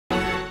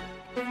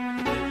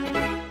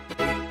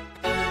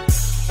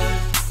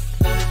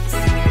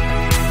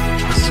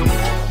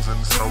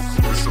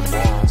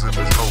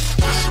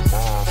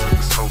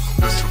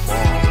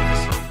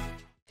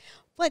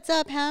What's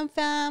up, Ham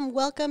Fam?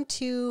 Welcome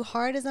to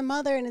Hard as a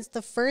Mother, and it's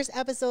the first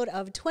episode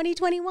of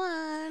 2021.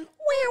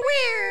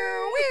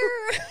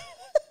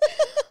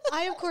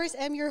 I, of course,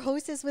 am your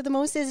hostess with the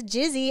mostest,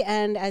 Gizzy,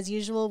 and as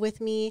usual with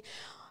me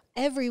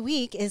every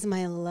week is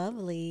my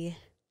lovely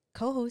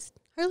co-host,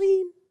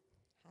 Harleen.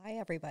 Hi,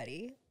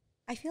 everybody.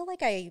 I feel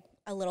like I'm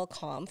a little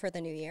calm for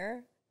the new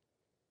year.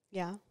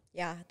 Yeah.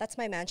 Yeah, that's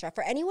my mantra.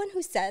 For anyone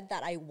who said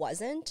that I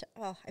wasn't,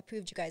 oh, I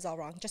proved you guys all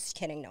wrong. Just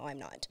kidding. No, I'm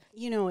not.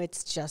 You know,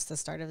 it's just the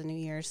start of the new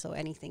year, so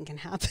anything can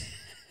happen.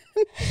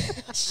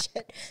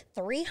 Shit.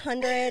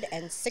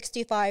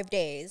 365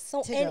 days.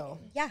 So to go.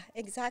 Yeah,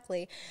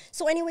 exactly.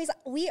 So anyways,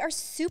 we are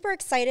super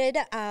excited.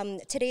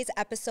 Today's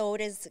episode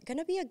is going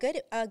to be a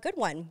good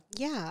one.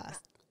 Yeah.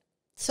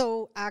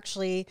 So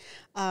actually,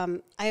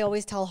 I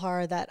always tell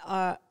Har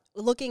that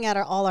looking at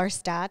all our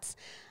stats,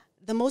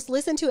 the most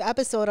listened to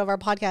episode of our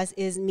podcast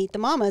is Meet the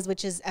Mamas,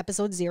 which is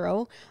episode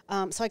 0.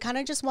 So I kind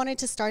of just wanted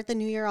to start the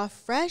new year off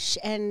fresh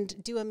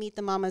and do a Meet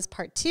the Mamas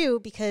part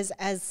 2 because,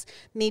 as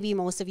maybe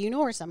most of you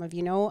know or some of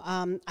you know,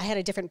 I had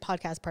a different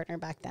podcast partner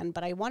back then,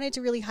 but I wanted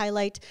to really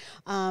highlight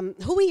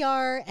who we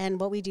are and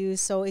what we do.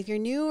 So if you're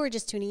new or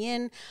just tuning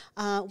in,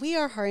 we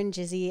are Har and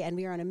Gizzy, and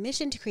we are on a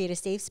mission to create a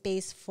safe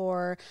space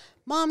for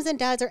moms and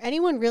dads or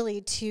anyone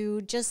really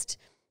to just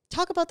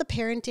talk about the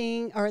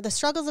parenting or the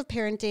struggles of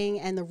parenting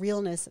and the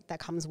realness that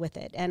comes with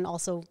it, and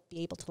also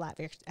be able to laugh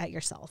at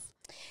yourself.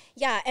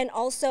 Yeah, and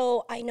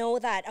also I know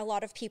that a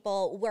lot of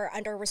people were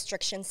under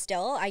restriction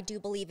still. I do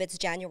believe it's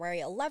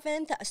January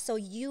 11th. So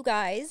you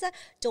guys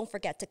don't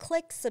forget to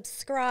click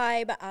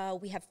subscribe.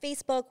 We have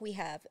Facebook, we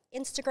have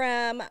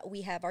Instagram,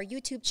 we have our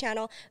YouTube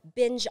channel.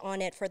 Binge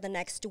on it for the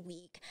next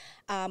week.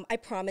 I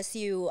promise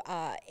you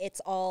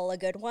it's all a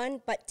good one.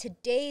 But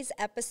today's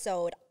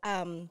episode,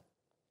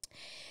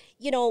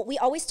 you know, we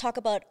always talk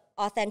about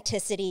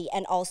authenticity,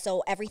 and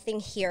also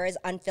everything here is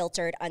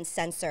unfiltered,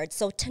 uncensored.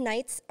 So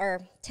today's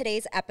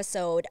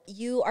episode,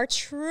 you are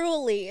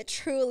truly,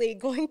 truly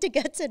going to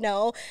get to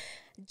know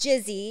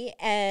Gizzy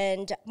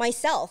and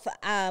myself.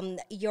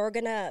 You're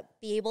going to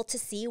be able to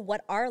see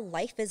what our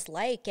life is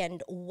like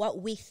and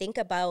what we think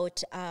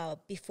about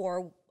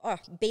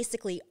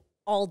basically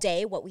all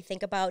day, what we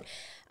think about,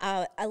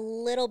 a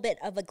little bit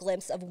of a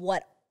glimpse of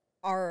what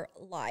our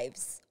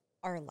lives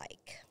are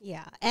like.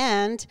 Yeah.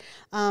 And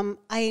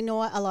I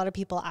know a lot of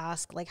people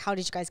ask, like, how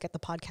did you guys get the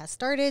podcast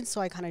started?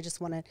 So I kind of just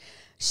want to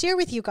share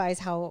with you guys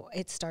how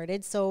it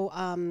started.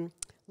 So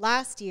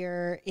last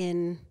year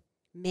in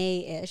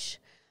May-ish,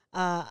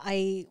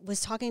 I was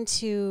talking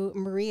to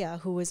Maria,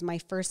 who was my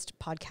first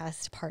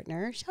podcast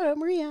partner. Shout out,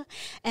 Maria.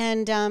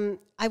 And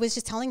I was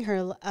just telling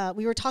her,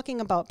 we were talking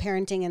about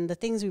parenting and the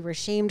things we were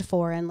shamed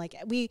for. And like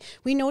we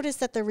noticed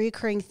that the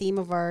recurring theme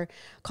of our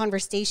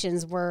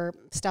conversations were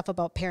stuff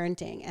about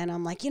parenting. And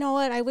I'm like, you know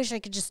what? I wish I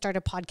could just start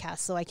a podcast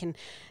so I can,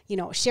 you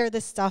know, share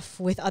this stuff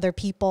with other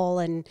people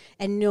and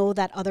know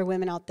that other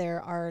women out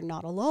there are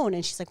not alone.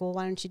 And she's like, well,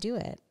 why don't you do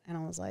it? And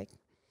I was like,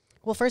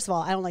 well, first of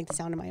all, I don't like the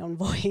sound of my own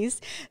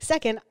voice.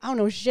 Second, I don't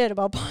know shit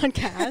about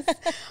podcasts.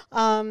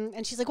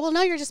 And she's like, well,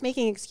 now you're just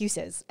making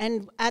excuses.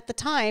 And at the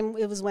time,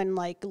 it was when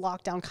like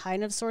lockdown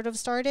kind of sort of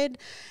started.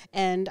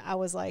 And I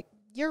was like,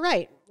 you're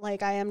right.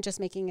 Like, I am just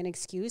making an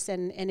excuse.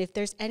 And if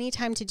there's any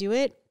time to do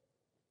it,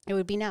 it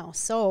would be now.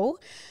 So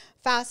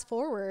fast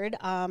forward,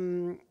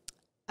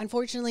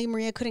 unfortunately,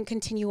 Maria couldn't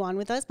continue on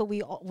with us, but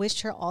we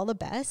wished her all the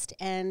best.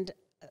 And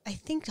I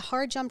think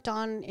Har jumped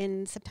on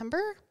in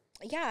September.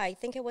 Yeah, I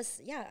think it was,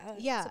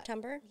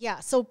 September. Yeah,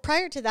 so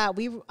prior to that,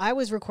 I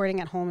was recording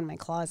at home in my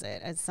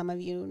closet, as some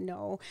of you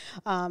know,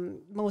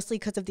 mostly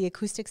because of the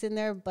acoustics in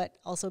there, but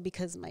also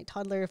because my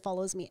toddler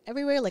follows me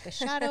everywhere like a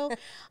shadow.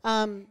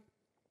 And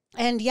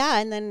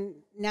then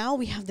now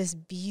we have this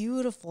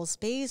beautiful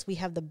space. We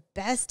have the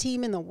best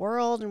team in the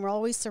world, and we're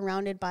always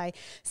surrounded by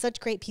such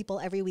great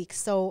people every week.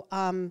 So,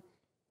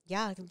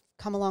 yeah,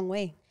 come a long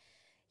way.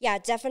 Yeah,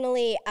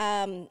 definitely.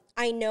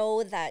 I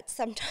know that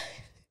sometimes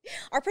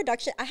our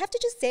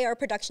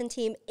production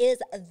team is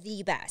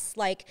the best.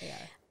 Like, yeah.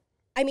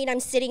 I mean, I'm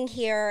sitting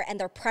here and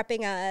they're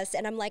prepping us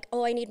and I'm like,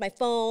 oh, I need my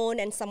phone,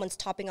 and someone's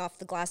topping off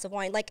the glass of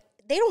wine. Like,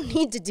 they don't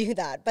need to do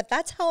that, but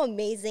that's how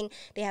amazing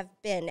they have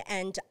been.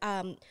 And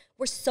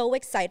we're so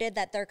excited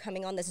that they're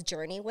coming on this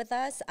journey with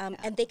us.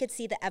 And they could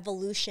see the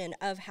evolution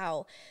of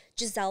how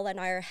Giselle and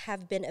I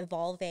have been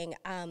evolving,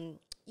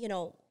 you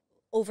know,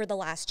 over the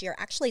last year.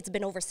 Actually, it's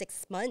been over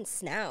 6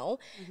 months now.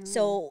 Mm-hmm.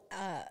 So,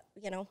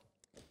 you know,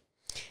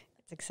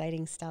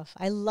 exciting stuff.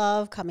 I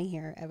love coming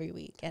here every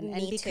week, and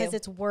because too.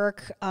 It's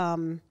work.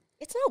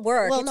 It's not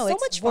work. Well, it's no, so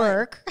it's much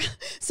work.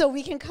 So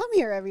we can come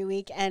here every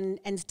week and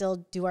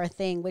still do our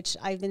thing, which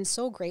I've been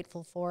so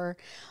grateful for.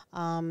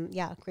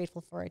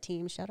 Grateful for our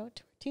team. Shout out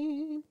to our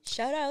team.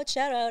 Shout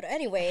out.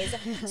 Anyways,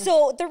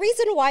 so the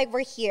reason why we're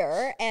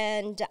here,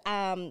 and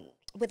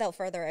without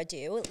further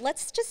ado,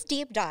 let's just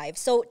deep dive.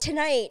 So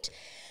tonight,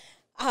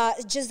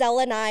 Giselle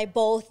and I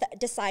both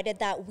decided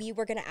that we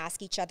were going to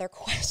ask each other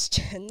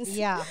questions.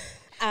 Yeah.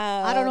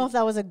 I don't know if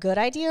that was a good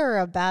idea or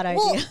a bad idea.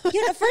 Well,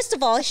 you know, first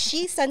of all,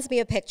 she sends me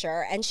a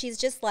picture and she's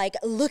just like,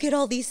 look at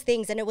all these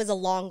things. And it was a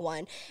long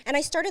one. And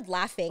I started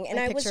laughing. And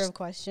a picture of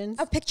questions?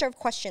 A picture of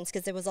questions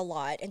because it was a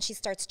lot. And she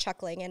starts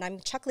chuckling and I'm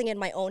chuckling in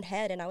my own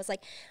head. And I was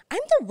like, I'm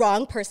the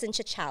wrong person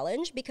to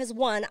challenge because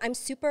one, I'm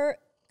super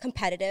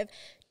competitive.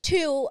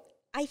 Two,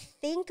 I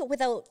think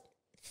without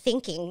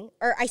thinking,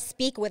 or I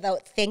speak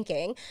without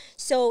thinking.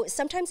 So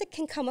sometimes it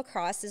can come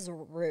across as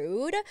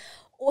rude.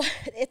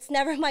 It's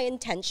never my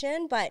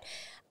intention, but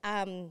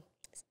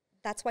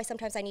that's why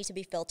sometimes I need to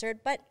be filtered.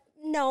 But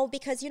no,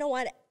 because you know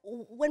what?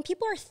 When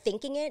people are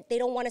thinking it, they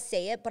don't want to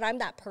say it, but I'm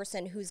that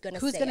person who's going to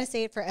say it. Who's going to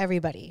say it for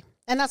everybody.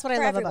 And that's what I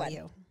love about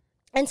you.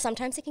 And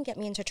sometimes it can get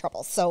me into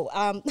trouble. So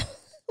I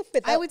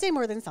would say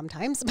more than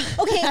sometimes.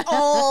 Okay,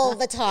 all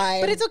the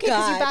time. But it's okay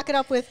because you back it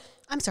up with,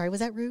 I'm sorry,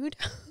 was that rude?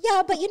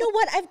 Yeah, but you know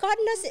what? I've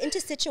gotten us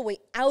into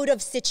out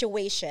of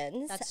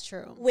situations. That's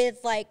true. With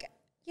like,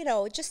 you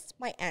know, just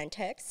my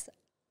antics.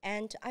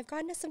 And I've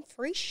gotten us some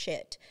free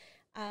shit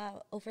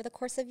over the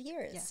course of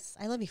years. Yes,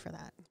 I love you for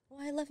that.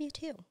 Well, I love you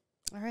too.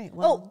 All right.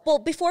 Well, well,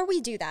 before we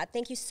do that,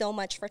 thank you so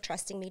much for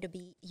trusting me to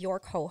be your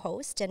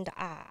co-host. And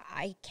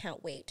I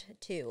can't wait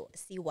to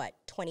see what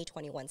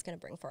 2021 is going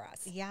to bring for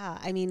us. Yeah.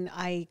 I mean,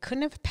 I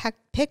couldn't have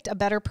picked a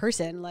better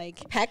person.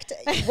 Like, pecked?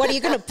 What are you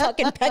going to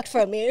fucking peck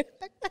from me?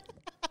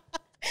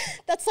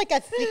 That's like a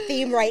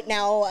theme right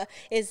now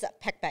is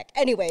peck.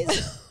 Anyways.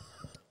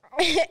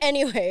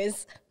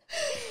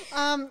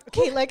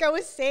 Okay, like I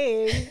was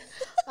saying,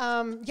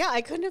 yeah,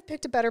 I couldn't have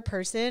picked a better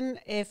person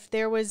if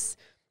there was.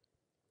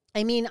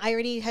 I mean, I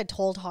already had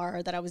told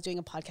Har that I was doing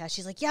a podcast.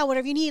 She's like, yeah,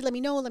 whatever you need, let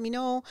me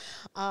know.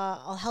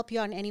 I'll help you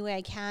out in any way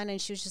I can. And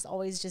she was just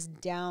always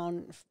just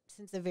down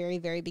since the very,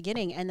 very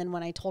beginning. And then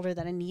when I told her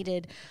that I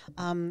needed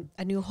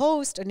a new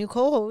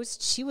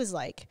co-host, she was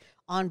like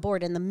on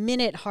board. And the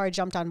minute Har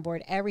jumped on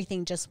board,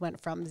 everything just went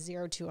from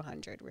 0 to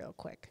 100 real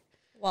quick.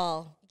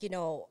 Well, you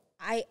know,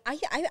 I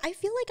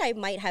feel like I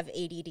might have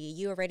ADD.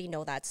 You already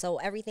know that. So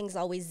everything's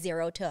always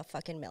 0 to a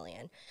fucking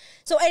million.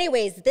 So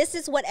anyways, this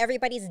is what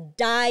everybody's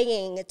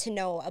dying to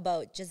know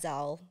about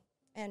Giselle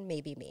and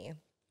maybe me.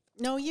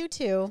 No, you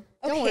too.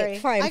 Don't okay, worry.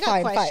 Fine.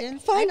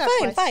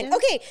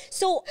 Okay,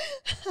 so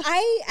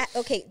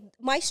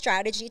my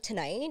strategy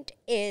tonight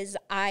is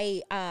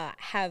I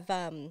have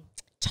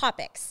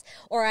topics,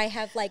 or I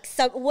have like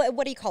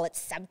what do you call it,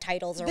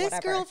 subtitles or whatever. This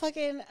girl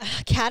fucking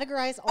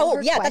categorized all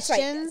her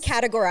questions. That's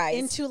right. Categorize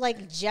into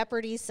like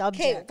Jeopardy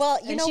subjects. Okay, well,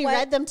 you know what? And she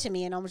read them to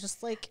me, and I was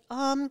just like,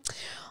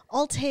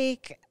 I'll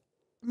take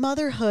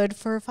motherhood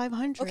for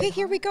 500. Okay,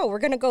 here we go. We're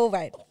gonna go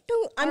right.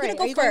 I'm gonna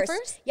go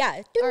first.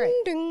 Yeah. All right.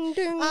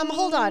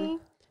 Hold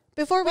on.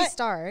 Before we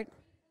start,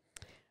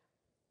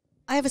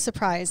 I have a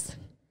surprise.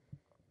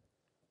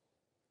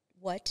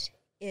 What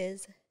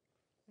is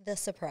the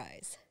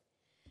surprise?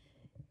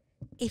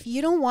 If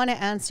you don't want to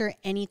answer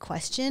any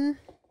question,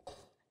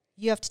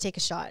 you have to take a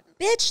shot.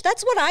 Bitch,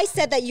 that's what I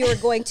said that you were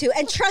going to.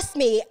 And trust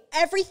me,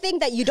 everything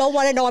that you don't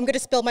want to know, I'm going to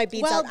spill my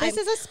beans out. Well, this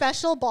is a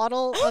special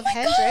bottle of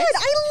Hendrix. God,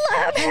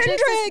 I love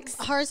Hendrix.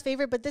 Har's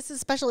favorite, but this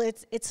is special.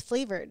 It's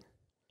flavored.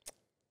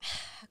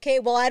 Okay,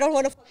 well, I don't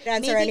want to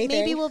answer anything.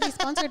 Maybe we'll be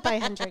sponsored by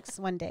Hendrix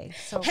one day.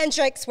 So.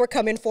 Hendrix, we're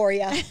coming for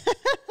you.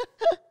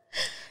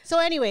 So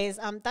anyways,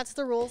 that's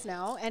the rules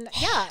now. And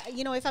yeah,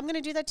 you know, if I'm going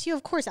to do that to you,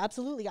 of course,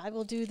 absolutely, I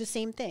will do the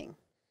same thing.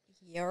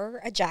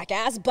 You're a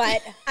jackass,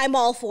 but I'm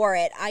all for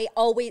it.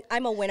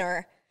 I'm a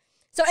winner.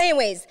 So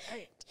anyways,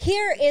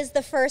 here is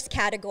the first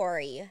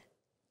category,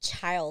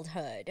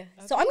 childhood.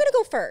 Okay. So I'm going to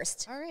go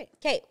first. All right.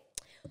 Okay.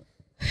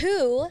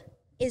 Who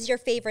is your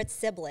favorite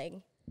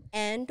sibling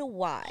and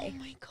why? Oh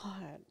my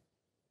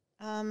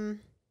God.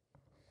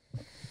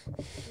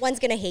 One's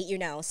going to hate you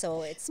now,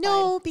 so it's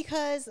no, fine.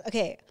 Because,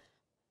 okay,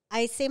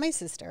 I say my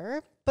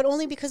sister, but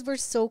only because we're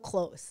so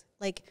close.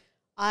 Like,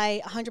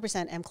 I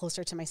 100% am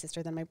closer to my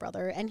sister than my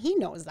brother, and he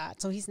knows that,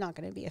 so he's not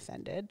going to be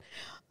offended.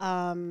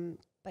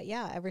 But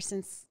yeah, ever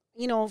since,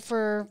 you know,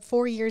 for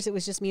 4 years, it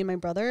was just me and my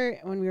brother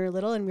when we were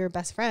little, and we were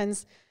best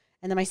friends.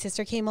 And then my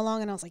sister came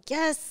along, and I was like,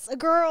 yes, a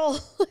girl.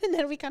 And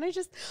then we kind of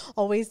just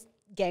always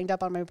ganged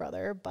up on my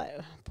brother,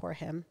 but poor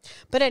him.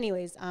 But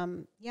anyways,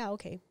 yeah,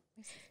 okay.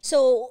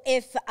 So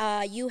if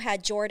you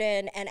had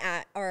Jordan and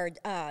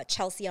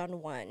Chelsea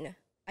on one,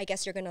 I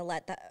guess you're going to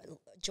let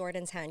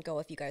Jordan's hand go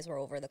if you guys were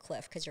over the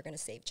cliff because you're going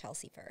to save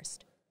Chelsea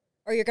first.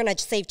 Or you're going to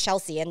save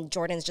Chelsea and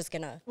Jordan's just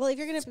going to Well, if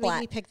you're going to make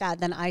me pick that,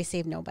 then I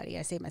save nobody.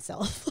 I save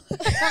myself.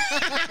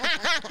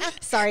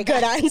 Sorry,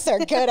 Good answer.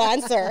 Good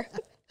answer.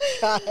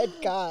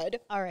 God.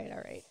 All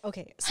right.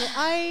 Okay, so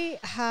I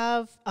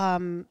have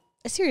a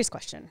serious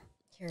question.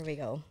 Here we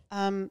go.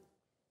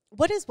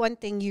 What is one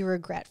thing you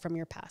regret from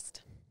your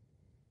past?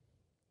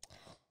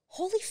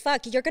 Holy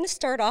fuck, you're going to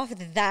start off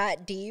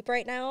that deep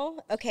right now?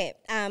 Okay,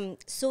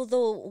 so the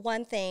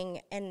one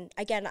thing, and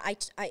again, I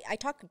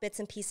talk bits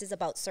and pieces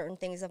about certain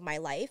things of my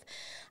life.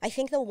 I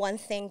think the one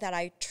thing that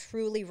I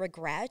truly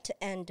regret,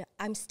 and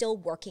I'm still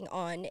working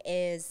on,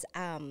 is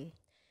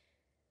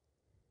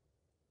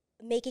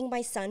making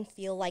my son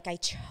feel like I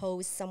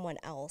chose someone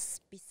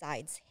else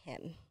besides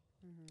him.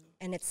 Mm-hmm.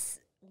 and it's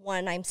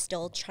one I'm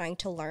still trying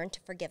to learn to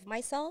forgive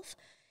myself.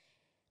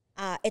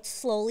 It's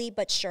slowly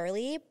but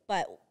surely,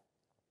 but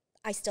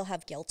I still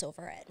have guilt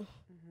over it.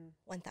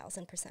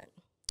 1,000%.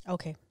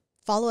 Okay.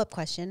 Follow-up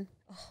question.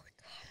 Oh,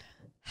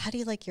 God. How do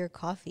you like your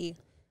coffee?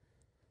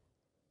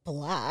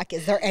 Black?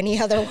 Is there any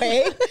other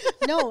way?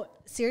 No,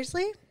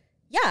 seriously?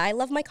 Yeah, I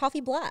love my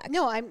coffee black.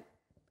 No,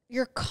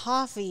 your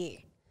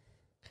coffee.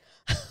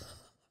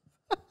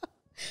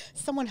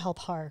 Someone help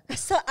Har.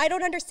 So I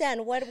don't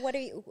understand. What are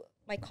you,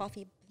 my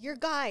coffee? Your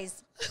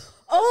guys.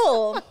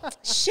 Oh,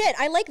 shit.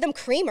 I like them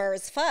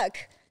creamers. Fuck.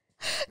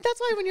 That's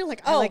why when you're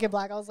like, I like it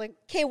black, I was like,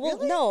 okay, well,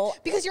 really? no.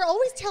 Because you're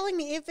always telling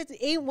me if it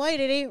ain't white,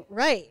 it ain't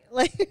right.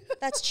 Like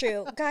That's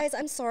true. Guys,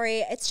 I'm sorry.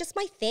 It's just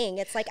my thing.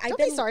 It's like Don't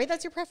be sorry.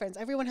 That's your preference.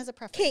 Everyone has a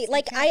preference. Okay,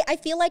 like I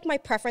feel like my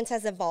preference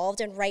has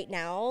evolved, and right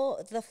now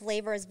the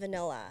flavor is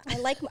vanilla. I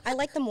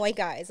like the Moi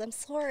guys. I'm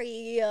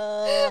sorry.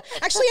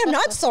 Actually, I'm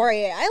not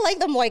sorry. I like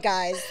the Moi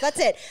guys. That's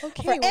it.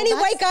 Okay, For any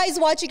white guys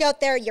watching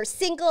out there, you're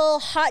single,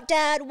 hot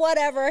dad,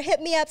 whatever.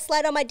 Hit me up,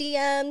 slide on my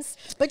DMs.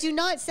 But do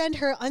not send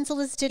her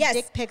unsolicited Yes,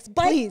 dick pics,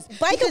 please.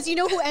 by Because you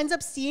know who ends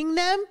up seeing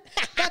them?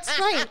 That's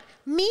right,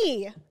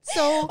 me.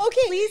 So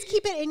please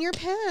keep it in your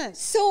pants.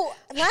 So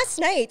last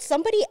night,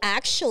 somebody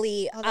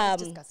actually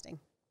That's disgusting.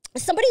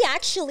 Somebody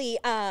actually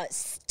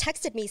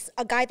texted me,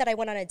 a guy that I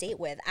went on a date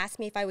with, asked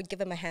me if I would give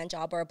him a hand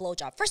job or a blow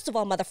job. First of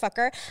all,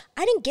 motherfucker,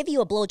 I didn't give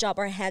you a blow job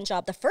or a hand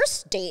job the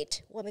first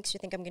date. What makes you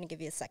think I'm going to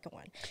give you a second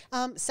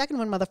one? Second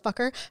one,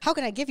 motherfucker. How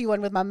can I give you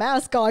one with my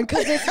mask on?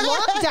 Because it's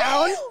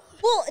lockdown.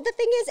 Well, the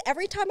thing is,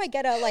 every time I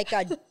get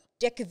a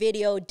dick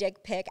video,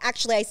 dick pic,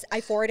 actually,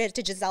 I forwarded it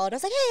to Giselle, and I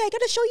was like, hey, I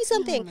got to show you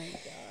something. Oh my God.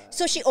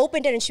 So she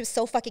opened it, and she was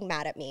so fucking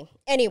mad at me.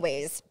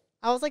 Anyways.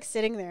 I was like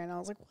sitting there, and I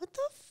was like, what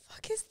the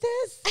fuck is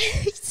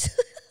this?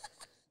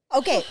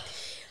 Okay.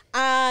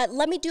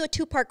 Let me do a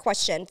two-part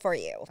question for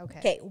you.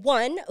 Okay.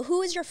 One,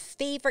 who is your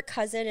favorite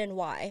cousin and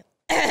why?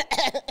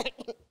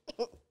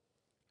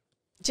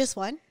 Just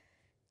one?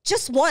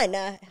 Just one.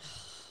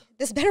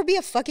 This better be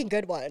a fucking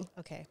good one.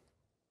 Okay.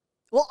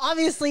 Well,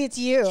 obviously it's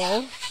you.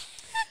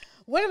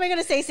 What am I going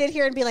to say? Sit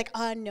here and be like,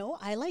 no,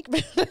 I like.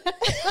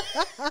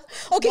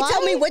 Okay,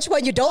 tell me which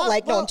one you don't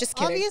like. No, I'm just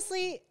kidding.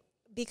 Obviously,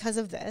 because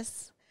of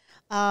this.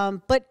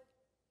 But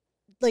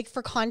like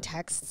for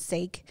context's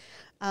sake,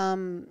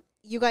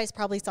 you guys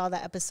probably saw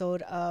that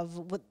episode of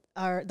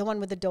the one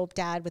with the dope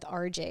dad with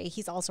RJ.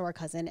 He's also our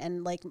cousin,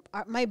 and like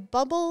my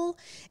bubble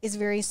is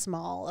very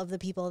small of the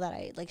people that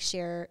I like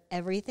share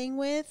everything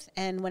with.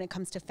 And when it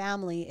comes to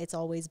family, it's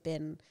always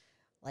been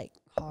like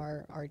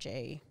Har,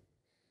 RJ.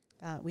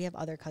 We have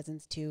other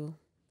cousins too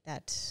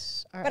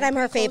that are. But I'm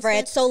her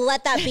favorite, so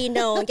let that be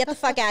known. Get the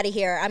fuck out of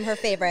here. I'm her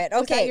favorite. Okay.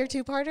 Is that your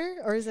two-parter,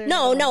 or is there?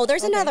 No,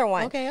 there's another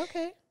one.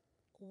 Okay.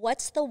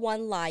 What's the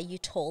one lie you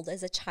told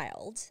as a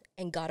child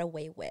and got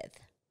away with?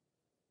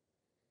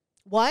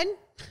 One?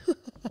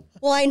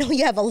 Well, I know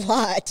you have a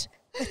lot.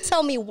 But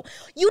tell me,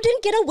 you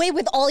didn't get away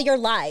with all your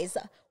lies.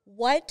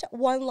 What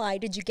one lie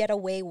did you get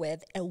away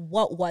with, and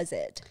what was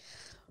it?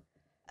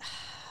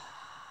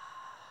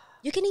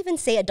 You can even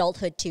say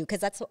adulthood too, because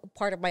that's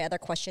part of my other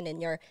question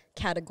in your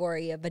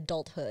category of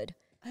adulthood.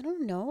 I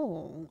don't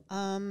know.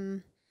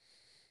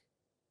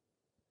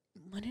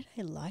 What did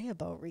I lie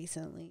about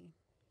recently?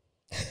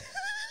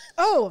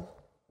 Oh,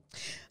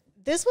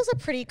 this was a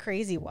pretty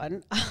crazy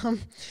one. So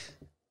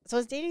I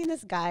was dating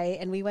this guy,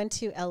 and we went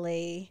to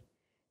LA,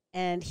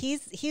 and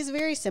he's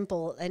very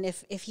simple. And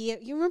if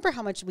you remember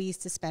how much we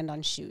used to spend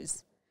on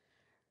shoes?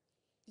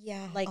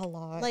 Yeah, like a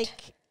lot. Like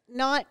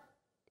not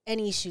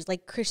any shoes,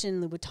 like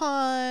Christian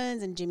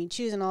Louboutins and Jimmy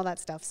Choos and all that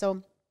stuff.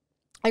 So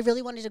I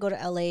really wanted to go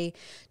to LA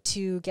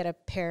to get a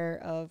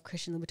pair of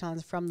Christian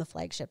Louboutins from the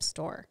flagship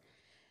store.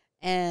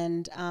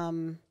 And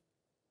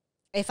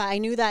if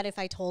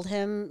I told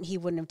him, he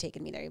wouldn't have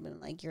taken me there. He'd been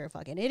like, you're a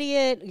fucking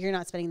idiot. You're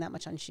not spending that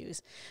much on shoes.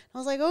 And I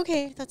was like,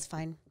 okay, that's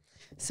fine.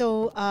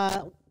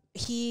 So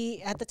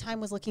he, at the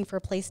time, was looking for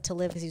a place to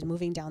live because he's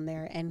moving down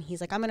there. And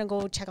he's like, I'm going to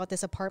go check out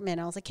this apartment.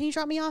 I was like, can you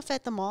drop me off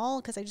at the mall?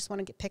 Because I just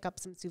want to pick up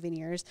some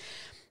souvenirs.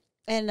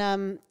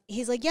 And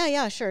he's like,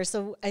 yeah, sure.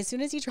 So as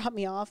soon as he dropped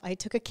me off, I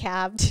took a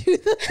cab to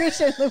the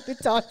Christian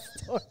Louboutin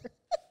store.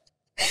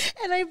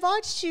 And I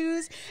bought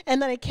shoes, and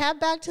then I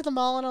cabbed back to the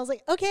mall, and I was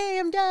like, okay,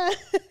 I'm done.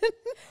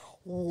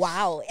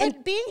 Wow.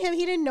 And being him,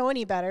 he didn't know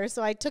any better,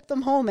 so I took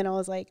them home, and I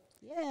was like,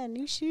 yeah,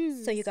 new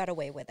shoes. So you got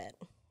away with it.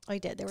 I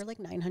did. They were like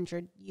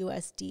 $900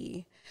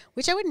 USD,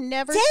 which I would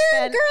never spend.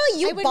 Damn, girl,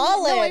 you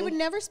ballin'. No, I would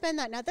never spend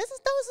that. Now, that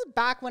was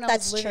back when I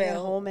was living at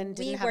home and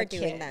didn't have a kid.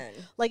 Doing that.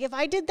 Like, if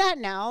I did that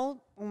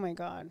now, oh, my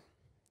God.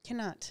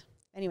 Cannot.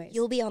 Anyways.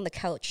 You'll be on the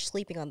couch,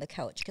 sleeping on the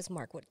couch, because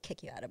Mark would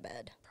kick you out of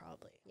bed.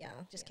 Probably. Yeah.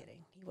 Just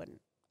kidding. He wouldn't.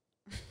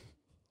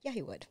 Yeah,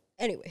 he would.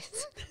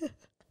 Anyways.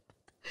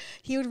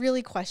 He would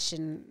really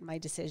question my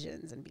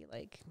decisions and be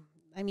like,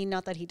 I mean,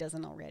 not that he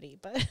doesn't already,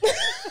 but.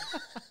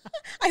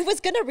 I was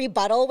going to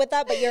rebuttal with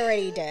that, but you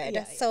already did.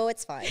 Yeah, so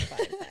it's fine.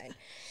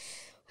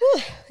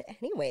 Whew.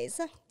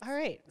 Anyways. All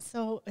right.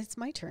 So it's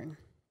my turn.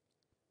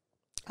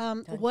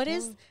 What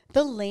is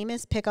the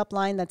lamest pickup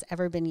line that's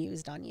ever been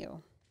used on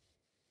you?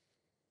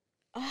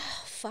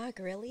 Oh, fuck,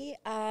 really?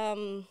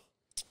 I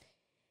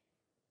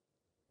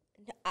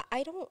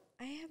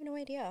have no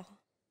idea.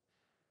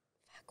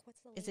 Fuck, what's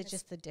the Is latest? it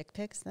just the dick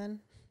pics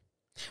then?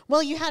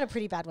 Well, you had a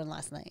pretty bad one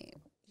last night.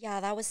 Yeah,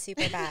 that was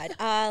super bad.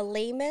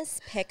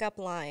 Lamest pickup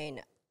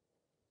line.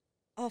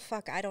 Oh,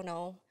 fuck, I don't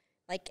know.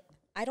 Like,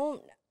 I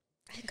don't...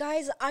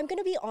 Guys, I'm going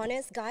to be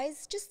honest.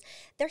 Guys, just,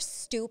 they're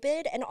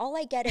stupid. And all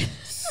I get is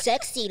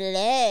sexy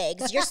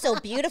legs. You're so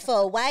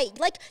beautiful. Why?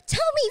 Like,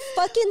 tell me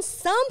fucking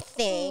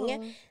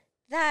something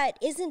that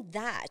isn't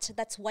that.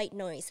 That's white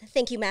noise.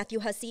 Thank you,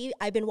 Matthew Hussey.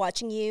 I've been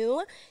watching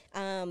you,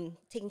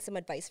 taking some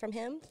advice from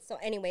him. So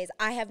anyways,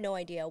 I have no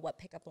idea what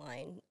pickup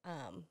line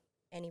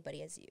anybody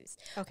has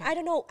used. Okay. I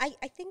don't know.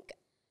 I think,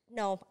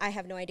 no, I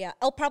have no idea.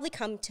 It'll probably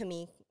come to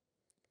me.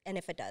 And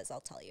if it does,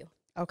 I'll tell you.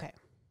 Okay.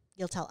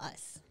 You'll tell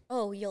us.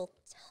 Oh, you'll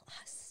tell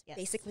us. Yes.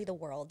 Basically the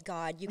world.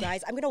 God, you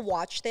guys, I'm going to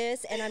watch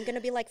this and I'm going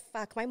to be like,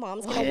 fuck, my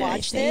mom's going Why to did I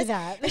watch say this.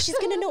 that? And she's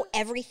going to know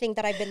everything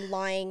that I've been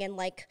lying and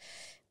like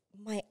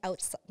my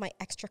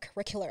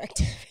extracurricular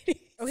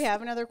activities. Okay, I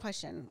have another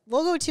question.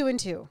 We'll go 2 and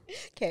 2.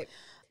 Okay.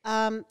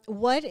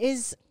 What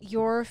is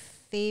your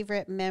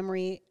favorite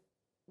memory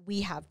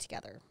we have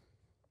together?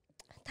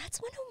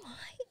 That's one of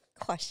my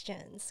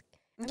questions.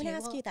 I'm Okay, going to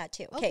ask well, you that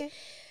too. Okay.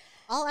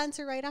 I'll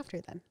answer right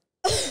after then.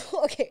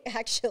 Okay,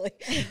 actually,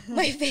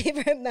 my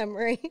favorite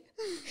memory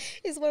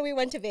is when we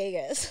went to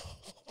Vegas.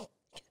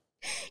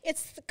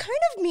 It's kind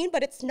of mean,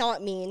 but it's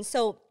not mean.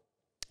 So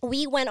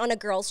we went on a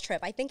girls'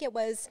 trip. I think it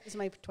was... It's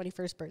my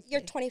 21st birthday.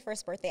 Your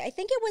 21st birthday. I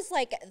think it was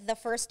like the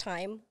first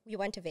time we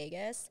went to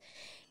Vegas.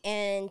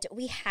 And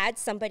we had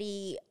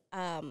somebody...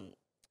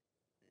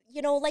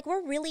 you know, like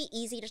we're really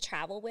easy to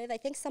travel with. I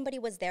think somebody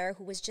was there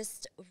who was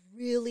just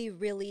really,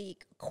 really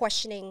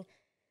questioning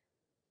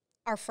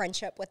our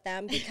friendship with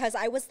them because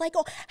I was like,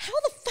 oh, how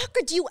the fuck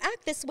do you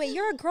act this way?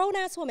 You're a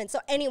grown-ass woman. So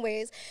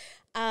anyways,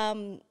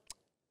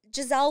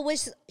 Giselle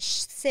was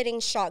sitting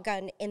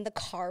shotgun in the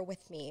car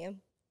with me.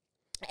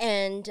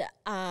 And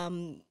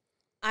I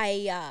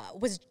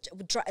was,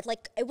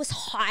 like, it was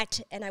hot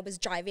and I was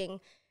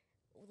driving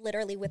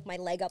literally with my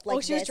leg up like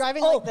this. Oh, she was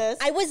driving like this?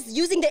 I was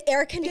using the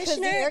air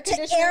conditioner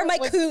to air my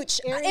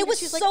cooch. It was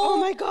so like, oh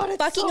my God, it's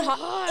fucking so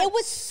hot. It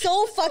was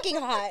so fucking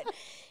hot.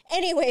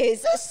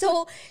 Anyways,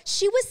 so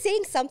she was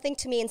saying something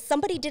to me and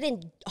somebody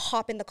didn't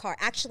hop in the car.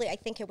 Actually, I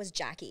think it was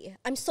Jackie.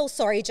 I'm so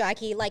sorry,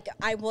 Jackie. Like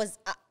I was,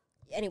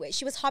 anyway,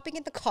 she was hopping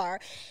in the car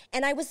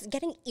and I was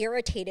getting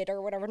irritated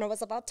or whatever and I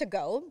was about to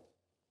go.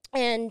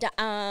 And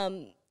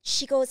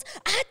she goes,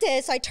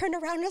 Ate. So I turned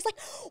around and I was like,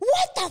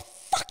 what the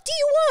fuck do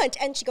you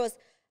want? And she goes,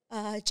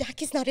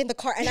 Jackie's not in the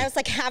car. And I was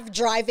like half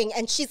driving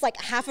and she's like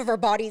half of her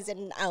body's in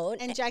and out.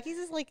 And Jackie's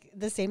is like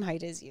the same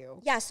height as you.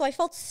 Yeah, so I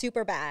felt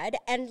super bad.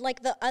 And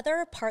like the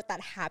other part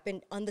that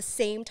happened on the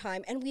same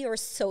time, and we are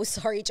so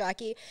sorry,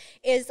 Jackie,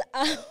 is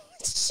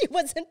she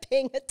wasn't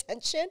paying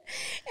attention.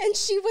 And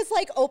she was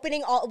like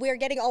we were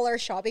getting all our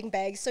shopping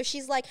bags. So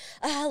she's like,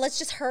 let's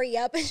just hurry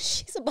up. And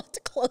she's about to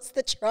close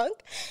the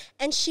trunk.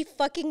 And she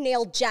fucking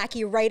nailed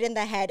Jackie right in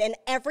the head. And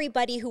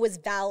everybody who was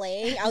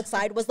valeting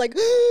outside was like,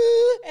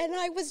 and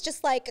I was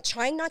just like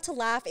trying not to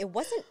laugh. It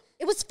was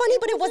funny,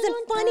 but it wasn't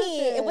funny.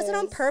 It wasn't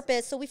on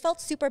purpose. So we felt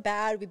super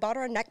bad. We bought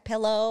her a neck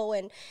pillow.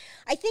 And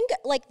I think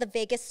like the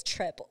Vegas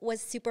trip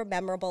was super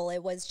memorable.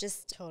 It was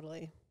just...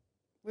 Totally.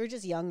 We were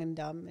just young and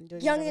dumb and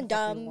doing young and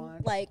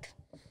dumb. Like,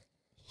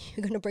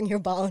 you're going to bring your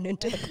bone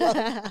into the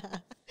club.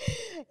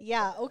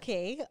 Yeah,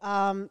 okay.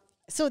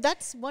 So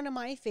that's one of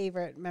my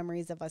favorite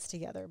memories of us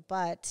together.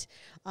 But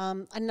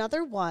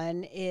another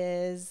one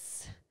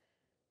is...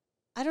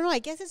 I don't know, I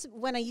guess it's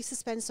when I used to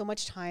spend so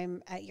much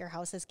time at your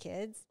house as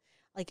kids.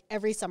 Like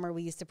every summer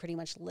we used to pretty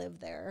much live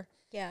there.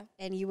 Yeah.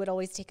 And you would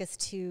always take us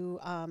to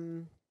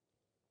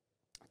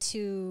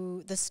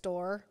the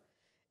store,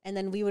 and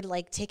then we would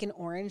like take an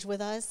orange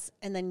with us,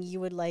 and then you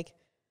would like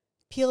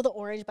peel the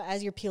orange, but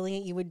as you're peeling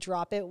it, you would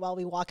drop it while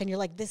we walk, and you're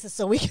like, this is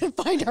so we can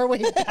find our way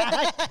back.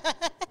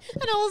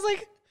 And I was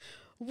like,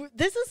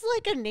 this is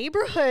like a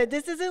neighborhood.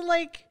 This isn't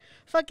like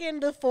fucking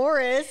the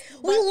forest.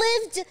 We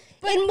lived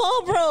in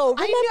Marlboro,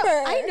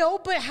 remember? I know,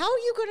 but how are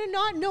you going to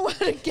not know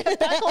how to get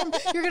back home?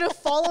 You're going to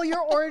follow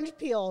your orange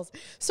peels.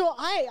 So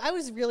I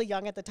was really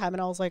young at the time,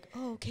 and I was like,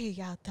 oh, okay,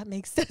 yeah, that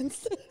makes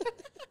sense.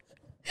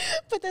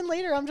 But then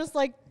later, I'm just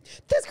like,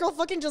 this girl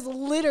fucking just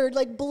littered,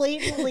 like,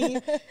 blatantly.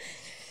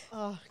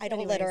 I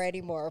don't litter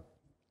anymore.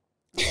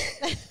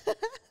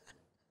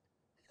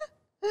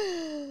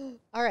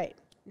 All right,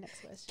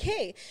 next question.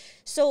 Okay,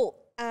 so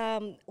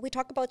we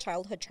talk about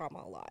childhood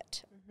trauma a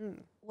lot.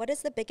 Mm-hmm. What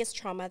is the biggest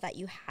trauma that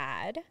you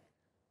had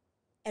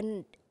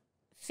and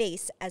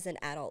face as an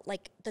adult?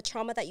 Like the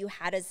trauma that you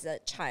had as a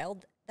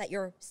child that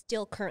you're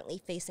still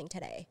currently facing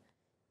today?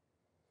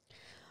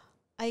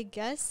 I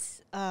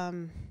guess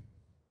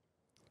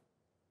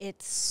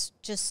it's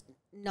just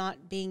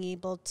not being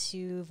able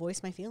to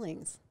voice my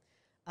feelings.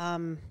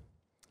 I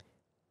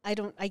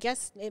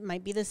guess it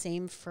might be the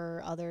same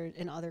for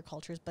in other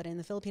cultures, but in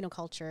the Filipino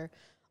culture,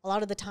 a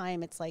lot of the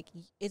time it's like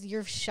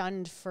you're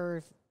shunned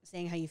for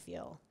saying how you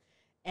feel.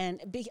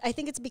 And I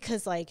think it's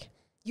because like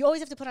you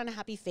always have to put on a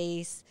happy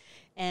face,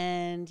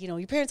 and you know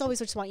your parents always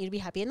just want you to be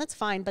happy, and that's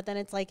fine. But then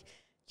it's like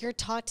you're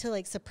taught to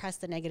like suppress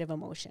the negative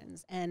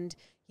emotions, and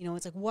you know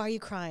it's like, why are you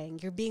crying?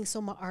 You're being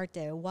so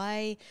maarte.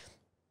 Why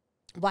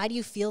do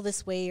you feel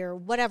this way or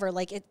whatever?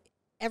 Like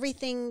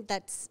everything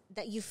that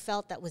you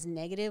felt that was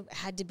negative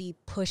had to be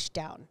pushed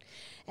down,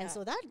 and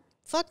so that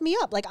fucked me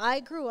up. Like I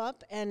grew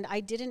up and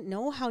I didn't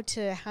know how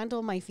to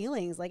handle my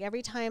feelings. Like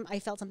every time I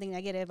felt something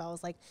negative, I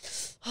was like,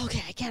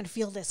 okay, I can't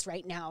feel this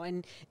right now.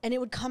 And it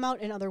would come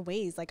out in other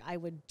ways. Like I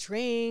would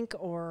drink,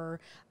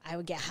 or I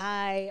would get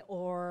high,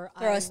 or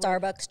throw a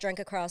Starbucks drink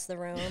across the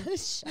room.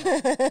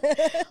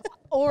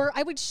 Or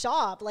I would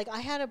shop. Like I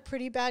had a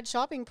pretty bad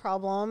shopping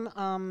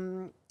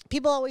problem.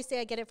 People always say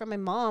I get it from my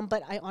mom,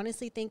 but I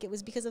honestly think it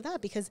was because of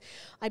that, because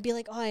I'd be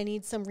like, oh, I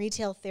need some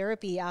retail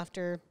therapy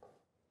after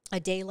a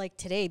day like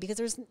today, because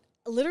there's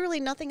literally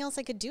nothing else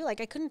I could do.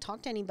 Like I couldn't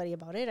talk to anybody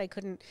about it. I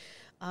couldn't,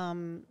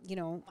 you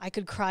know, I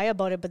could cry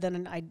about it, but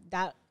then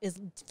that is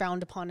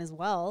frowned upon as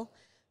well.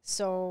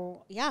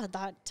 So yeah,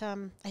 that,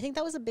 I think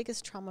that was the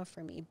biggest trauma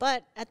for me.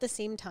 But at the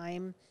same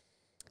time,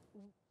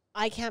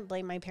 I can't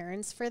blame my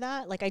parents for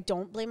that. Like I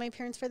don't blame my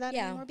parents for that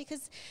anymore,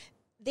 because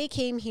they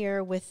came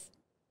here with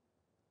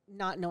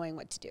not knowing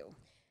what to do.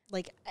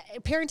 Like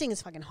parenting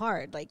is fucking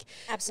hard. Like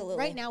absolutely.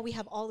 Right now we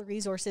have all the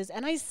resources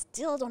and I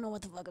still don't know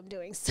what the fuck I'm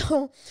doing.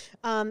 So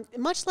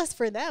much less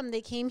for them. They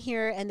came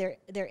here and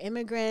they're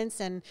immigrants,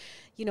 and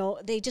you know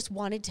they just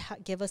wanted to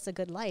give us a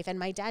good life. And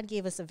my dad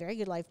gave us a very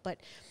good life, but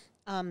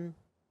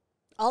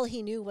all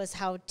he knew was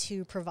how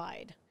to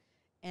provide,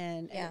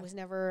 and it was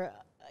never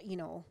you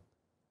know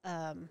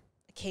a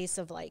case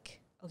of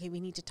like, okay, we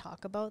need to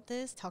talk about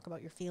this, talk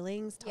about your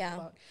feelings,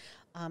 talk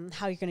about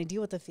how you're going to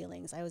deal with the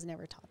feelings. I was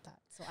never taught that.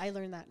 So I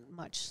learned that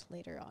much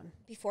later on.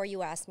 Before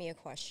you ask me a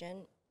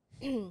question,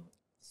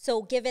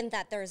 so given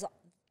that there's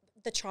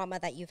the trauma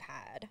that you've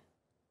had,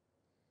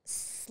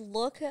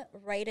 look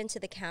right into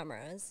the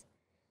cameras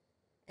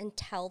and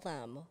tell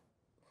them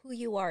who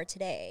you are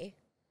today.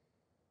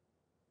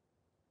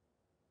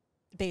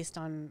 Based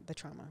on the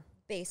trauma.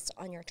 Based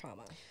on your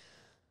trauma.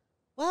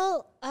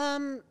 Well,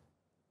 I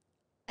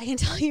can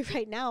tell you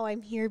right now,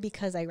 I'm here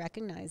because I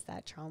recognize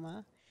that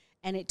trauma.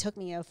 And it took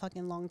me a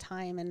fucking long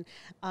time. And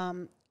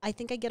I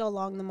think I get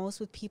along the most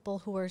with people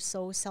who are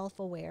so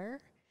self-aware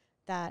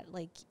that,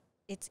 like,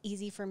 it's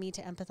easy for me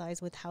to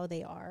empathize with how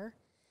they are.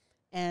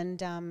 And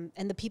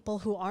the people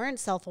who aren't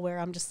self-aware,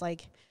 I'm just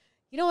like,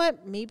 you know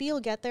what? Maybe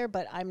you'll get there,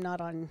 but I'm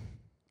not on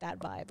that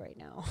vibe right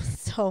now.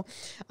 So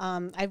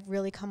I've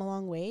really come a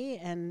long way.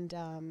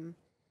 And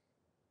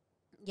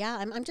yeah,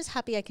 I'm just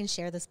happy I can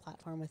share this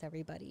platform with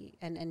everybody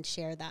and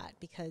share that,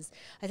 because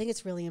I think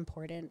it's really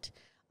important.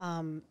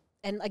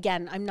 And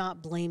again, I'm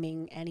not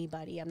blaming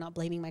anybody. I'm not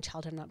blaming my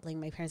childhood. I'm not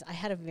blaming my parents. I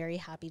had a very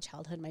happy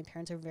childhood. My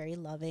parents are very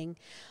loving.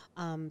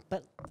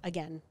 But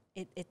again,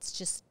 it's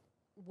just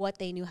what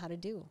they knew how to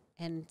do.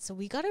 And so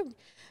we got to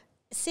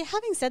say,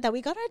 having said that,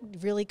 we got to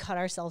really cut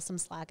ourselves some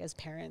slack as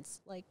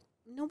parents. Like,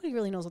 nobody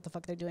really knows what the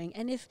fuck they're doing.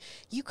 And if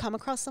you come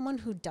across someone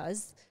who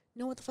does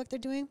know what the fuck they're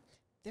doing,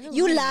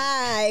 you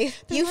lie.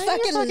 You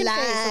fucking lie.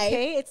 Face,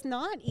 okay? It's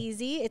not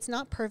easy. It's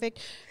not perfect.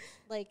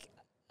 Like,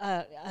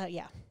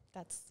 yeah,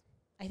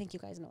 I think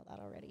you guys know that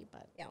already,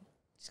 but yeah,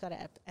 just got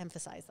to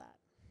emphasize that.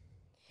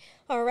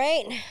 All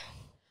right.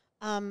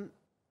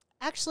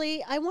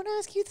 Actually, I want to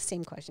ask you the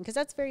same question, because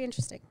that's very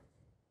interesting.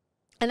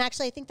 And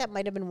actually, I think that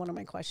might have been one of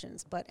my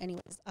questions. But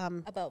anyways.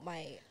 About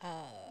my...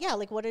 yeah,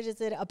 like what is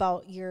it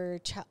about your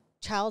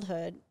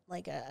childhood,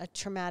 like a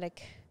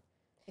traumatic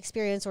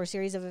experience or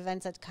series of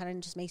events that kind of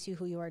just makes you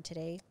who you are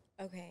today?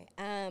 Okay.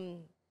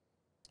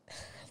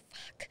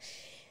 Fuck.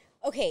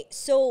 Okay,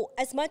 so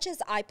as much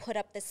as I put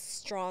up this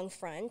strong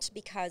front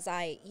because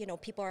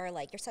people are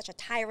like, you're such a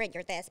tyrant,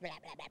 you're this, blah,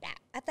 blah, blah, blah.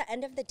 At the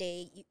end of the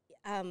day,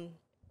 I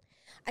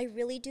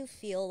really do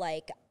feel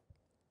like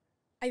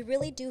I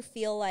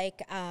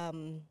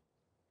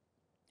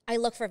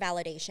look for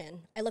validation.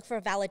 I look for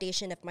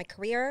validation of my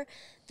career,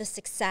 the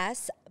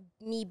success,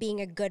 me being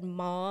a good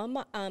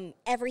mom,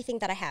 everything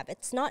that I have.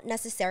 It's not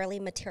necessarily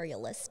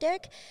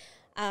materialistic,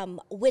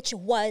 which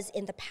was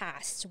in the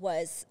past,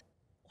 was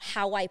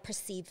how I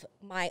perceive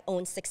my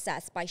own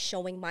success, by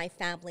showing my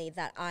family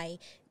that I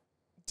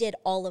did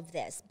all of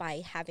this,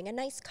 by having a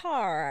nice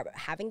car,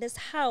 having this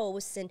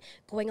house, and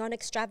going on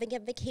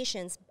extravagant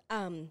vacations.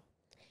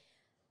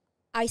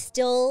 I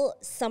still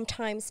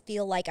sometimes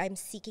feel like I'm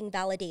seeking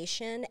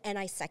validation, and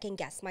I second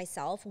guess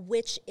myself,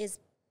 which is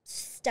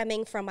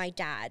stemming from my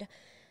dad.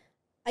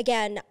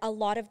 Again, a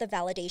lot of the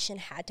validation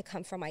had to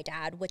come from my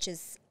dad, which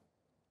is,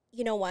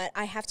 you know what,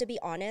 I have to be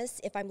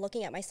honest, if I'm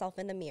looking at myself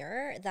in the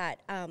mirror, that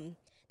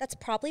that's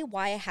probably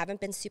why I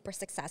haven't been super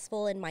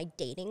successful in my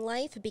dating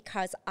life,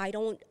 because I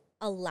don't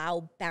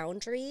allow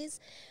boundaries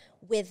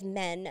with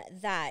men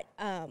that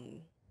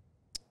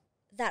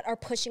that are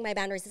pushing my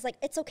boundaries. It's like,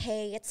 it's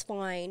okay, it's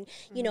fine.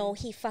 Mm-hmm. You know,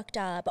 he fucked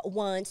up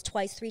once,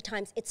 twice, 3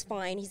 times. It's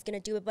fine. He's going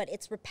to do it, but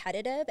it's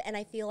repetitive. And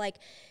I feel like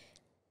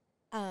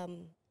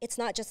it's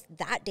not just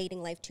that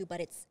dating life too, but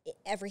it's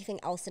everything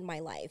else in my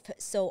life.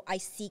 So I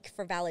seek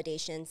for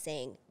validation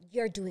saying,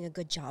 you're doing a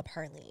good job,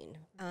 Harleen.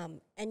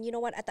 And you know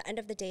what? At the end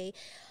of the day,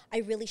 I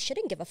really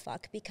shouldn't give a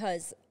fuck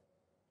because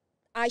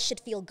I should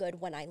feel good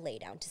when I lay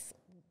down to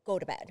go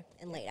to bed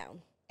and lay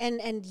down.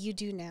 And you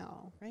do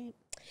now, right?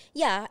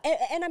 Yeah,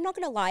 and I'm not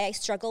going to lie, I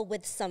struggle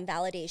with some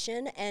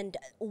validation. And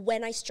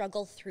when I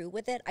struggle through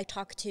with it, I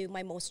talk to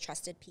my most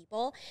trusted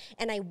people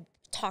and I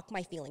talk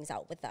my feelings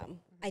out with them.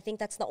 I think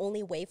that's the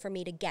only way for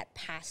me to get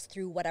past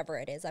through whatever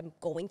it is I'm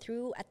going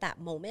through at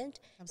that moment.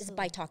 Absolutely. Is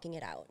by talking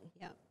it out.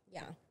 Yeah.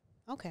 Yeah.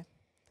 Okay.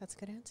 That's a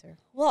good answer.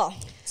 Well,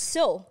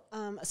 so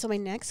my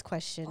next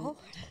question. Oh,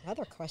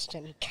 another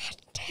question.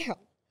 God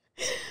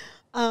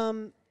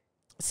damn.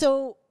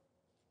 So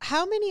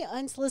how many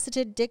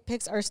unsolicited dick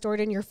pics are stored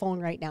in your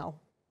phone right now?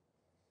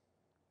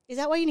 Is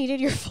that why you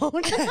needed your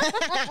phone?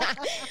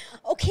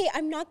 Okay,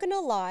 I'm not going to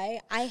lie.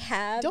 I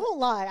have... Don't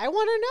lie. I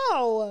want to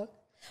know.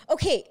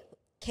 Okay.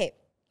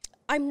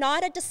 I'm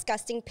not a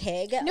disgusting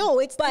pig. No,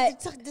 it's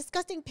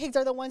disgusting pigs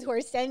are the ones who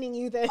are sending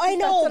you this. I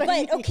know,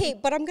 but okay,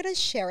 but I'm going to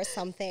share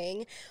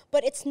something.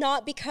 But it's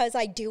not because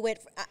I do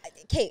it.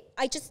 Okay,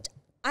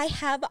 I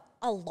have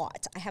a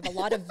lot. I have a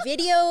lot of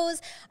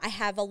videos. I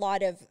have a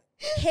lot of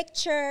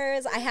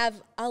pictures. I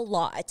have a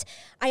lot.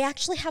 I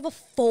actually have a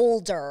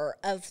folder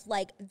of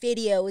like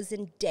videos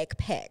and dick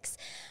pics.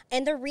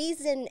 And the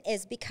reason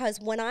is because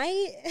when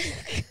I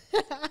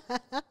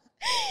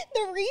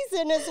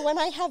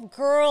have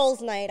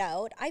girls' night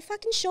out, I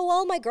fucking show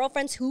all my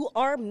girlfriends who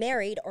are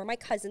married or my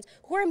cousins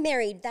who are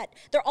married that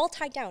they're all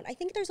tied down. I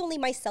think there's only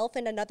myself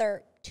and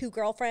another 2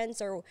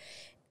 girlfriends or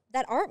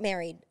that aren't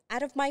married.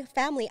 Out of my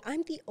family,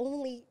 I'm the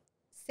only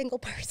single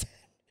person.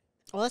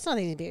 Well, that's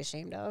nothing to be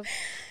ashamed of.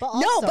 But also,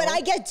 no, but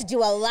I get to do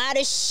a lot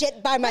of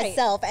shit by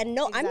myself. And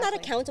no, exactly. I'm not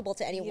accountable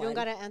to anyone. You don't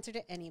got to answer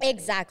to anybody.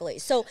 Exactly.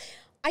 So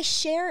I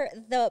share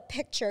the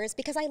pictures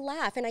because I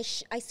laugh and I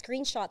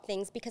screenshot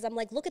things because I'm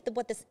like, look at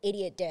what this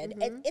idiot did.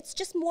 Mm-hmm. It's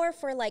just more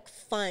for like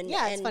fun.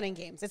 Yeah, it's fun and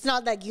games. It's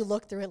not like you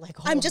look through it like,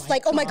 oh, I'm just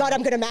like, oh my God,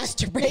 I'm going to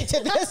masturbate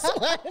to this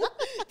one.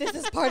 This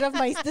is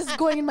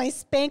going in my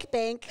spank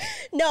bank.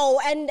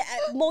 No, and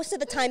most of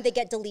the time they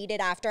get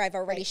deleted after I've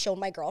already shown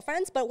my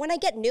girlfriends. But when I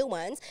get new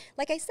ones,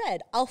 like I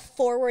said, I'll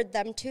forward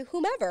them to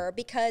whomever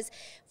because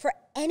for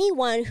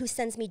anyone who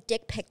sends me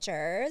dick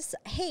pictures,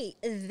 hey,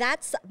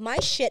 that's my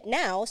shit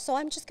now, so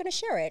I'm just gonna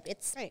share it.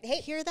 It's right.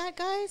 Hey, hear that,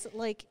 guys?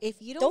 Like,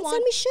 if you don't want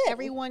send me shit.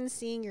 Everyone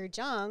seeing your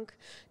junk,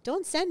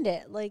 don't send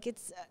it. Like,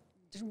 it's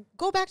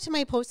go back to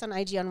my post on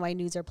IG on why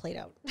nudes are played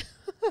out.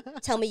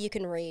 Tell me you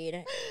can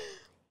read,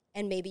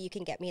 and maybe you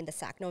can get me in the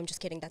sack. No, I'm just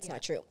kidding. That's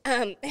not true.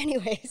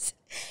 Anyways.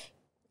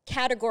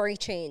 Category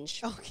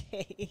change.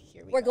 Okay,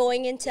 here we're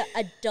going into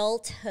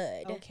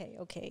adulthood.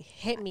 Okay.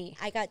 Hit me.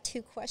 I got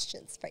 2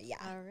 questions for you.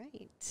 All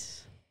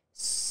right.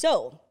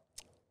 So,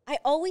 I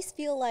always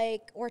feel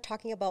like we're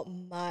talking about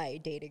my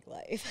dating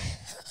life.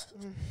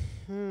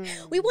 Mm-hmm.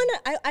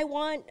 I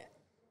want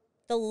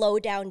the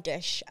lowdown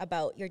dish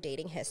about your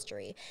dating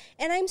history.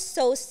 And I'm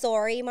so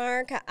sorry,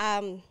 Mark.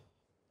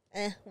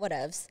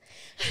 Whatevs.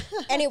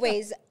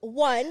 Anyways,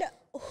 1,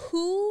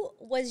 who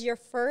was your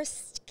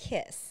first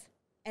kiss?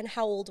 And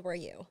how old were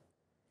you?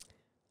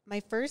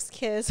 My first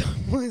kiss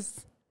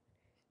was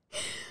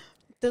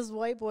this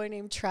white boy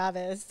named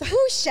Travis.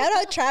 Ooh, shout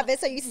out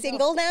Travis. Are you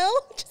single now?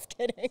 Just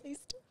kidding. Please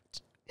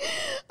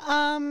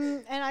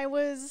don't. And I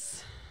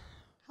was,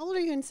 how old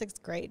are you in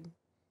 6th grade?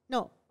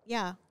 No,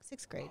 yeah,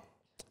 6th grade.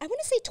 I want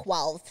to say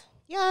 12.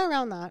 Yeah,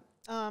 around that.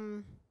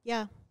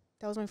 Yeah,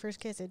 that was my first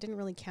kiss. It didn't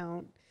really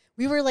count.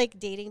 We were like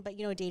dating, but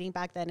you know, dating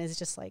back then is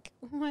just like,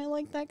 oh, I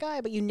like that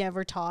guy, but you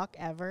never talk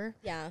ever.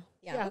 Yeah.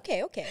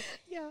 Okay.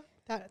 Yeah,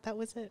 that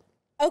was it.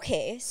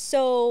 Okay,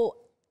 so.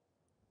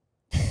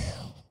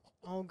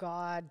 Oh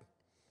God.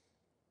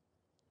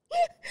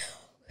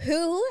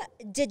 Who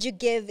did you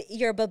give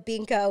your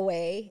babinka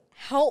away?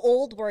 How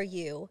old were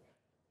you?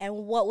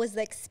 And what was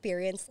the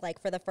experience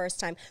like for the first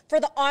time? For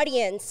the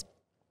audience,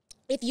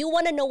 if you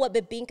want to know what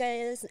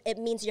babinka is, it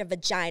means your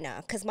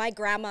vagina. Because my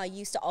grandma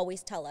used to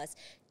always tell us,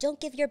 don't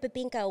give your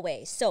babinka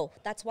away. So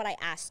that's what I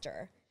asked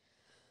her.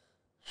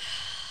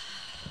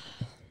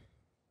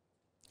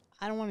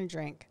 I don't want to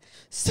drink.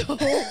 So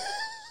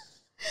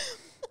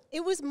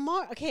it was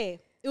Mark. Okay,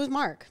 it was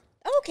Mark.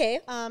 Okay.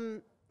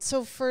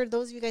 So for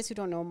those of you guys who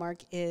don't know, Mark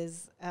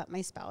is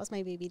my spouse,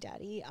 my baby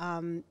daddy.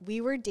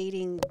 We were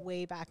dating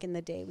way back in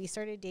the day. We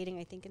started dating,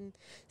 I think, in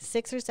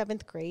 6th or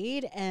 7th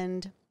grade,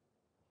 and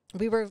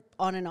we were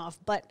on and off.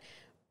 But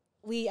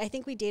I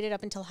think we dated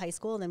up until high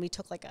school, and then we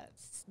took like a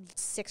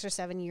 6 or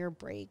 7 year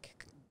break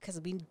because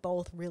we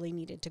both really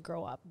needed to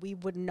grow up. We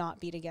would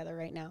not be together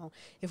right now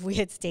if we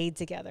had stayed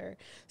together.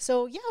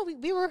 So yeah,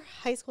 we were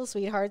high school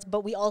sweethearts,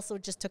 but we also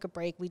just took a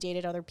break. We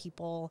dated other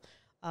people.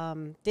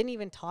 Didn't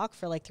even talk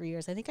for like 3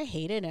 years. I think I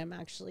hated him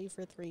actually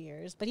for 3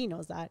 years, but he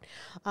knows that.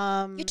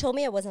 You told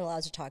me I wasn't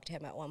allowed to talk to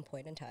him at one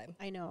point in time.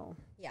 I know.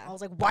 Yeah. I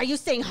was like, why are you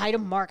saying hi to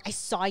Mark? I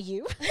saw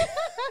you.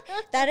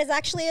 That is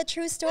actually a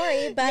true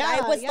story, but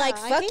I was like,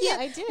 fuck you.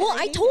 I did. Well,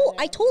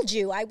 I told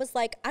you. I was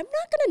like, I'm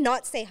not going to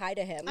not say hi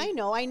to him. I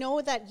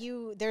know that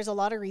there's a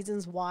lot of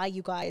reasons why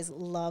you guys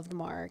loved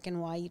Mark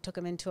and why you took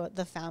him into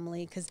the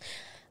family, because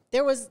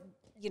there was,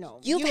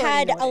 You've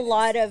had a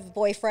lot of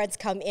boyfriends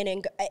come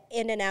in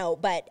and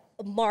out, but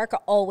Mark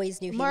always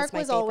knew he was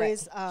my favorite.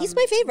 Always, he's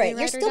my favorite.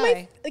 You're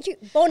still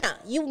Bona,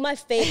 you my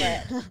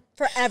favorite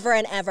forever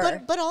and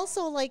ever. But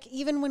also, like,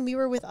 even when we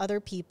were with other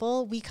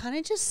people, we kind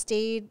of just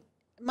stayed,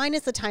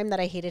 minus the time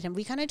that I hated him,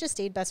 we kind of just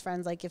stayed best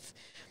friends. Like, if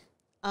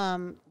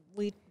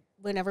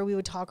whenever we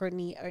would talk or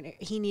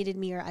he needed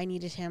me or I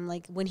needed him,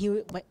 like when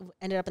he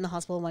ended up in the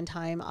hospital one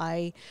time,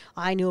 I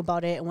knew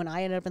about it, and when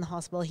I ended up in the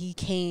hospital, he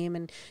came,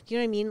 and you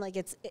know what I mean? Like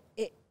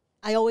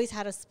I always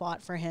had a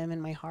spot for him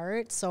in my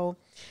heart. So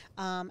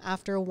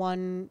after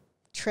one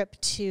trip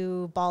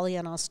to Bali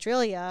and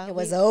Australia, it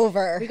was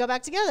over. We got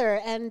back together,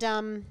 and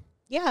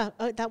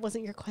that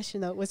wasn't your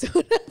question though.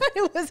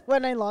 It was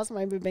when I lost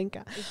my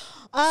bubinka.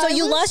 So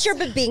you lost your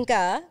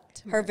bubinka,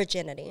 her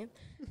virginity,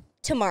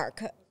 to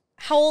Mark.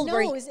 How old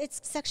were you? No,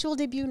 it's sexual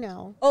debut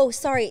now. Oh,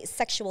 sorry,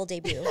 sexual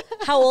debut.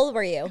 How old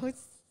were you? I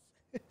was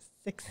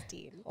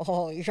 16.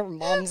 Oh, your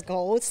mom's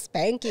going to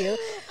spank you.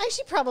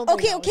 She probably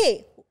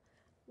Okay.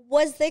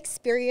 Was the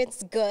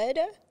experience good?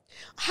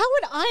 How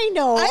would I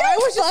know? I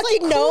was just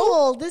like,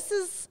 know. This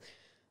is...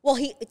 Well,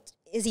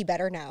 is he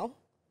better now?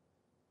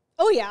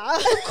 Oh, yeah,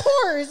 of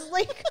course.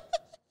 Like,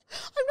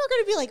 I'm not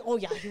going to be like, oh,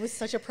 yeah, he was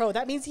such a pro.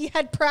 That means he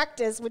had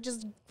practice, which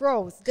is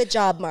gross. Good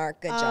job,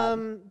 Mark. Good job.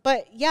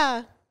 But,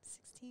 yeah...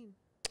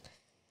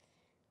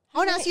 I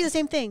want to ask you the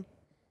same thing.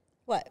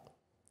 What?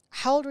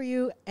 How old were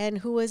you, and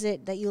who was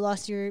it that you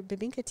lost your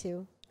bubinka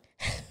to?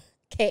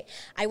 Okay,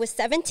 I was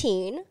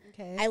 17.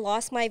 Okay. I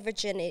lost my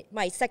virginity.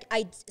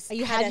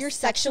 You had your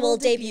sexual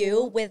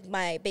debut with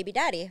my baby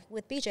daddy,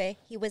 with BJ.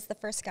 He was the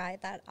first guy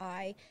that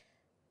I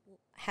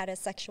had a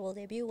sexual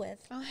debut with.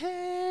 Oh,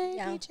 hey,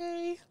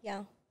 BJ.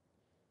 Yeah.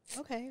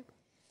 Okay.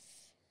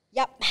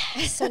 Yep.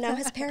 So now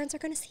his parents are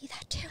going to see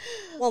that too.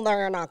 Well,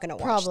 they're not going to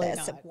watch Probably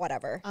this. not.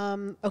 Whatever.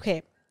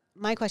 Okay.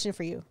 My question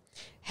for you.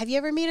 Have you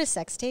ever made a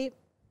sex tape?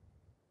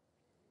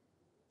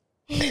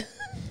 I'm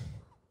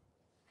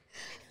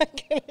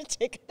going to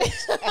take a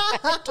shot.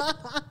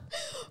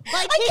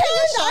 By taking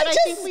a shot, I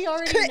think we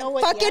already know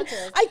what the answer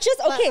is.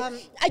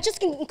 I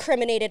just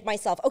incriminated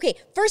myself. Okay,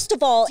 first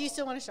of all. Do you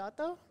still want a shot,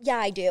 though? Yeah,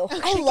 I do. Okay,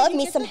 I love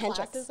me some hand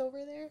handjobs.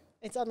 Over there?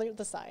 It's on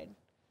the side.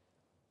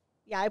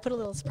 Yeah, I put a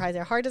little surprise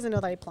there. Har doesn't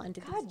know that I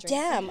planted these drinks.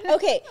 Damn.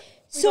 Okay,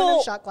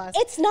 so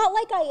it's not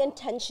like I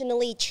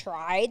intentionally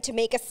tried to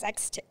make a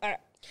sex tape.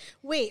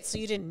 Wait, so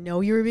you didn't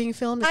know you were being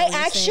filmed? I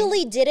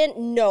actually didn't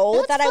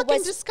know that I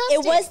was. Disgusting.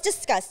 It was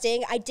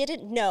disgusting. I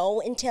didn't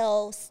know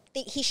until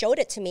he showed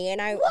it to me,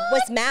 and I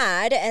was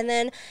mad. And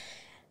then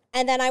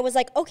I was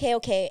like,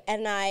 okay.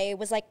 And I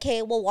was like,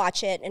 okay, we'll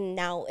watch it. And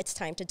now it's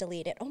time to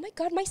delete it. Oh my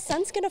God, my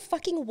son's gonna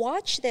fucking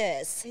watch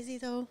this. Is he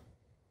though?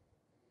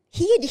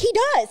 He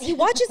does. He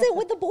watches it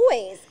with the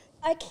boys.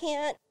 I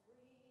can't.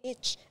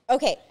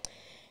 Okay.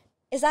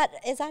 Is that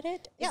it?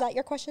 Yep. Is that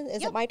your question?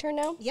 Is it my turn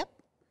now? Yep.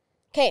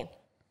 Okay.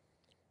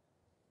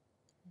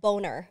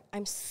 Boner.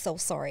 I'm so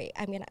sorry.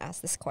 I'm going to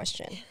ask this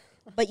question.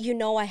 But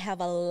I have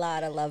a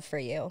lot of love for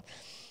you.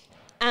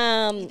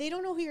 They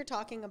don't know who you're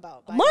talking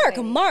about.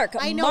 Mark.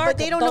 I know, but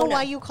they don't know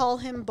why you call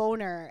him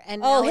Boner.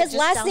 And his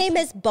last name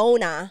is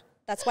Bona.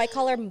 That's why I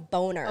call her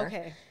Boner.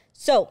 Okay.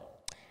 So,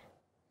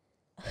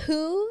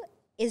 who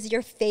is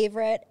your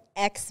favorite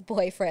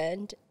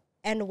ex-boyfriend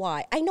and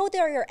why? I know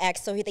they're your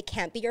ex, so they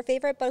can't be your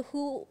favorite, but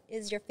who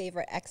is your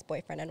favorite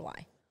ex-boyfriend and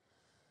why?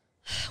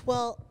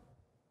 Well,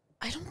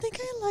 I don't think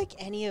I like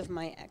any of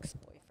my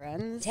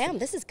ex-boyfriends. Damn,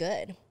 this is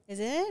good.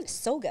 Is it?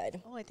 So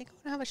good. Oh, I think I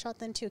want to have a shot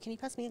then too. Can you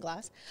pass me a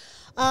glass?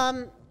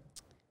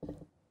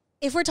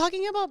 If we're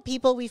talking about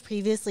people we've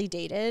previously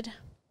dated,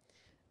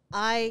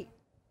 I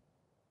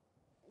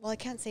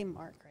can't say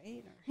Mark,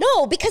 right?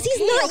 No, because he's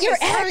not your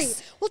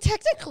ex. Well,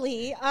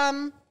 technically,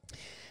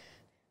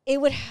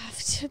 it would have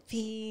to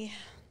be.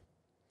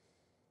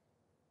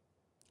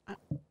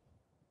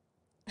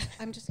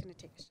 I'm just gonna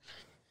take a shot.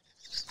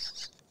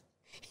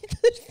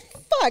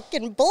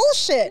 Fucking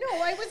bullshit.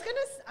 No, I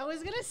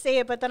was gonna say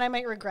it, but then I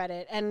might regret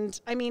it. And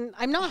I mean,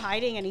 I'm not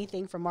hiding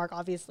anything from Mark.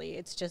 Obviously,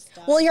 it's just.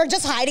 Well, you're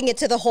just hiding it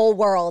to the whole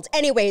world.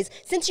 Anyways,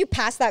 since you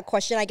passed that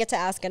question, I get to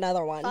ask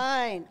another one.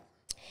 Fine.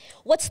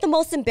 What's the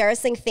most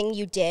embarrassing thing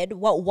you did?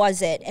 What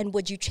was it, and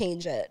would you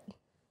change it?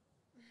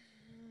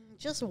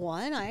 Just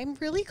one. I'm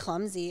really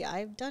clumsy.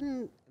 I've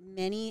done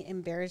many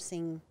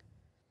embarrassing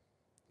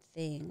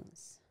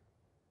things.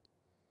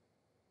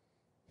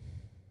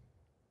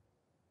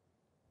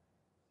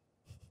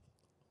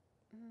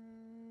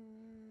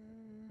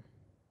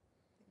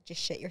 Did you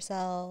shit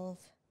yourself?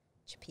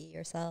 Did you pee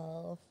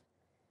yourself?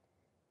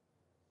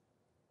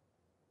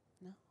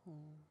 No.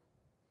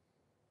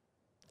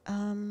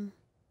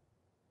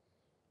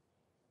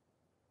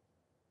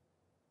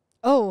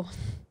 Oh,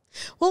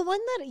 well, one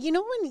that, you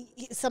know, when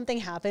something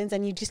happens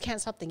and you just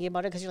can't stop thinking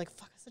about it because you're like,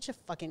 fuck, I'm such a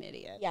fucking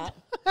idiot. Yeah.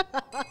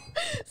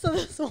 So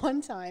this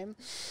one time,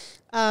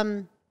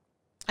 I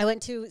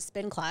went to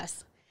spin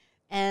class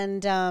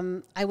and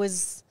I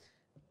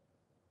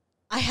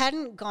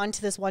hadn't gone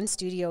to this one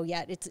studio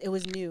yet. It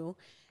was new.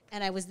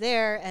 And I was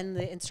there and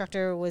the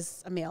instructor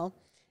was a male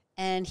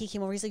and he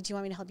came over. He's like, do you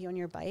want me to help you on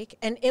your bike?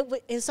 And it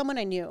was someone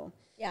I knew.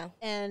 Yeah.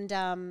 And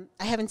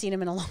I haven't seen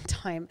him in a long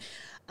time.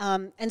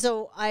 And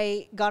so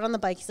I got on the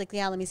bike. He's like,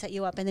 yeah, let me set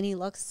you up. And then he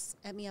looks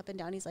at me up and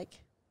down. He's like,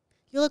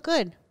 you look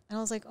good. And I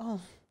was like, oh,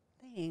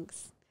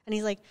 thanks. And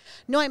he's like,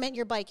 no, I meant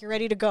your bike. You're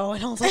ready to go.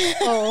 And I was like,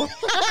 oh.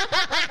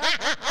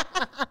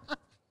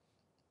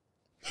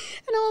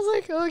 And I was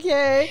like,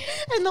 okay.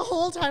 And the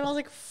whole time I was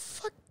like,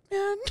 fuck,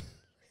 man.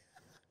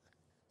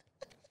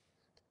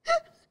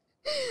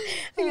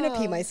 I'm going to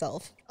pee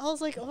myself. I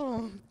was like,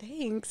 oh,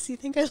 thanks. You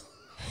think I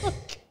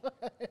look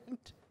good?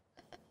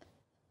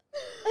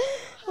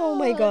 Oh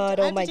my God.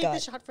 I Oh have my to take God. the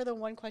shot for the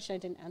one question I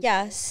didn't answer.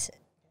 Yes.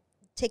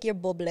 Take your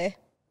bubble.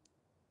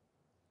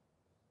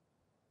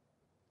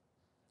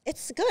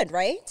 It's good,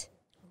 right?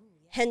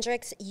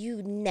 Hendrix,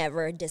 you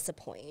never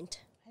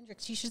disappoint.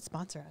 Hendrix, you should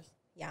sponsor us.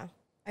 Yeah.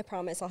 I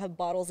promise I'll have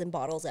bottles and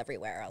bottles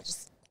everywhere. I'll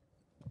just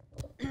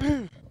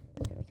become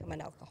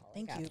an alcoholic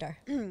Thank you. after.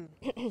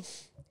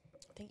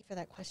 Thank you for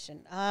that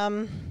question.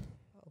 Oh,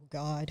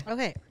 God.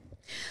 Okay.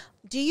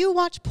 Do you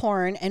watch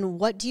porn, and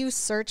what do you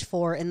search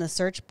for in the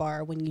search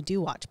bar when you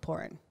do watch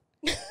porn?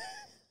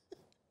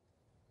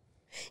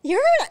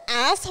 You're an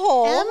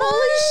asshole. Am Holy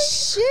I?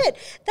 shit.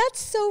 That's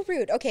so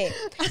rude. Okay.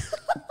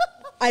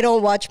 I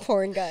don't watch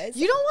porn, guys.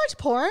 You don't watch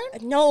porn?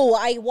 No,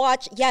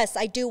 yes,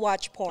 I do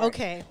watch porn.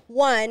 Okay.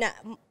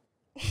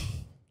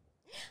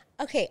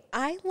 Okay,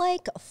 I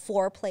like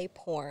foreplay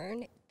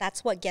porn.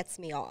 That's what gets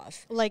me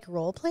off. Like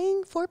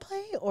role-playing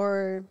foreplay,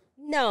 or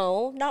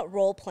No, not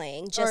role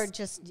playing.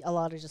 just a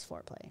lot of just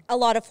foreplay? A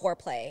lot of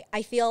foreplay.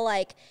 I feel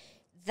like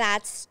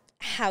that's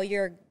how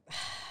you're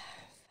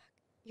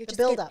The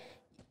build-up.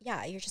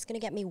 Yeah, you're just gonna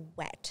get me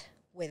wet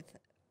with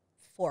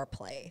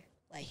foreplay.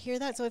 I hear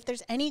that. So if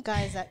there's any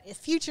guys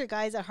future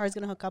guys that Har's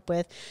gonna hook up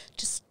with,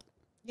 just,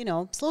 you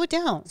know, slow it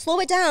down. Slow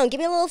it down. Give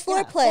me a little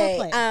foreplay.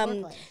 Yeah,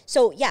 foreplay.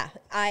 So yeah,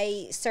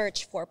 I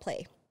search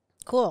foreplay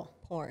Cool.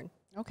 porn.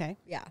 Okay.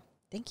 Yeah.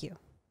 Thank you.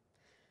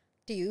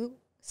 Do you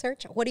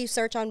search? What do you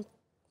search on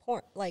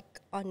porn?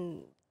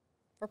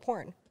 For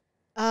porn?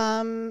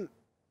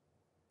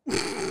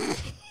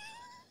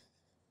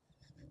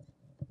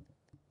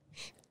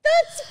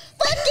 That's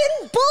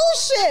fucking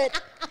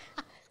bullshit.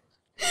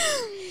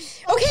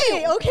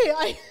 Okay.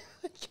 I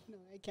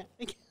can't.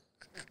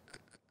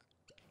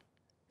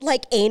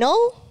 Like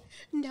anal?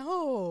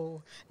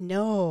 No.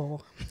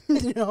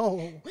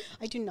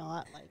 I do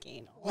not like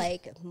anal.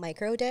 Like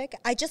micro dick?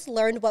 I just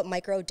learned what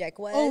micro dick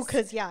was. Oh,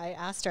 because, yeah, I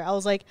asked her. I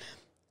was like,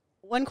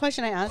 one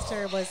question I asked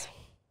her was,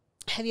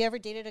 have you ever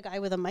dated a guy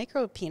with a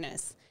micro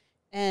penis?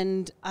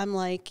 And I'm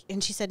like,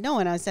 and she said no.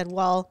 And I said,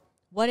 well,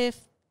 what if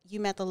you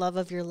met the love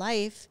of your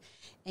life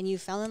and you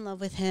fell in love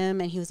with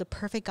him and he was a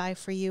perfect guy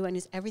for you and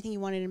he's everything you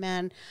wanted in a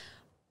man,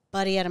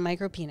 but he had a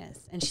micro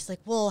penis? And she's like,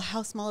 well,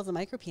 how small is a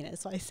micro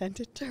penis? So I sent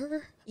it to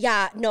her.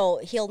 Yeah, no,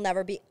 he'll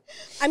never be.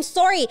 I'm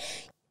sorry.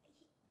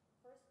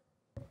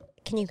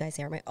 Can you guys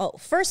hear me? Oh,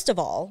 first of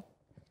all,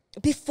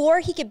 before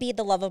he could be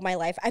the love of my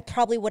life, I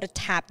probably would have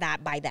tapped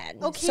that by then.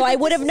 Okay, so I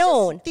would have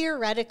known.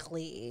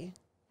 Theoretically.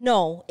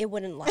 No, it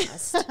wouldn't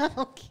last.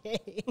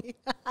 Okay.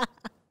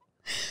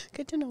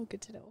 Good to know.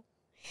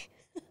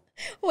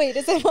 Wait,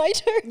 is it my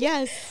turn?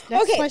 Yes.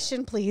 Next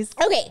question, please.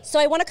 Okay,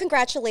 so I want to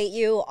congratulate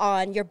you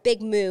on your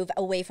big move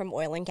away from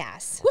oil and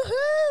gas.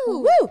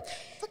 Woohoo! Woo!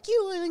 Fuck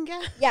you, oil and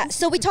gas. Yeah,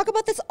 so we talk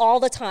about this all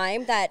the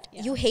time, that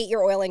you hate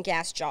your oil and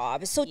gas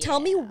job. So tell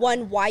me,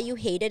 one, why you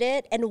hated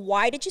it, and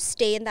why did you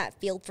stay in that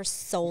field for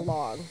so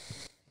long?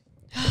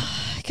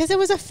 Because it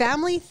was a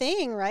family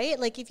thing, right?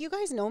 Like, if you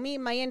guys know me,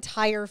 my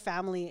entire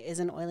family is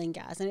in oil and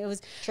gas. And it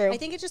was True. I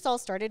think it just all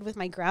started with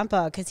my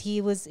grandpa, because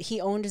he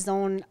owned his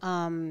own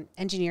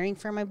engineering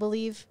firm, I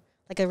believe,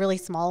 like a really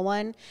small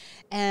one.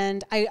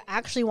 And I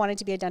actually wanted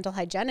to be a dental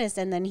hygienist.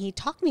 And then he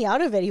talked me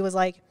out of it. He was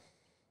like,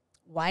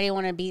 why do you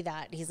want to be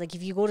that? He's like,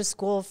 if you go to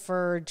school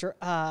for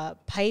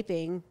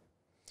piping,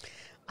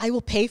 I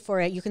will pay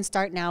for it. You can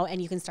start now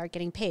and you can start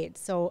getting paid.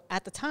 So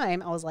at the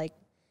time I was like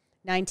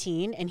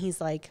 19, and he's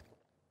like,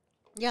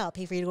 yeah, I'll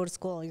pay for you to go to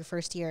school your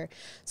first year.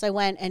 So I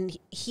went, and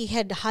he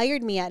had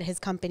hired me at his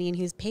company, and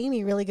he was paying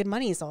me really good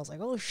money. So I was like,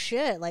 oh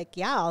shit, like,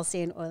 yeah, I'll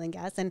stay in oil and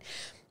gas. And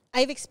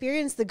I've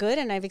experienced the good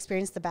and I've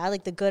experienced the bad.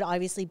 Like, the good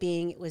obviously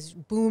being it was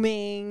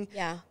booming.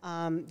 Yeah.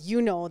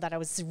 You know that I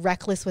was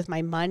reckless with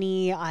my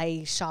money.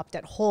 I shopped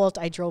at Holt.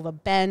 I drove a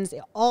Benz,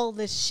 all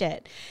this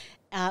shit.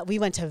 We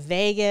went to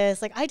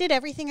Vegas. Like, I did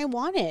everything I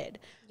wanted.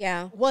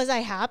 Yeah. Was I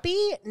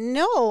happy?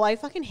 No, I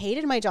fucking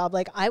hated my job.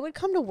 Like, I would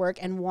come to work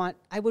and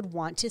I would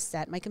want to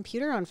set my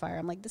computer on fire.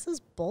 I'm like, this is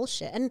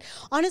bullshit. And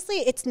honestly,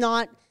 it's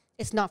not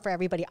it's not for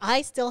everybody.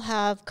 I still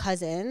have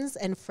cousins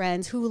and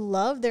friends who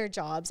love their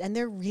jobs and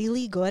they're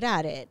really good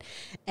at it.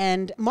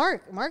 And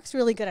Mark's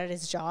really good at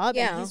his job.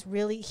 Yeah. And he's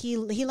really,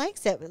 he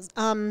likes it.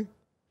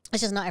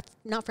 It's just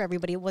not for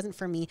everybody. It wasn't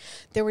for me.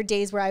 There were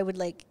days where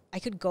I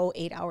could go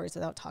 8 hours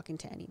without talking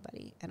to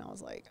anybody. And I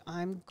was like,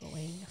 I'm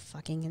going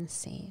fucking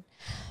insane.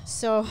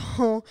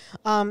 So,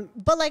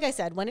 but like I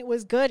said, when it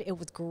was good, it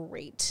was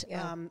great.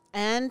 Yeah.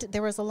 And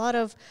there was a lot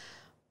of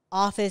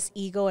office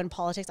ego and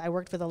politics. I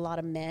worked with a lot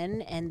of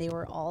men and they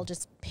were all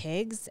just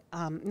pigs.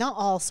 Not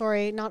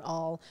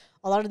all.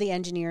 A lot of the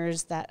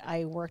engineers that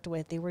I worked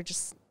with, they were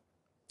just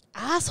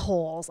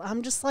assholes.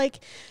 I'm just like,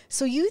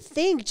 so you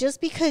think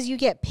just because you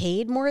get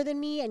paid more than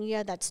me and you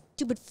have that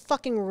stupid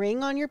fucking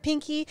ring on your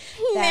pinky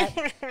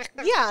that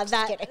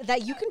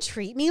that you can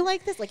treat me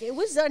like this? Like, it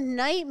was a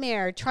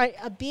nightmare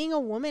being a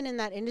woman in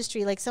that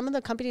industry. Like, some of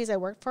the companies I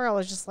worked for, I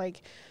was just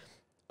like,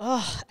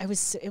 oh, it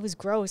was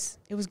gross.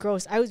 It was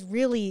gross. I was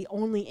really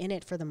only in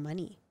it for the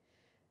money.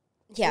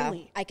 Yeah,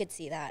 Only. I could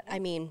see that. I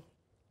mean,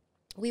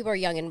 we were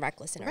young and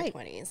reckless in our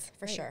 20s,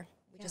 for sure.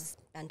 We just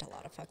spent a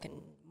lot of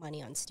fucking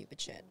money on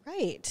stupid shit.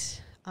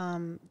 Right.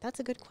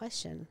 That's a good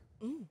question.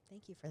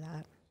 Thank you for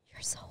that.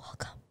 You're so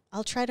welcome.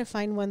 I'll try to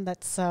find one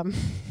that's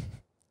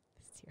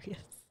serious.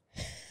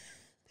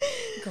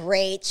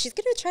 Great. She's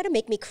going to try to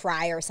make me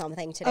cry or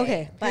something today.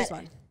 Okay, here's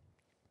one.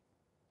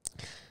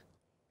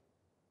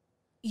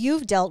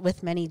 You've dealt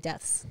with many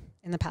deaths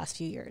in the past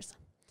few years.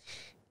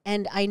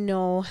 And I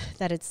know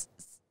that it's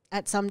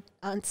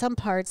on some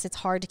parts, it's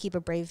hard to keep a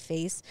brave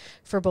face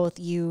for both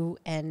you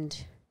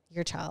and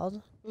your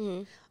child.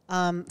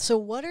 So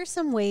what are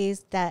some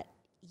ways that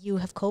you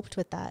have coped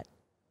with that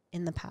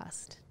in the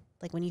past?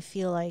 Like, when you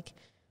feel like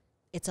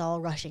it's all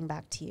rushing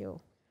back to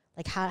you,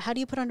 like how do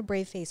you put on a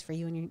brave face for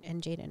you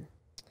and Jaden?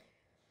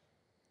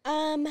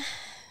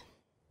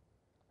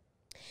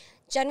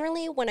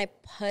 Generally, when I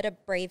put a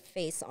brave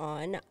face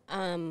on,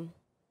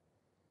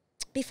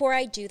 before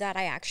I do that,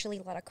 I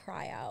actually let it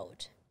cry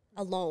out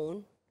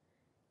alone.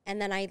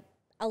 And then I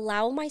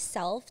allow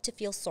myself to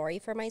feel sorry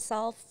for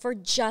myself for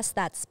just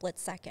that split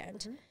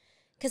second.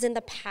 Because in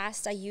the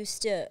past, I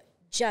used to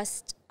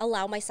just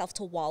allow myself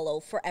to wallow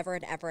forever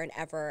and ever and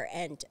ever.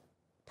 And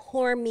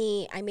poor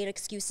me, I made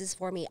excuses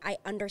for me. I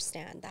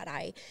understand that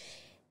I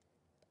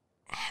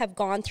have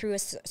gone through a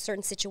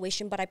certain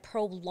situation, but I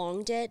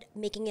prolonged it,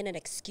 making it an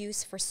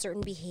excuse for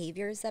certain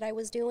behaviors that I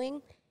was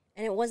doing.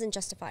 And it wasn't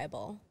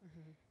justifiable.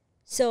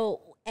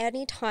 So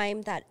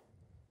anytime that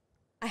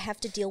I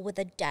have to deal with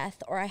a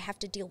death or I have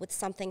to deal with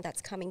something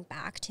that's coming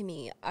back to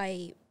me,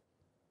 I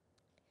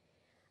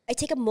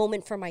take a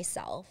moment for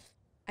myself.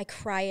 I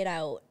cry it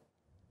out.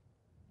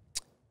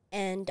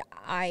 And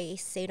I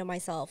say to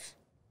myself,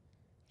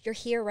 you're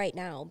here right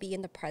now. Be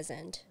in the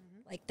present.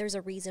 Like, there's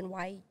a reason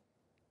why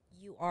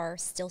you are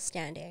still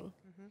standing.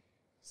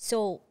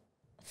 So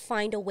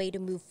find a way to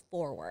move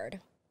forward.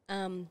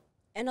 And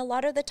a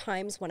lot of the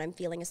times when I'm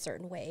feeling a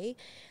certain way,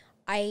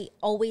 I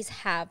always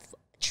have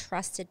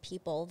trusted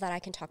people that I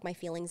can talk my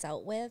feelings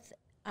out with,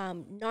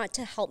 not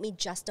to help me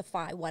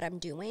justify what I'm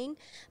doing,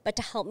 but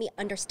to help me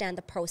understand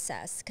the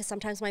process. Because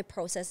sometimes my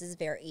process is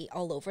very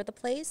all over the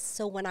place.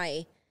 So when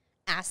I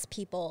ask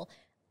people,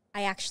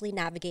 I actually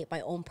navigate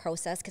my own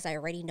process because I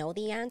already know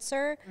the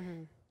answer.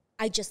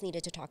 I just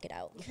needed to talk it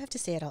out. You have to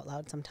say it out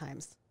loud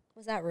sometimes.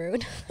 Was that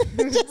rude?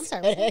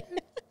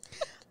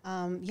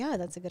 Yeah,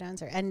 that's a good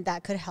answer. And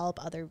that could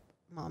help other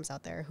moms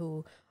out there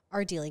who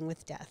are dealing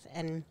with death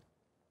and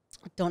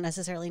don't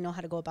necessarily know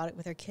how to go about it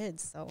with their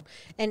kids. So,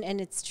 and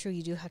it's true,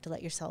 you do have to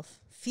let yourself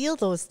feel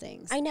those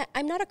things.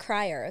 I'm not a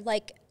crier.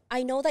 Like,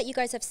 I know that you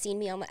guys have seen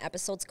me on the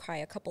episodes cry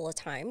a couple of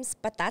times,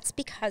 but that's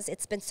because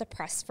it's been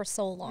suppressed for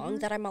so long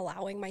that I'm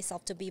allowing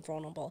myself to be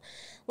vulnerable.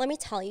 Let me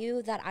tell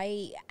you that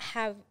I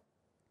have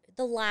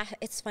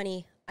it's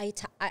funny.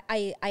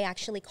 I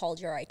actually called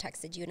you, or I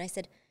texted you, and I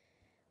said,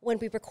 when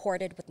we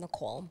recorded with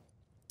Nicole,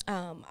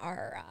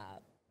 our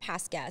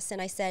past guest, and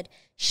I said,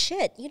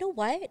 shit, you know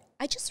what?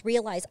 I just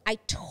realized I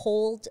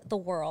told the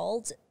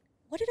world,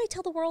 what did I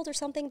tell the world or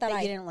something? That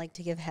I didn't like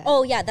to give head.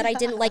 Oh, yeah, that I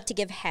didn't like to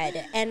give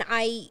head. And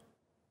I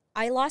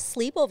lost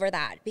sleep over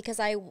that because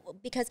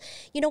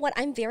you know what?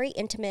 I'm very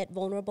intimate,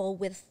 vulnerable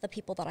with the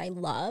people that I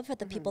love,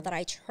 the people that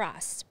I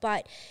trust.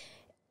 But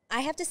I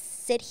have to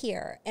sit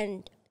here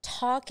and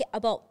talk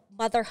about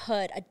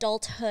motherhood,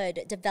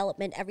 adulthood,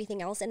 development,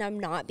 everything else, and I'm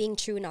not being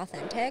true and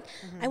authentic.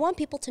 I want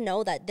people to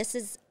know that this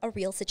is a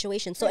real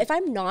situation. So if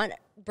I'm not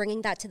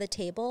bringing that to the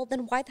table,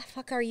 then why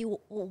do you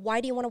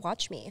want to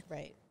watch me?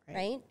 Right?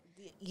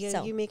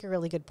 You make a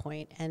really good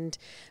point. And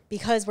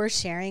because we're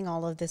sharing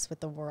all of this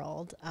with the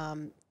world,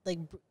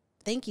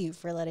 thank you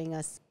for letting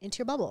us into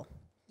your bubble.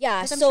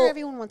 Yeah, so I'm sure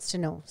everyone wants to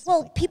know.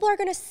 Well, people are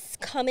going to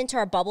come into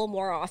our bubble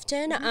more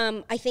often.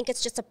 I think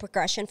it's just a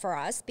progression for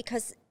us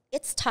because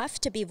it's tough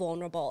to be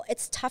vulnerable.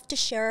 It's tough to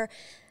share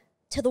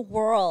to the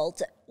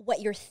world what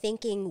you're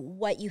thinking,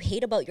 what you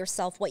hate about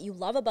yourself, what you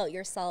love about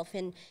yourself,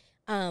 and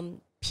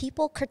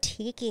people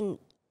critiquing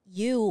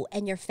you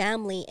and your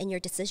family and your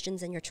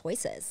decisions and your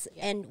choices.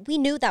 And we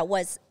knew that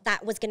was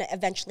going to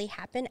eventually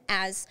happen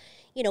as,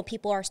 you know,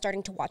 people are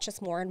starting to watch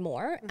us more and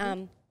more.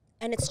 And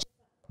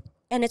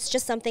it's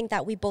just something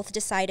that we both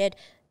decided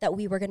that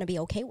we were going to be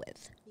okay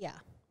with. Yeah.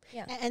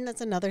 And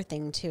that's another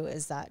thing too,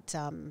 is that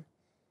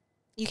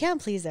you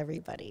can't please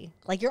everybody.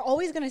 Like, you're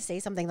always going to say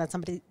something that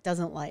somebody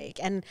doesn't like.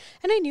 And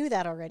I knew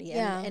that already.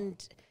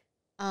 And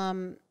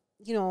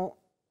you know,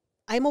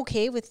 I'm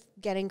okay with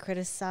getting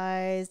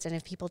criticized, and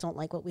if people don't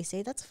like what we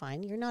say, that's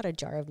fine. You're not a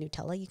jar of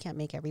Nutella. You can't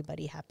make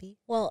everybody happy.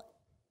 Well,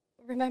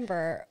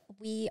 remember,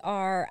 we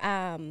are,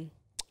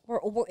 we're,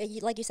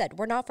 like you said,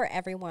 we're not for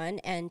everyone,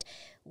 and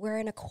we're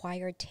an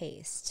acquired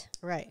taste.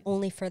 Right.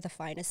 Only for the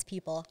finest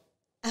people.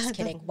 Just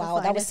kidding.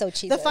 Wow, finest, that was so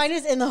cheesy. The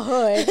finest in the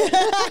hood.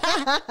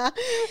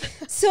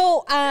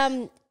 So,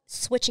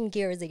 switching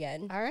gears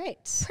again. All right.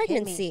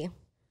 Pregnancy.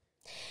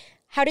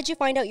 How did you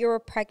find out you were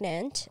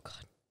pregnant? Oh,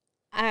 God.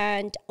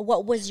 And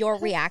what was your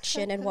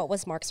reaction and what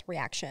was Mark's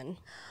reaction?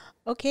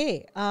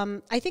 Okay.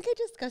 I think I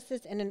discussed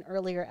this in an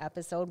earlier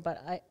episode,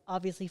 but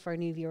obviously for our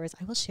new viewers,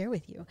 I will share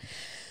with you.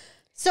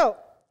 So,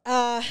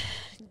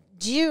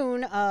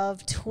 June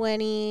of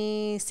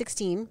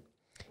 2016,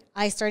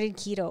 I started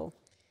keto,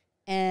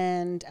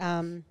 and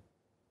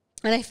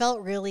I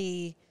felt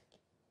really,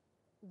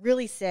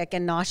 really sick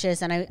and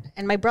nauseous. And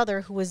my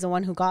brother, who was the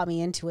one who got me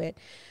into it,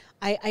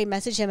 I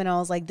messaged him and I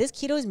was like, this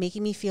keto is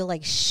making me feel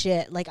like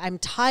shit. Like, I'm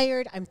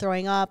tired. I'm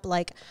throwing up.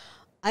 Like,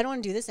 I don't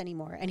want to do this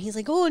anymore. And he's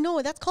like, oh,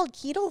 no, that's called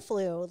keto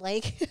flu.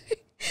 Like,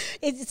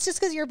 it's just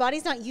because your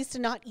body's not used to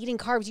not eating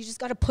carbs. You just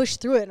got to push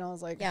through it. And I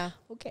was like, yeah,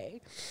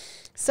 okay.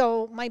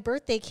 So my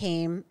birthday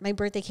came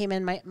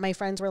and my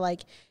friends were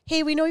like,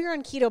 hey, we know you're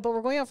on keto, but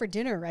we're going out for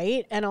dinner,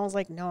 right? And I was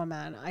like, no,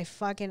 man, I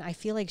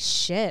feel like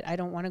shit. I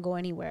don't want to go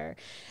anywhere.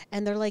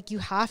 And they're like, you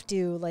have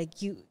to,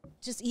 like, you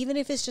just, even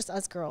if it's just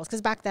us girls.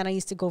 Cause back then I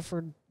used to go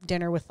for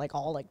dinner with like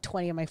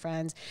 20 of my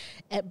friends.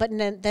 But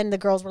then the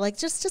girls were like,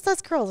 just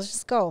us girls, let's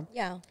just go.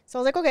 Yeah. So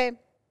I was like, okay,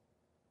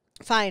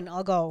 fine,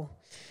 I'll go.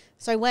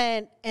 So I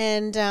went,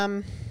 and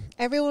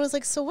everyone was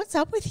like, so what's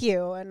up with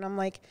you? And I'm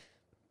like,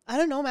 I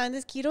don't know, man,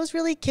 this keto's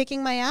really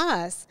kicking my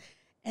ass.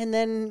 And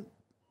then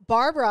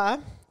Barbara,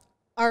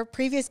 our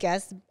previous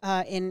guest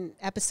in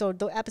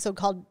the episode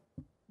called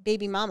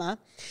Baby Mama,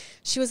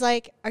 she was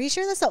like, are you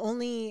sure that's the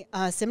only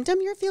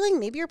symptom you're feeling?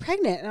 Maybe you're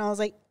pregnant. And I was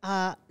like,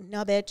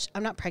 no, bitch,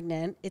 I'm not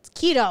pregnant. It's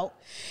keto.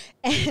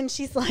 And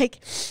she's like,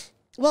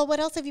 well, what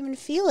else have you been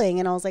feeling?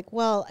 And I was like,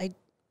 well,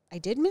 I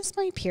did miss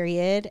my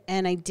period,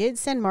 and I did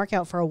send Mark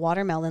out for a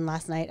watermelon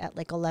last night at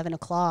like 11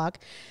 o'clock.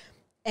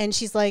 And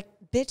she's like,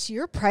 bitch,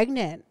 you're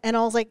pregnant. And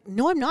I was like,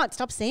 no, I'm not.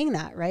 Stop saying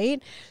that,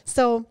 right?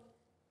 So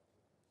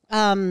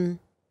the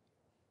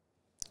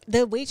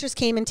waitress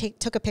came and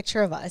took a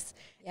picture of us.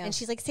 Yeah. And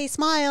she's like, say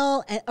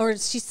smile. Or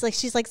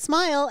she's like,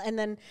 smile. And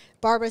then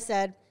Barbara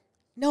said,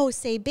 no,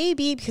 say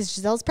baby, because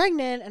Giselle's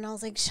pregnant. And I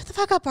was like, shut the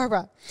fuck up,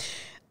 Barbara.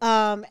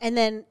 And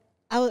then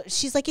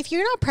she's like, if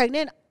you're not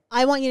pregnant,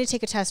 I want you to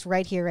take a test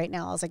right here, right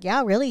now. I was like,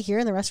 yeah, really? Here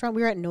in the restaurant?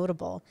 We were at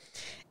Notable.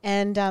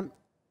 And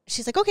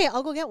she's like, okay,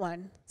 I'll go get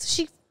one. So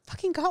she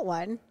fucking got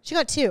one. She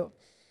got two.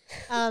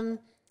 And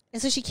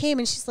so she came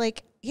and she's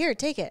like, here,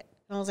 take it.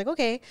 And I was like,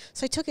 okay.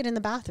 So I took it in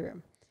the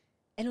bathroom.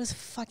 And it was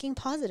fucking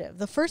positive.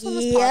 The first one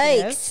was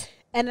positive.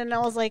 And then I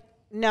was like,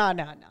 no.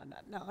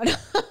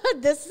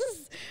 This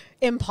is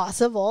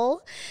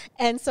impossible.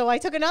 And so I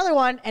took another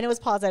one and it was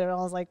positive. And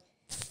I was like,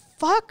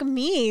 fuck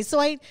me. So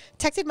I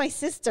texted my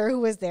sister who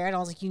was there and I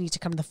was like, you need to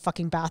come to the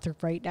fucking bathroom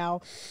right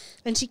now.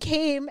 And she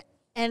came,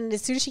 and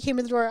as soon as she came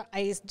in the door,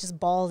 I just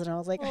bawled and I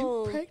was like,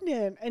 I'm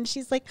pregnant. And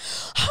she's like,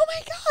 oh my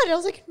God. And I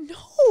was like,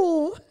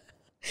 no.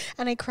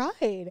 And I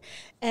cried.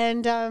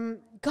 And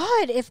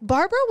God, if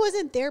Barbara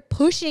wasn't there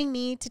pushing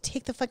me to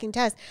take the fucking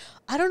test,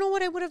 I don't know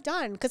what I would have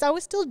done, because I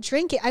was still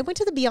drinking. I went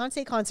to the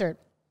Beyonce concert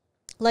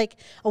like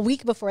a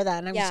week before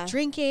that, and I was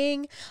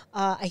drinking.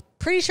 I'm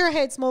pretty sure I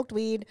had smoked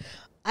weed.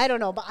 I don't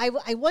know, but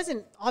I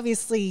wasn't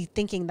obviously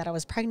thinking that I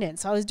was pregnant,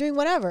 so I was doing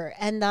whatever.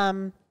 And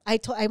I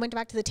went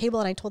back to the table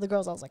and I told the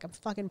girls, I was like, I'm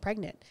fucking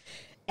pregnant.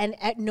 And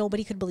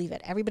nobody could believe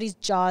it. Everybody's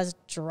jaws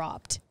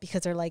dropped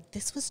because they're like,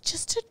 this was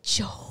just a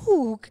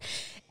joke.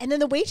 And then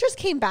the waitress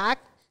came back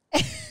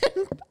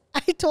and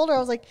I told her, I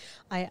was like,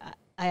 I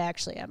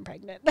actually am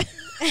pregnant.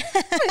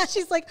 And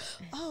she's like,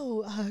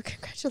 oh,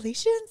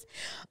 congratulations.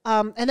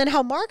 And then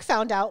how Mark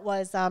found out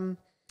was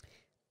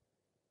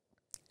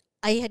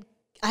I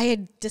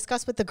had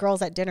discussed with the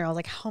girls at dinner. I was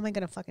like, how am I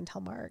going to fucking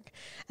tell Mark?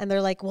 And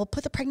they're like, well,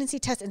 put the pregnancy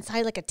test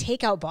inside like a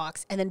takeout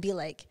box and then be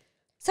like,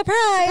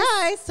 surprise.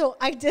 Surprise. So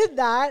I did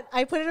that.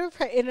 I put it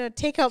in a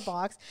takeout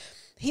box.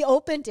 He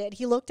opened it.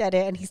 He looked at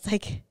it and he's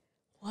like,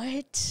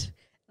 what?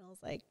 And I was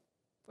like,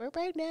 we're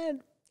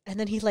pregnant. And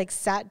then he like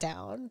sat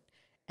down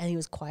and he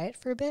was quiet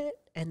for a bit.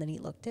 And then he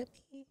looked at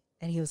me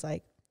and he was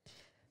like,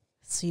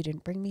 so you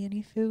didn't bring me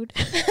any food?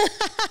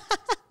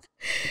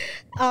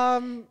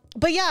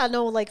 But yeah,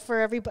 no, like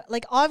for everybody,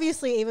 like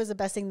obviously it was the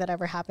best thing that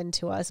ever happened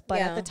to us. But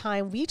at the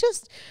time we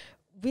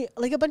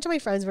like a bunch of my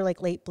friends were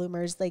like late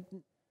bloomers. Like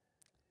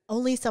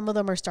only some of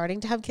them are starting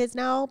to have kids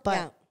now, but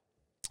Yeah.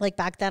 like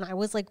back then I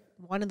was like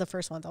one of the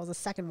first ones. I was the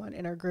second one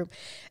in our group.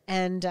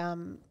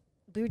 And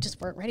we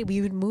just weren't ready. We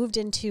had moved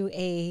into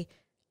a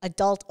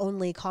adult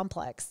only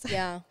complex.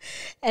 Yeah.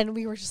 And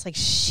we were just like,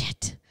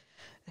 shit,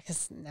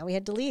 because now we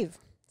had to leave.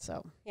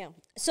 So, Yeah.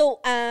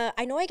 So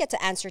I know I get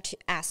to ask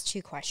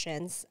 2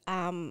 questions.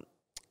 I'm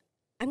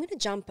going to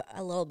jump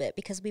a little bit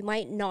because we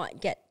might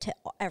not get to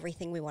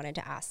everything we wanted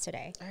to ask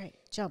today. all right,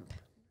 jump.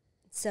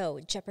 So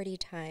Jeopardy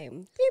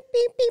time. Beep,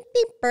 beep, beep,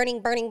 beep.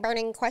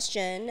 Burning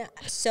question.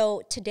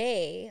 So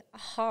today,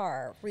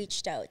 Har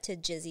reached out to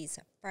Gizzy's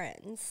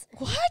friends.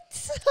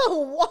 What?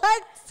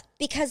 What?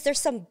 Because there's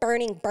some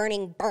burning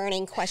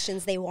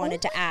questions they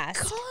wanted to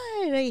ask.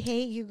 God, I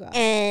hate you guys.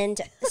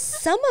 And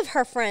some of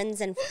her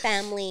friends and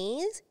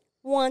families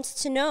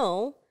wants to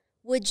know,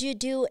 would you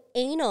do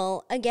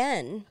anal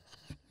again?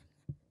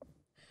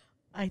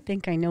 I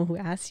think I know who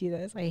asked you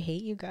this. I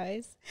hate you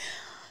guys.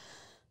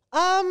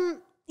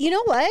 You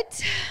know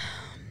what?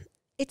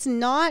 It's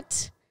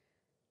not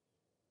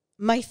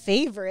my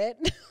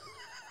favorite.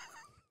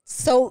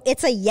 So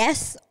it's a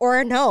yes or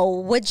a no.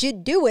 Would you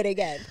do it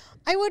again?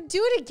 I would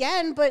do it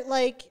again, but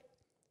like,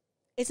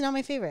 it's not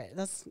my favorite.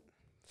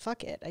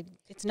 Fuck it.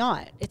 It's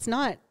not.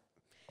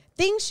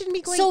 Things shouldn't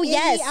be going So in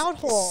yes. the out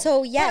hole.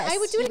 So yes, But I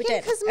would do it you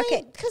again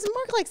did. because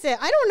Mark likes it.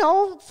 I don't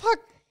know. Fuck.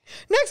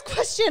 Next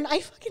question.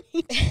 I fucking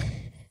hate you.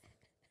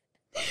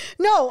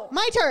 No,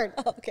 my turn.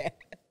 Okay.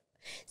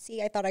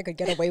 See, I thought I could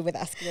get away with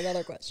asking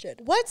another question.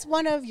 What's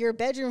one of your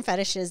bedroom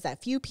fetishes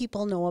that few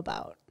people know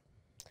about?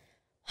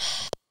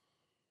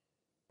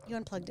 You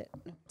unplugged it.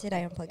 Did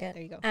I unplug it?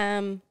 There you go.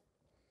 I'm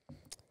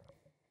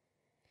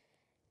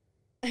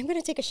going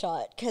to take a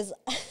shot because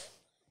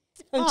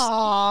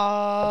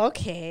Oh,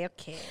 okay.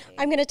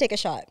 I'm going to take a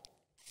shot.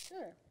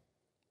 Sure.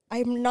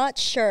 I'm not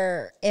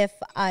sure if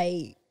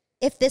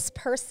this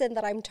person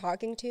that I'm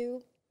talking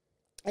to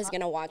is going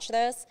to watch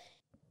this.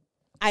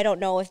 I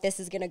don't know if this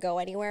is going to go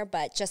anywhere,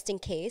 but just in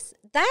case,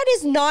 that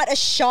is not a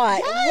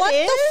shot. Yeah, What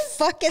it the is.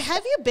 fuck is?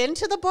 Have you been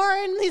to the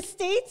bar in the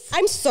States?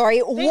 I'm sorry.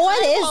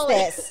 What eyeball is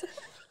it.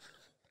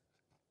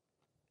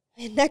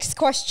 this? Next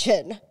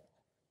question.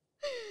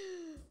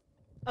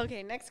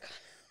 Okay, next.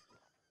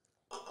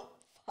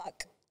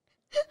 Fuck.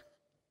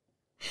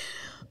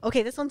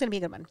 Okay, this one's gonna be a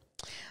good one.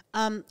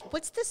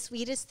 What's the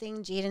sweetest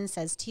thing Jaden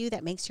says to you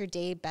that makes your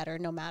day better,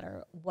 no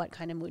matter what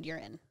kind of mood you're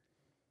in?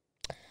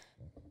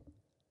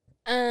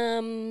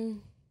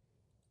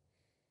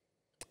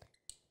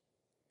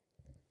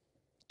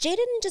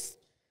 Jaden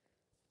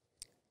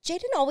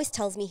always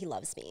tells me he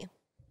loves me.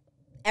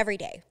 Every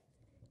day.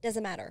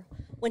 Doesn't matter.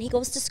 When he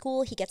goes to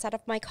school, he gets out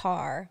of my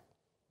car.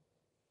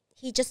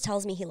 He just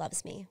tells me he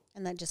loves me.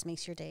 And that just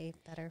makes your day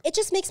better. It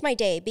just makes my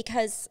day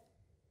because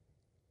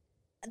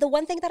the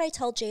one thing that I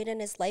tell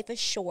Jaden is life is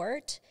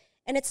short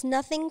and it's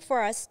nothing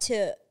for us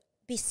to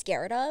be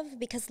scared of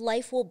because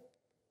life will,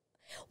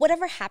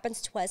 whatever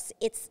happens to us,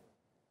 it's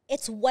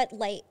what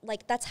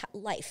that's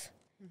life.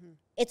 Mm-hmm.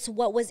 It's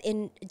what was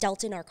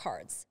dealt in our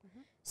cards.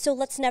 Mm-hmm. So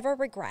let's never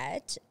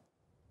regret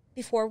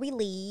before we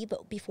leave,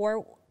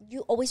 before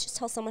you always just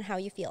tell someone how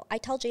you feel. I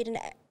tell Jaden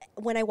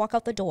when I walk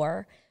out the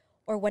door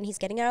or when he's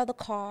getting out of the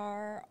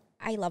car,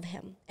 I love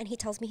him. And he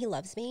tells me he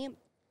loves me.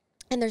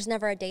 And there's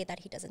never a day that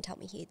he doesn't tell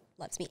me he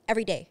loves me.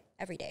 Every day.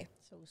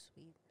 So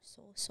sweet.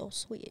 So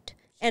sweet.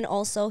 And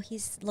also he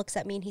looks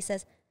at me and he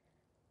says,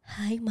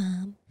 "Hi,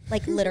 Mom."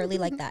 Like literally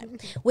like that.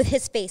 With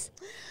his face.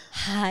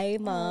 "Hi,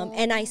 Mom." Aww.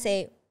 And I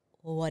say,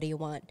 "What do you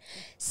want?"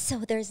 So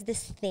there's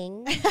this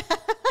thing.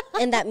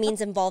 And that means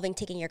involving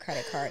taking your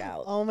credit card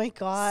out. Oh my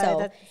God.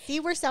 So,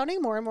 see, we're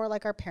sounding more and more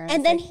like our parents.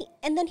 And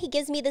then he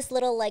gives me this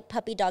little like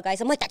puppy dog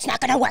eyes. I'm like, that's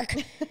not gonna work.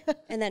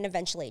 And then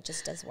eventually it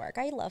just does work.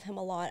 I love him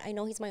a lot. I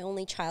know he's my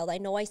only child. I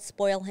know I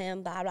spoil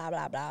him, blah, blah,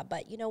 blah, blah.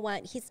 But you know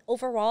what? He's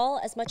overall,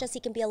 as much as he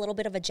can be a little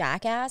bit of a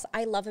jackass,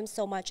 I love him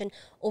so much. And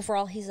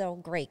overall, he's a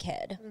great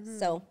kid. Mm-hmm.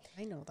 So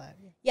I know that.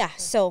 Yeah.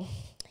 So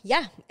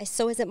yeah.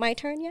 So is it my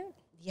turn yet?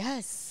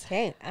 Yes.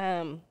 Okay.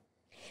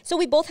 So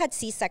we both had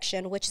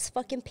C-section, which is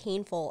fucking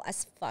painful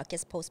as fuck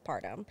as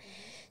postpartum.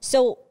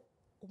 So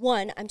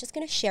one, I'm just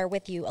going to share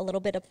with you a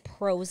little bit of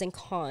pros and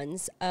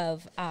cons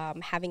of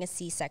having a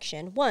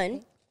C-section.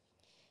 One,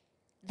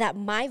 that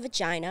my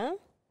vagina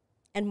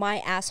and my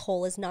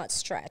asshole is not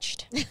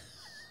stretched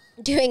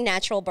during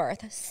natural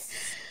birth.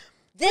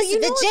 The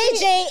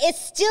JJ is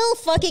still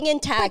fucking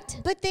intact.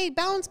 But they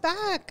bounce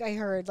back, I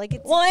heard. Like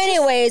it's well,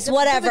 anyways,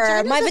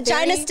 whatever. My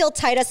vagina's still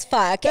tight as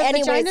fuck. The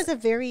vagina's a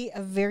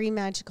very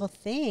magical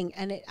thing,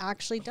 and it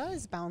actually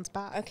does bounce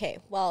back. Okay,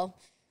 well,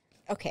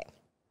 okay.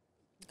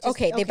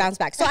 Okay, they bounce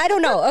back. So I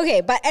don't know.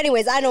 Okay, but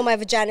anyways, I know my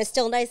vagina is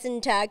still nice and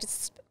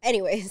intact.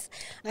 Anyways.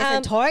 Nice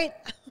and tight.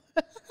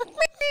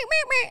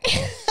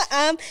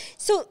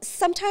 So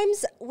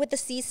sometimes with the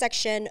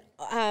C-section,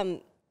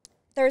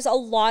 there's a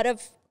lot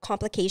of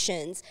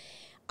complications.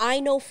 I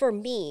know for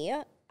me,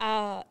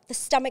 the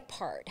stomach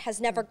part has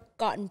never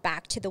gotten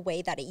back to the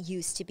way that it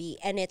used to be.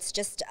 And it's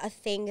just a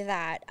thing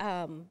that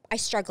I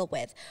struggle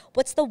with.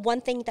 What's the one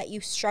thing that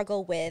you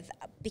struggle with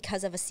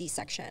because of a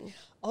C-section?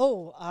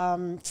 Oh,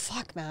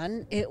 fuck,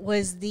 man. It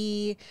was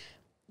the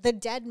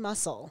dead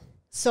muscle.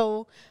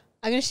 So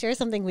I'm going to share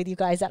something with you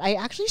guys that I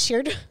actually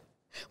shared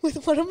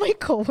with one of my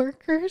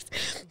coworkers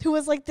who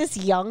was like this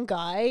young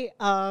guy.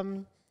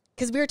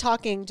 Because we were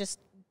talking just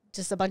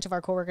a bunch of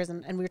our coworkers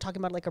and we were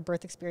talking about like our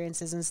birth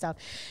experiences and stuff.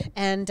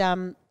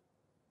 And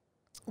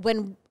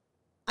when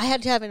I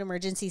had to have an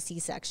emergency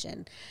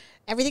C-section,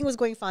 everything was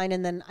going fine.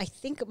 And then I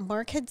think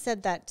Mark had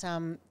said that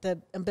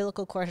the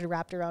umbilical cord had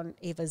wrapped around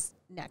Ava's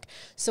neck.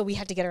 So we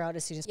had to get her out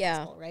as soon as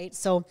possible, right?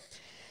 So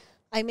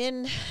I'm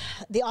in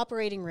the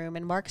operating room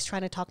and Mark's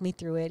trying to talk me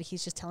through it.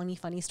 He's just telling me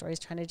funny stories,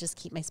 trying to just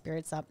keep my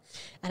spirits up.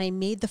 And I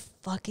made the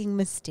fucking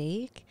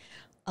mistake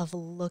of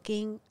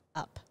looking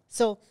up.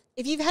 So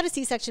if you've had a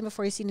C-section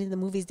before, you've seen it in the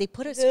movies, they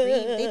put a screen.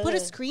 They put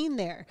a screen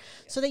there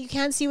so that you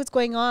can't see what's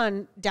going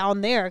on down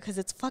there because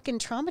it's fucking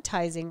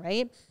traumatizing,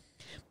 right?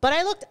 But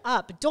I looked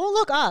up. Don't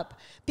look up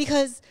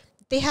because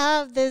they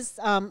have this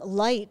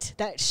light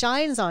that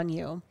shines on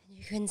you.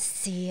 You can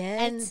see it.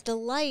 And the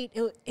light,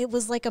 it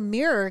was like a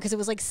mirror because it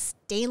was like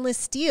stainless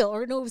steel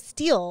or no, it was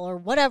steel or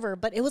whatever,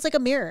 but it was like a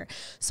mirror.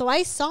 So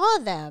I saw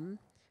them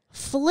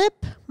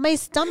flip my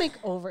stomach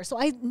over. So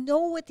I know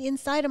what the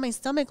inside of my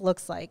stomach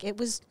looks like. It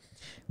was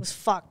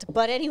fucked.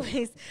 But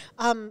anyways,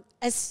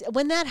 as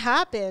when that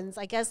happens,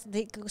 I guess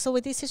they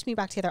stitched me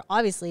back together,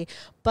 obviously.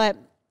 But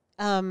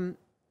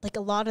like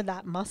a lot of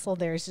that muscle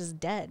there is just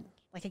dead.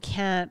 Like I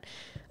can't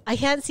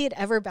see it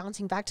ever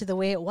bouncing back to the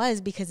way it was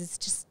because it's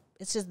just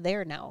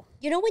there now.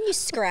 You know when you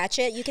scratch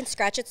it, you can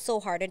scratch it so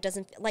hard it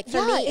doesn't, like for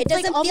Yeah, me, it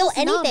doesn't like feel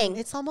numb. anything.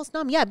 It's almost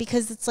numb, yeah,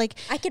 because it's like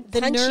I could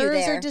the punch you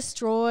nerves there are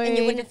destroyed. and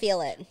you wouldn't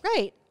feel it.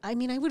 Right. I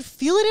mean, I would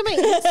feel it in my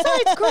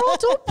insides, girl.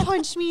 Don't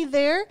punch me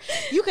there.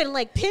 You can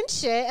like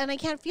pinch it and I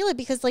can't feel it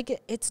because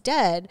like it's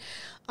dead.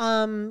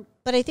 But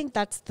I think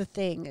that's the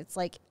thing. It's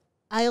like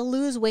I'll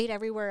lose weight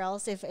everywhere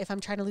else. If I'm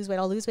trying to lose weight,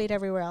 I'll lose weight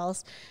everywhere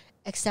else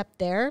except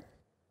there.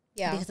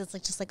 Yeah. Because it's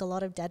like just like a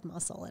lot of dead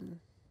muscle and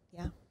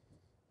yeah.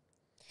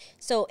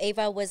 So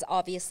Ava was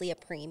obviously a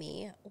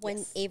preemie. When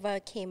Yes. Ava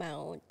came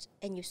out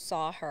and you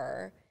saw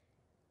her,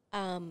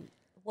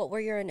 what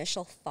were your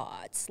initial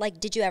thoughts? Like,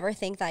 did you ever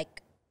think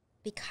like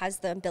because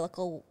the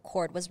umbilical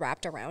cord was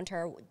wrapped around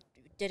her,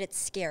 did it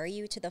scare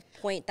you to the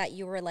point that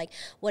you were like,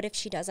 what if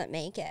she doesn't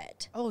make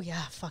it? Oh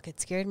yeah, fuck, it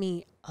scared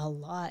me a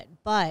lot.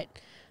 But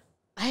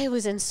I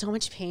was in so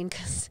much pain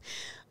because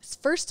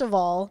first of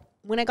all,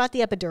 when I got the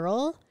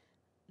epidural,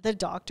 the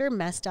doctor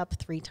messed up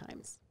 3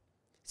 times.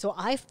 So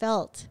I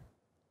felt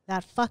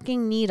that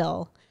fucking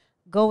needle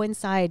go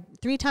inside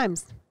 3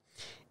 times.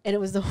 And it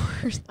was the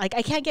worst. Like,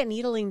 I can't get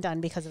needling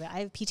done because of it. I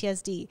have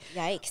PTSD.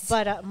 Yikes.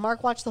 But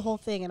Mark watched the whole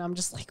thing, and I'm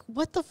just like,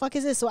 what the fuck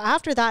is this? So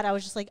after that, I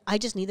was just like, I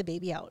just need the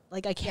baby out.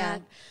 Like, I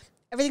can't. Yeah.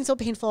 Everything's so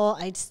painful.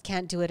 I just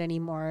can't do it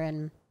anymore.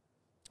 And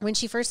when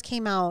she first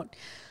came out,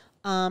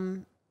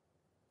 I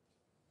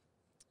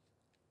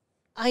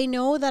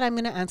know that I'm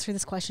going to answer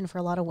this question for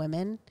a lot of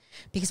women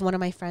because one of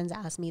my friends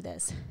asked me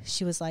this.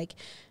 She was like,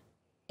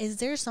 is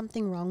there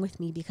something wrong with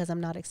me because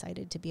I'm not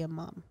excited to be a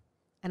mom?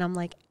 And I'm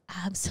like,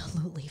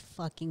 absolutely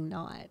fucking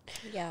not.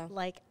 Yeah.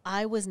 Like,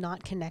 I was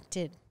not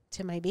connected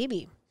to my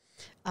baby.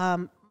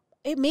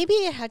 Maybe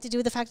it had to do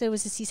with the fact that it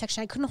was a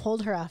C-section. I couldn't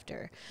hold her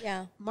after.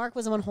 Yeah. Mark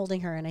was the one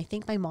holding her, and I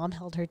think my mom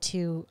held her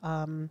too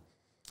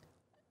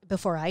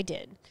before I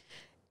did.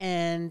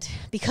 And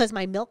because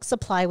my milk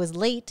supply was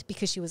late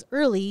because she was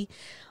early,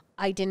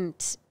 I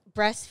didn't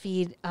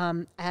breastfeed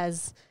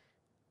as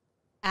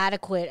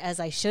adequate as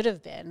I should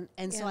have been.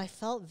 And so I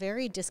felt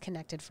very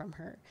disconnected from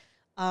her.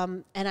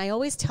 And I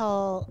always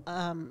tell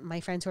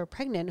my friends who are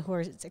pregnant, who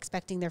are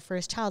expecting their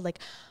first child, like,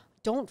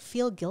 don't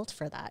feel guilt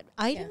for that.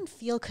 I didn't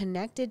feel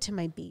connected to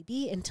my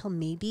baby until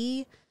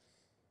maybe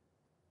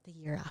the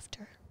year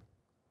after.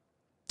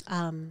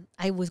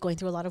 I was going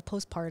through a lot of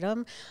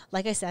postpartum.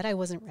 Like I said, I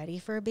wasn't ready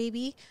for a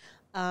baby.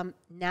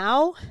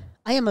 Now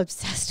I am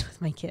obsessed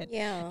with my kid.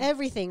 Yeah.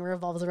 Everything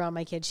revolves around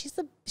my kid. She's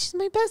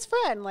my best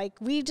friend. Like,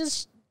 we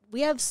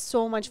have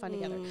so much fun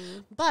together.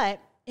 But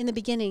in the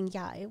beginning,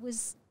 it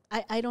was,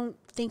 I don't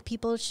think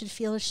people should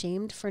feel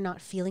ashamed for not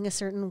feeling a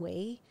certain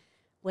way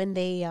when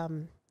they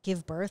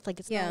give birth. Like,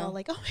 it's not all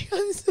like, oh my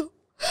God, I'm so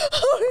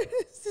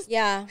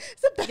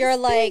you're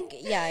like,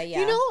 thing.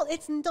 You know,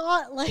 it's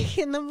not like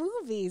in the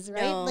movies,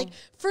 right? No. Like,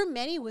 for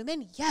many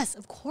women, yes,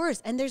 of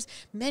course. And there's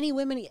many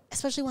women,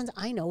 especially ones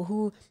I know,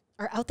 who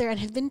are out there and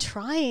have been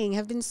trying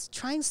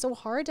so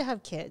hard to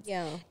have kids.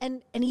 Yeah.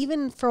 And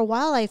even for a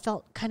while, I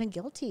felt kind of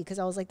guilty because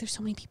I was like, there's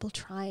so many people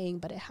trying,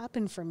 but it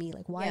happened for me.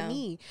 Like, why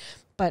me?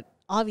 But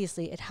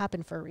obviously, it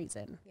happened for a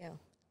reason. Yeah.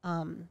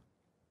 And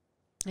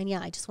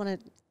I just want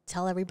to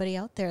tell everybody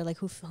out there, like,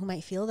 who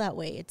might feel that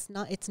way. It's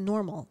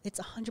normal. It's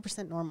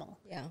 100% normal.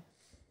 Yeah.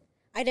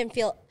 I didn't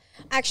feel,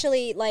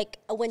 actually, like,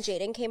 when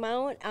Jaden came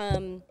out,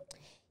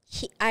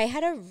 I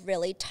had a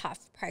really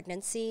tough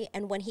pregnancy,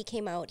 and when he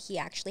came out, he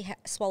actually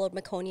swallowed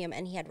meconium,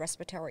 and he had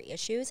respiratory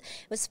issues.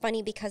 It was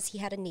funny because he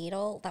had a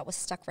needle that was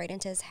stuck right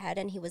into his head,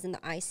 and he was in the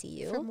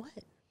ICU. From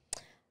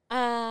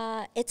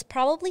what? It's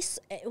probably,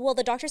 well,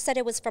 the doctor said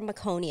it was from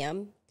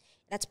meconium.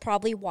 That's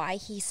probably why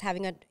he's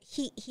having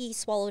he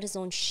swallowed his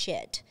own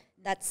shit.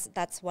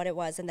 That's what it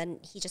was. And then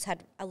he just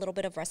had a little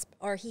bit of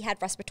he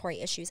had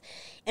respiratory issues.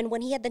 And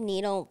when he had the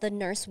needle, the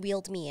nurse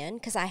wheeled me in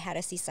because I had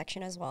a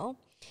C-section as well.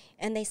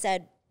 And they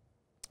said,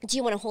 do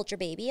you want to hold your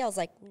baby? I was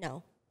like,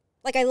 no.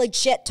 Like, I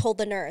legit told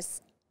the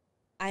nurse,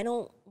 I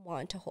don't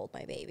want to hold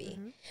my baby.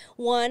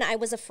 One, I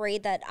was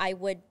afraid that I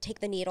would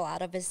take the needle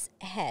out of his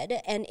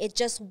head, and it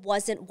just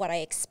wasn't what I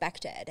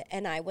expected.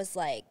 And I was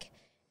like,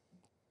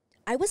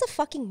 I was a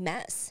fucking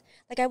mess.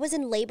 Like, I was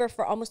in labor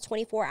for almost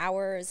 24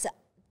 hours.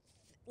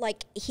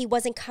 Like, he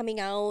wasn't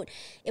coming out.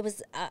 It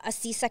was a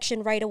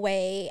C-section right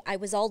away. I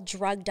was all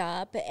drugged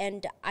up.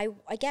 And I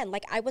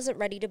wasn't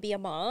ready to be a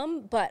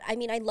mom. But, I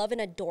mean, I love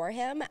and adore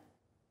him.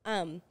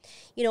 You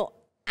know,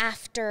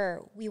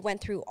 after we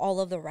went through all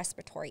of the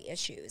respiratory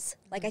issues.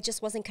 Like, I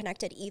just wasn't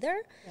connected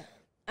either.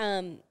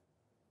 Yeah.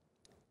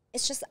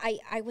 It's just,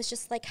 I was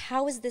just like,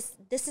 how is this?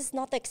 This is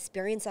not the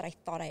experience that I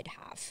thought I'd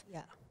have.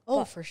 Yeah. Oh,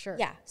 but, for sure.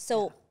 Yeah.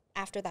 So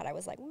after that, I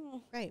was like,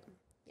 right.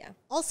 Yeah.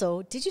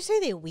 Also, did you say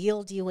they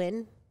wheeled you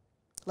in,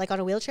 like on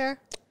a wheelchair?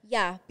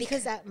 Yeah.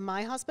 Because at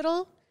my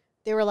hospital,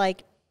 they were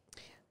like,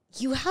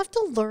 you have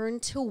to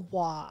learn to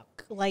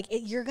walk. Like,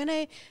 you're going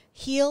to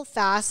heal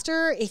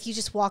faster if you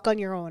just walk on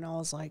your own. I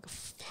was like,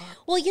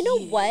 fuck. Well, you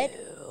know what?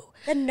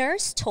 The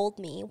nurse told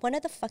me, one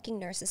of the fucking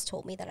nurses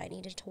told me that I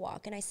needed to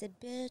walk. And I said,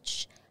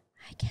 bitch,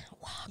 I can't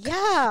walk.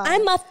 Yeah.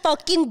 I'm a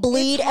fucking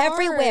bleed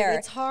everywhere.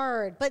 It's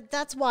hard. But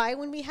that's why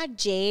when we had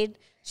Jade,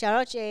 shout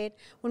out Jade,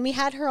 when we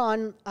had her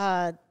on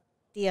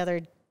the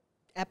other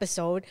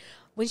episode,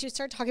 when she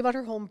started talking about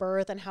her home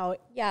birth and how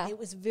it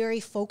was very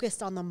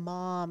focused on the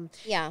mom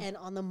and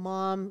on the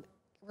mom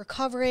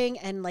recovering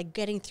and like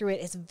getting through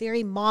it. It's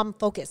very mom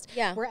focused.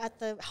 Yeah. Where at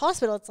the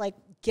hospital, it's like,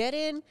 get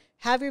in,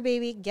 have your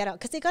baby, get out.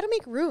 Because they got to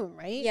make room,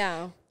 right?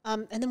 Yeah.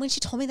 And then when she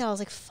told me that, I was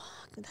like,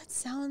 fuck, that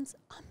sounds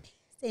amazing.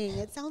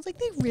 It sounds like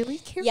they really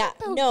care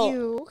about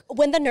you.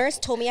 When the nurse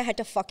told me I had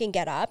to fucking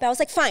get up, I was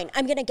like, fine,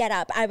 I'm going to get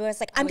up. I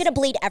was like, I'm going to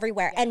bleed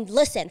everywhere. And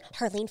listen,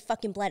 Harleen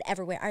fucking bled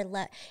everywhere.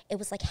 It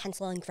was like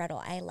Hansel and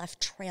Gretel. I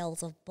left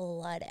trails of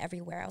blood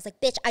everywhere. I was like,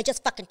 bitch, I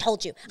just fucking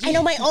told you. I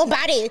know my own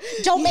body.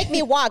 Don't make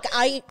me walk.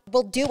 I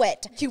will do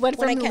it. You went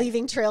from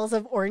leaving trails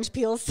of orange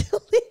peels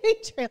to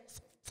leaving trails.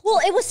 Well,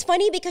 it was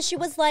funny because she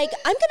was like,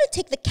 I'm going to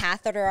take the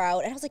catheter out.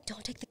 And I was like,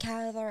 don't take the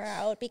catheter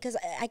out because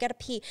I got to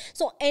pee.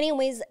 So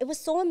anyways, it was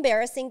so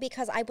embarrassing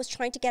because I was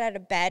trying to get out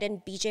of bed and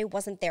BJ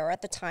wasn't there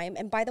at the time.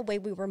 And by the way,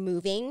 we were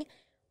moving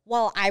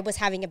while I was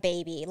having a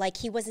baby. Like,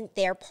 he wasn't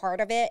there part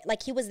of it.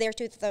 Like, he was there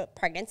through the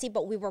pregnancy,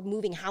 but we were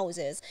moving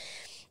houses.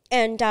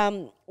 And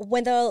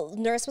when the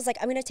nurse was like,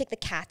 I'm going to take the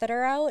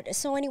catheter out.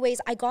 So anyways,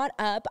 I got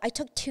up, I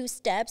took 2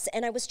 steps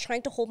and I was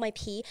trying to hold my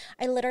pee.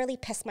 I literally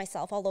pissed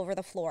myself all over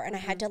the floor and I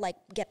had to like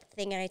get the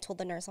thing. And I told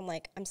the nurse, I'm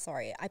like, I'm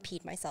sorry, I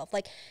peed myself.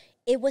 Like,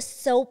 it was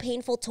so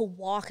painful to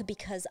walk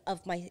because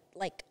of my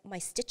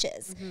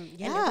stitches.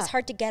 Yeah. And it was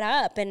hard to get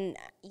up. And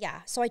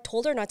so I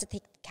told her not to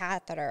take the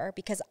catheter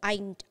because I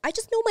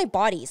just know my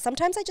body.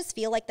 Sometimes I just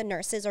feel like the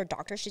nurses or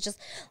doctors should just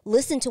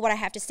listen to what I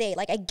have to say.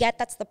 Like, I get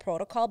that's the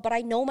protocol, but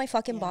I know my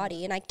fucking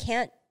body and I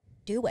can't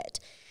do it.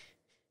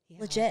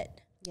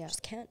 Legit. Yeah. I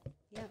just can't.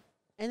 Yeah.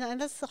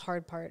 And that's the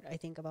hard part, I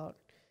think, about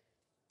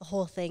the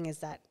whole thing is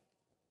that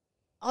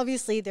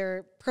obviously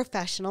they're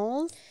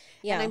professionals.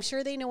 Yeah. And I'm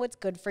sure they know what's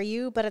good for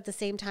you, but at the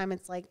same time,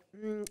 it's like,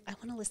 I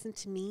want to listen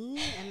to me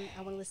and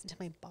I want to listen to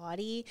my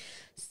body.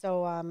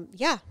 So,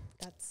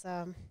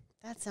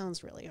 that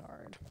sounds really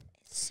hard.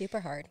 It's super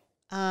hard.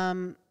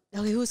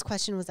 Whose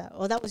question was that?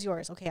 Oh, that was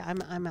yours. Okay, I'm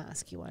gonna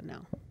ask you one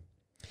now.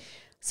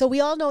 So we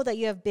all know that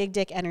you have big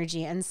dick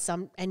energy and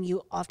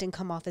you often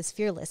come off as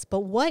fearless,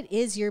 but what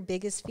is your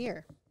biggest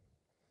fear?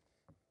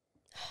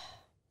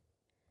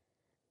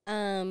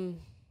 I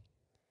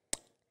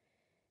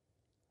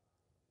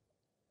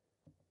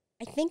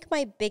think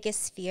my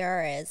biggest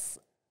fear is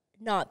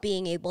not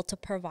being able to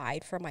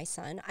provide for my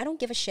son. I don't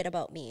give a shit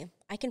about me.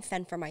 I can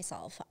fend for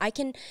myself. I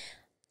can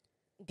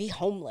be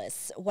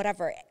homeless,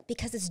 whatever,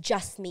 because it's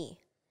just me.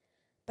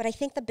 But I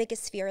think the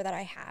biggest fear that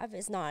I have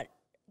is not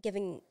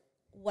giving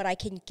what I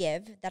can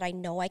give that I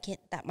know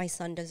that my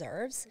son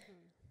deserves.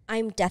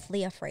 I'm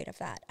deathly afraid of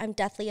that. I'm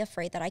deathly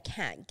afraid that I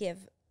can't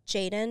give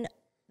Jaden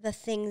the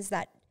things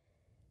that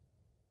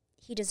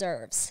he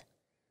deserves.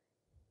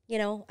 You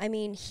know, I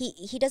mean,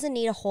 he doesn't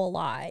need a whole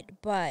lot,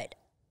 but,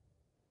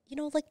 you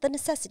know, like the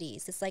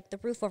necessities. It's like the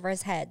roof over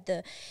his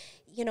head,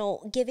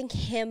 giving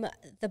him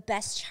the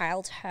best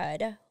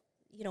childhood,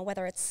 you know,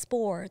 whether it's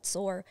sports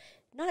or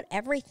not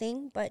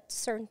everything, but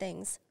certain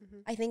things.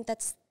 I think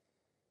that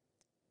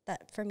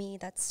for me,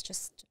 that's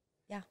just,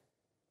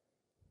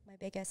 my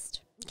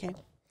biggest. Okay.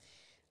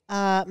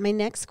 My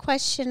next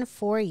question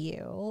for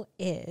you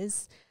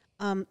is,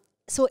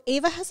 so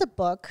Ava has a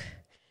book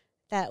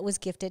that was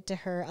gifted to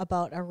her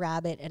about a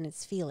rabbit and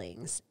its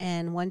feelings.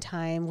 And one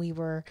time we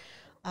were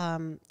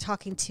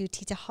talking to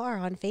Tita Har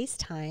on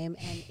FaceTime,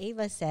 and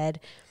Ava said,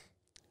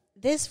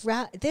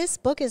 this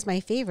book is my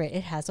favorite.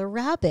 It has a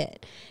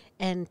rabbit.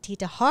 And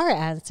Tita Har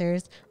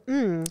answers,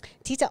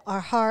 Tita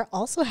Har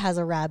also has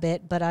a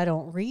rabbit, but I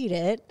don't read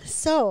it.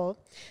 So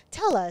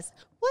tell us,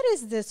 what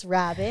is this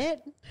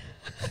rabbit?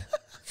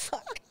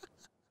 Fuck.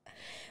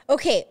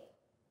 Okay.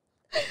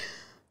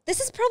 This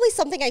is probably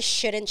something I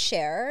shouldn't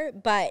share,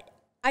 but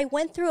I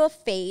went through a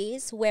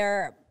phase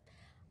where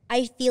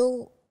I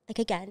feel like,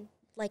 again,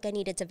 like I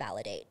needed to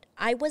validate.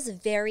 I was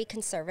very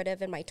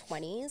conservative in my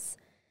 20s,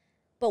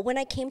 but when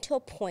I came to a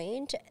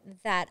point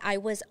that I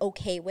was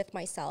okay with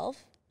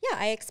myself, yeah,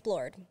 I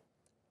explored.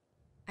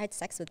 I had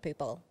sex with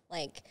people.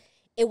 Like,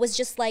 it was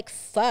just like,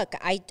 fuck,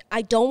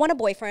 I don't want a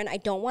boyfriend. I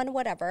don't want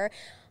whatever.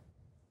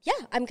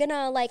 Yeah, I'm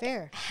gonna like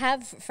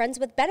have friends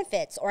with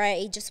benefits, or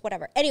I just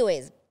whatever.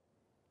 Anyways,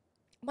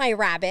 my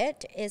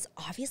rabbit is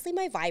obviously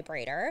my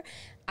vibrator.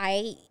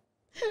 I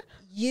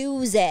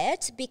use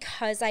it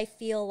because I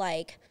feel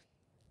like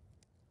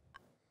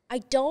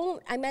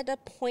I'm at a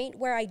point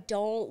where I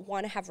don't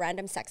want to have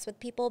random sex with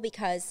people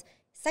because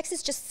sex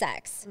is just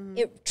sex.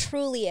 It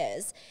truly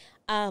is.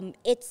 I'm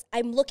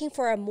looking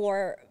for a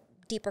more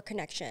deeper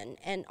connection.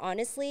 And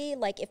honestly,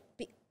 like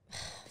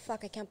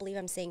fuck, I can't believe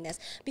I'm saying this.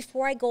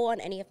 Before I go on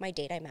any of my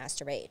date, I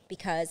masturbate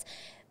because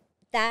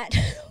that,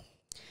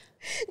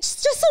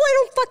 just so I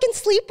don't fucking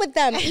sleep with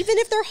them, even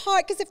if they're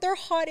hot, because if they're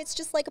hot, it's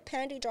just like a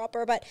panty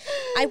dropper. But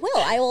I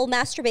will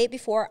masturbate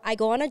before I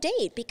go on a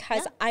date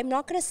because I'm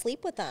not going to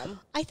sleep with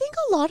them. I think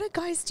a lot of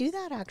guys do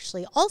that,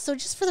 actually. Also,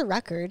 just for the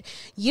record,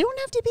 you don't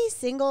have to be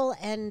single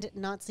and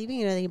not sleeping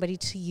with anybody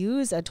to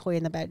use a toy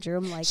in the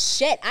bedroom. Like,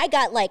 shit, I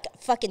got like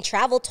fucking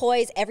travel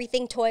toys,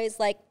 everything toys,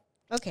 like,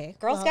 okay,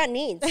 girls got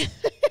needs.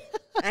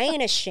 I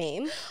ain't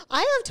ashamed. I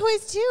have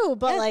toys too,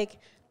 but like,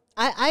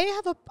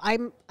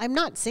 I'm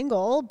not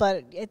single,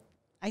 but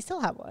I still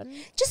have one.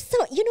 Just so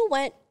you know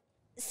what,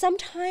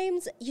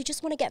 sometimes you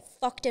just want to get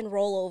fucked and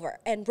roll over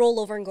and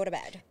go to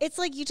bed. It's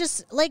like you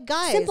just like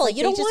guys. Simple. Like,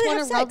 you don't want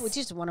to have sex.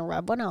 You just want to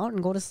rub one out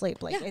and go to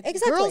sleep. Like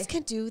exactly. Girls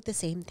can do the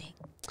same thing.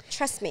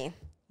 Trust me.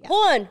 Yeah.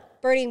 Hold on.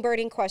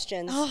 Birding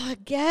questions. Oh,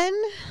 again?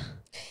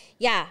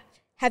 Yeah.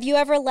 Have you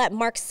ever let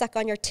Mark suck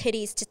on your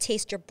titties to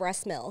taste your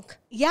breast milk?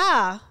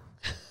 Yeah.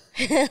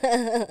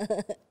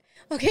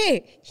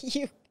 Okay.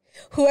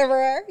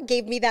 Whoever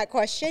gave me that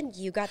question,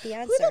 you got the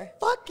answer. Who the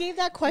fuck gave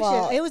that question?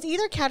 Well, it was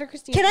either Kat or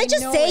Christine. Can I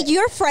just say,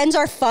 your friends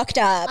are fucked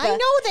up. I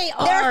know they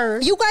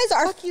are. You guys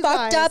are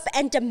fucked up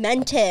and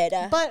demented.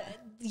 But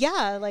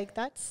yeah, like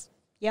that's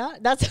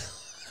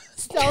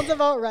sounds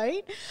about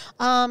right.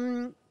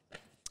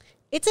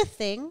 It's a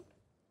thing.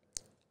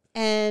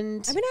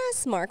 And I'm gonna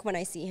ask Mark when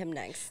I see him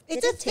next.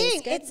 It's a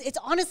thing. It's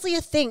honestly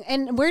a thing.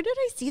 And where did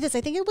I see this?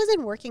 I think it was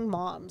in Working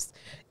Moms.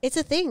 It's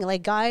a thing.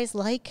 Like, guys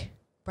like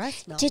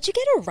breast milk. Did you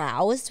get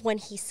aroused when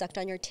he sucked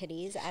on your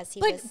titties as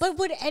he was? But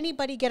would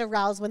anybody get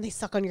aroused when they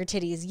suck on your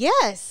titties?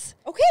 Yes.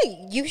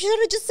 Okay, you should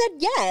have just said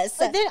yes.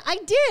 But then I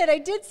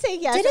did say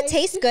yes. Did it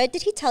taste good?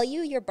 Did he tell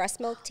you your breast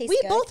milk tastes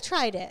good? We both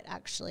tried it,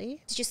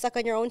 actually. Did you suck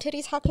on your own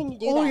titties? How can you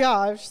do that? Oh, yeah.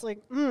 I was just like,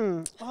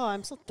 oh,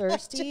 I'm so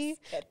thirsty.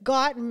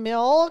 Got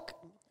milk.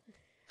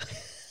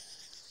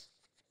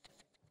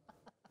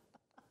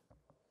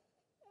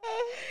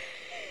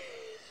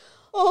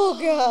 Oh,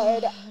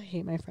 God. I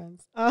hate my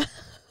friends.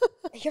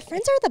 Your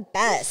friends are the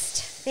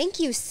best. Thank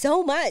you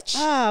so much.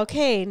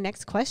 Okay,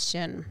 next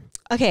question.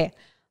 Okay,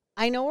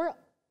 I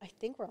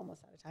think we're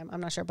almost out of time.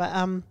 I'm not sure, but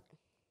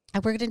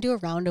we're going to do a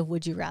round of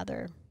Would You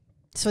Rather.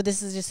 So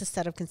this is just a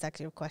set of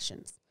consecutive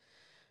questions.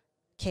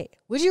 Okay,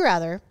 would you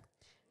rather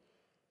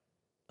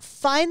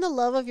find the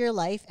love of your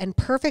life and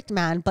perfect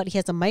man, but he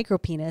has a micro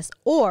penis,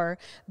 or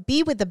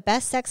be with the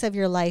best sex of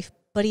your life,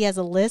 but he has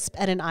a lisp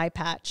and an eye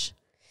patch?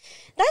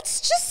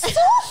 That's just so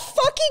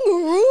fucking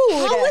rude.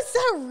 How is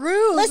that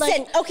rude?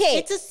 Listen, okay.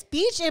 It's a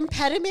speech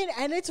impediment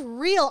and it's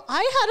real. I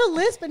had a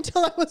lisp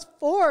until I was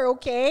 4,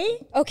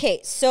 okay?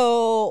 Okay,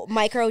 so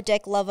micro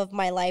dick, love of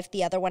my life.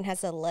 The other one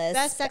has a lisp.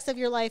 Best sex of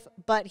your life,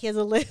 but he has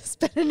a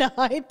lisp and an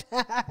eye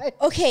patch.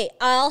 Okay,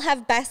 I'll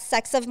have best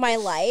sex of my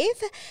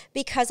life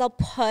because I'll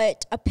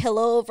put a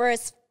pillow over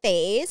his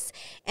face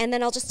and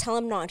then I'll just tell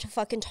him not to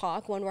fucking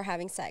talk when we're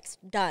having sex.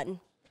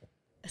 Done.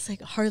 It's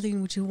like,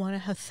 Harleen, would you want to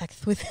have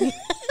sex with me?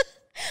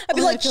 I'd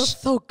be like, I feel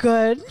so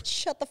good.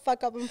 Shut the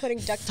fuck up. I'm putting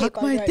duct Suck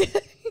tape on my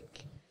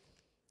dick.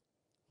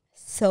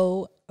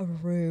 So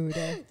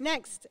rude.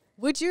 Next,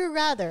 would you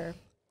rather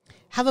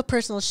have a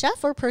personal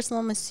chef or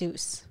personal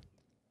masseuse?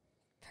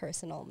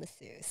 Personal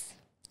masseuse.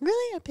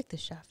 Really? I picked the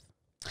chef.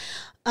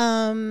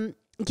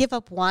 Give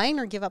up wine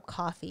or give up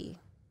coffee?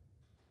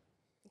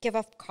 Give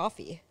up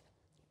coffee.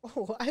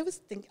 Oh, I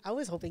was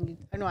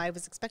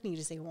expecting you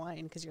to say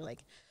wine because you're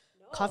like,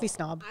 coffee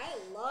snob. I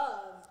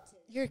love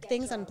your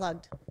thing's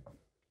unplugged.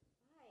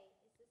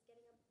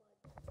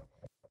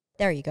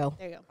 There you go.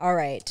 There you go. All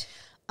right.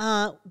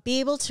 Be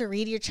able to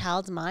read your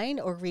child's mind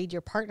or read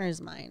your partner's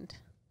mind?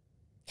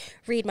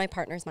 Read my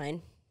partner's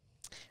mind.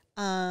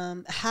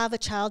 Have a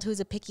child who's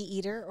a picky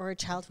eater or a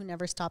child who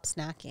never stops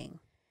snacking?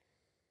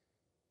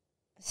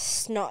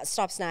 Stop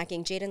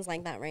snacking. Jaden's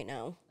like that right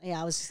now.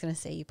 Yeah, I was just going to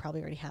say you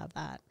probably already have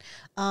that.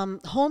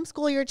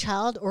 Homeschool your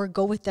child or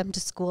go with them to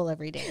school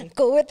every day?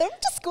 Go with them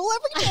to school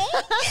every day?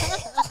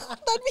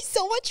 That'd be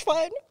so much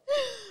fun.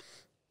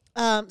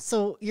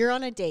 So you're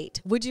on a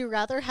date. Would you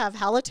rather have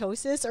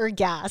halitosis or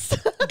gas?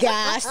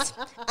 Gas.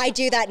 I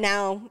do that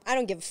now. I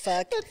don't give a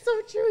fuck. That's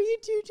so true. You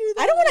do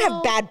that. I don't want to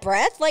have bad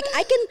breath. Like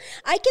I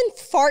can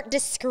fart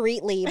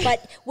discreetly,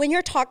 but when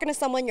you're talking to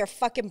someone, your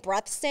fucking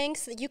breath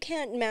stinks. You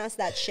can't mask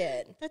that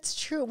shit. That's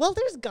true. Well,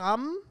 there's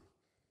gum.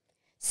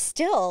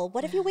 Still,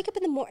 what if you wake up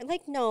in the morning?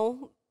 Like,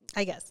 no.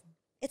 I guess.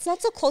 It's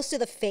not so close to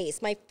the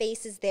face. My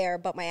face is there,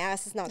 but my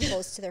ass is not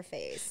close to their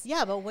face.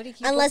 Yeah, but what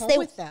if you go home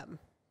with them?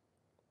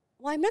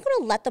 Well, I'm not going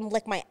to let them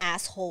lick my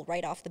asshole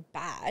right off the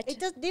bat.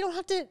 They don't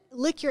have to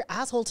lick your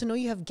asshole to know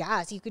you have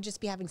gas. You could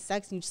just be having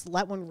sex and you just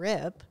let one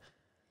rip.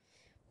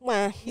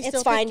 Well, you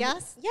it's fine.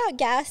 Gas? Yeah,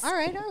 gas. All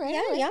right.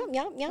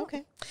 Yeah.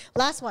 Okay.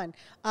 Last one.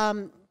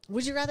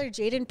 Would you rather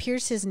Jaden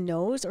pierce his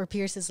nose or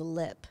pierce his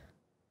lip?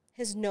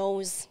 His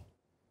nose.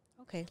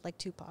 Okay, like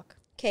Tupac.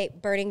 Okay,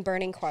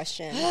 burning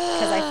question.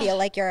 Because I feel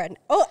like you're an...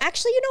 Oh,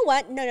 actually, you know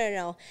what?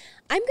 No.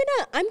 I'm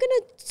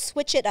gonna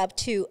switch it up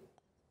to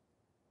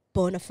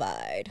bona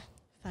fide.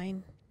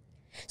 Fine.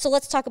 So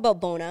let's talk about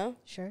Bona.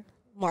 Sure.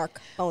 Mark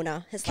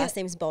Bona. His last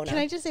name's Bona. Can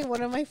I just say,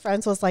 one of my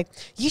friends was like,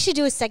 you should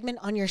do a segment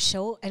on your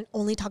show and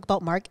only talk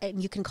about Mark,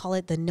 and you can call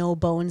it the No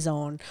Bone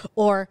Zone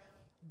or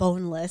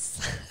Boneless.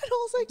 And I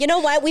was like, you know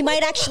what? We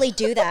might actually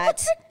do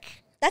that.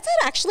 That's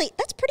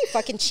pretty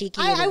fucking cheeky.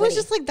 I was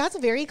just like, that's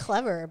very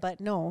clever, but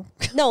no.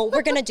 No,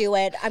 we're going to do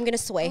it. I'm going to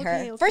sway her.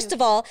 Okay, First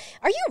of all,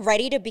 are you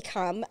ready to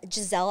become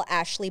Giselle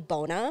Ashley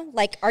Bona?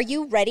 Like, are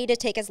you ready to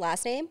take his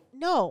last name?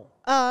 No.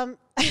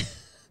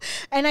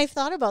 And I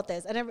thought about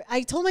this, and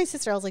I told my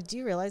sister, I was like, do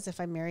you realize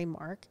if I marry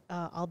Mark,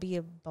 I'll be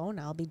a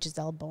Bona, I'll be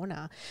Giselle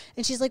Bona.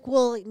 And she's like,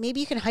 well, maybe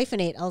you can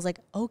hyphenate. I was like,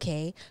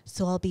 okay,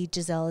 so I'll be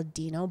Giselle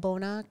Dino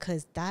Bona,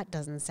 because that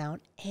doesn't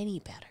sound any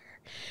better.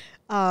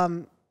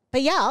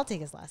 But yeah, I'll take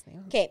his last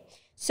name. Okay,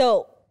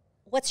 so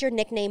what's your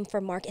nickname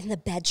for Mark in the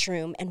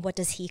bedroom, and what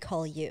does he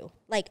call you?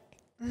 Like,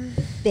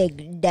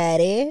 Big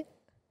Daddy?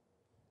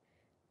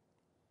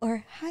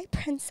 Or, hi,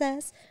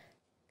 princess?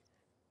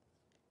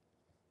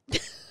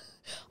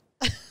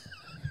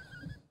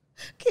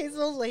 Okay,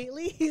 so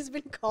lately he's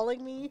been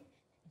calling me,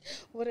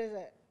 what is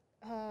it?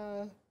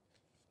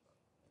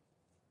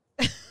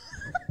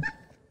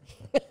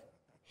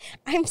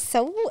 I'm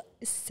so.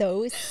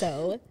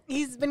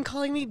 He's been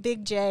calling me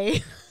Big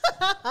J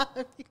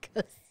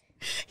because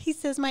he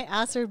says my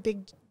ass are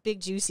big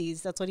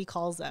juicies. That's what he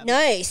calls them.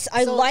 Nice.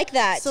 I like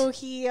that. So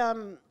he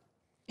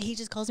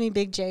just calls me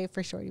Big J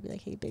for short. He'd be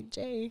like, hey, Big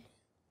J.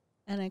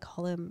 And I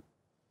call him,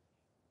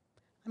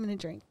 I'm going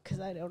to drink because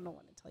I don't know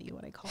what to tell you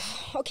what I call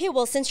him. Okay,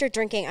 well, since you're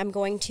drinking, I'm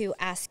going to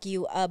ask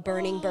you a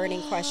burning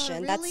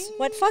question. Really? That's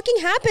what fucking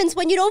happens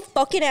when you don't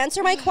fucking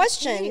answer my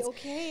questions.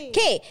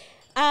 Okay.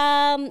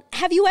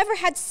 Have you ever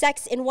had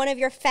sex in one of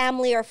your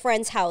family or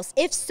friends' house?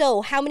 If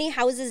so, how many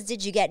houses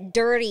did you get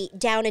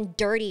down and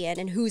dirty in,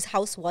 and whose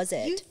house was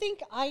it? You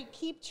think I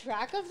keep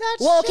track of that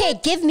Well, shit? okay,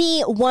 give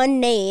me one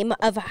name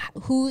of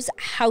whose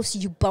house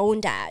you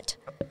boned at.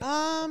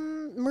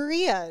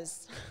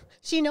 Maria's.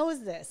 She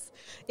knows this.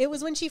 It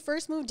was when she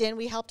first moved in.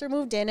 We helped her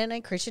move in, and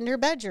I christened her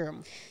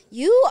bedroom.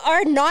 You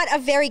are not a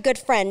very good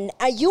friend.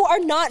 You are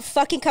not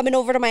fucking coming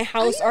over to my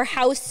house or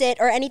house sit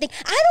or anything.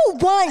 I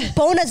don't want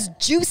Bona's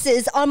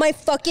juices on my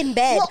fucking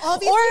bed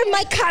or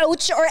my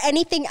couch or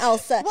anything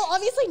else. Well,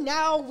 obviously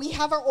now we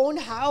have our own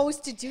house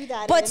to do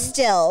that But in.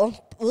 still,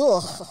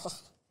 ugh.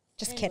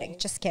 Just kidding.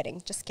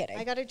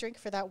 I got a drink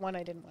for that one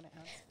I didn't want to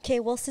ask. Okay,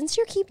 well, since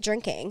you keep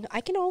drinking, I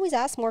can always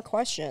ask more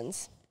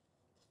questions.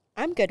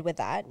 I'm good with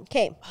that.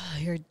 Okay. Oh,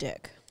 you're a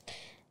dick.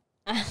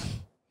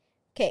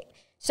 Okay.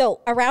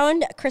 So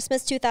around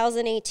Christmas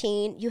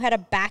 2018, you had a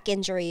back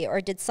injury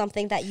or did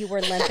something that you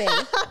were limping.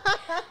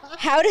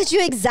 How did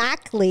you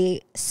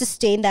exactly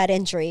sustain that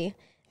injury?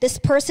 This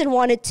person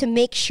wanted to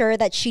make sure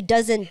that she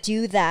doesn't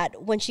do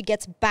that when she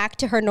gets back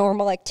to her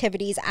normal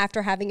activities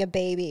after having a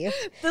baby.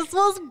 This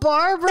was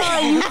Barbara,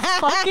 you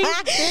fucking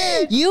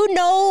bitch. You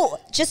know,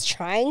 just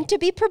trying to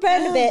be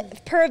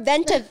preventative.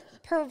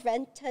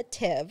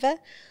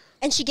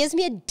 And she gives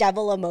me a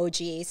devil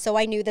emoji, so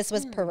I knew this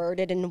was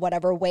perverted in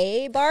whatever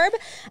way, Barb.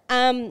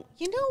 You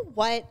know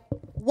what?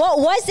 What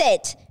was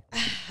it?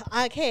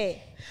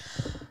 Okay.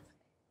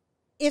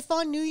 If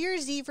on New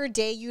Year's Eve or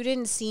day you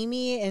didn't see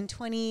me in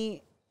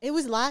it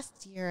was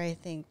last year, I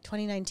think,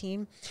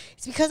 2019.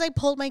 It's because I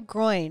pulled my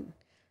groin,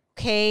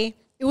 okay?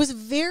 It was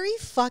very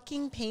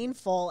fucking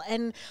painful,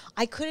 and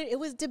it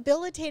was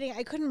debilitating.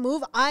 I couldn't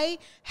move. I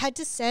had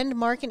to send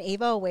Mark and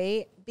Ava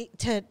away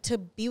to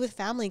be with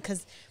family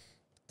because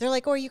they're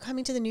like, oh, are you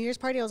coming to the New Year's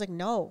party? I was like,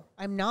 no,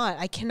 I'm not.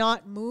 I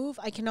cannot move.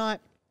 I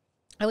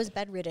was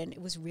bedridden.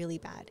 It was really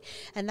bad.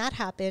 And that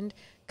happened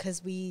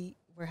because we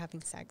were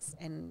having sex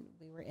and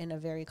we were in a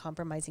very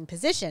compromising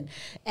position.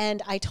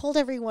 And I told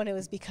everyone it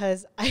was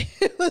because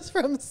it was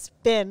from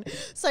Spin.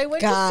 So I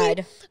went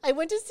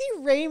to see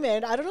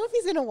Raymond. I don't know if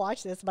he's going to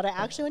watch this, but I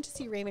actually went to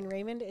see Raymond.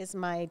 Raymond is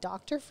my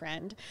doctor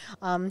friend.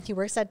 He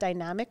works at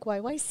Dynamic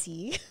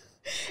YYC.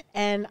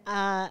 And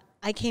I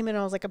came in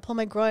and I was like, I pulled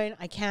my groin.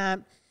 I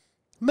can't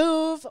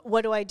move.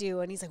 What do I do?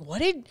 And he's like, what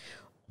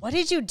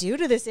did you do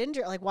to this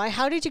injury? Like, why?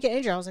 How did you get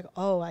injured? I was like,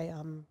 oh, I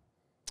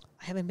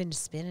haven't been to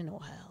Spin in a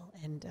while,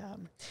 and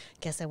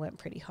guess I went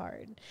pretty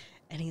hard.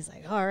 And he's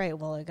like, all right,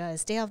 well, I gotta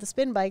stay off the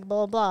spin bike,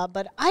 blah, blah, blah.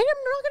 But I am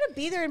not gonna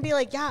be there and be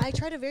like, yeah, I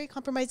tried a very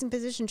compromising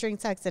position during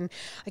sex and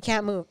I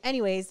can't move.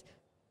 Anyways,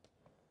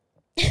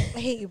 I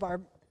hate you,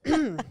 Barb.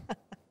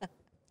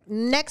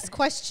 Next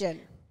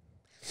question.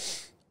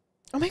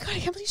 Oh my God, I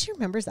can't believe she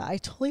remembers that. I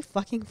totally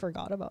fucking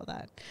forgot about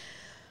that.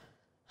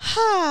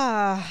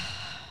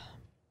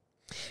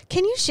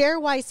 Can you share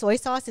why soy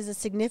sauce is a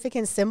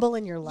significant symbol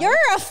in your life? You're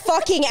a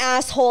fucking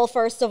asshole,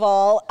 first of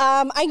all.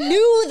 I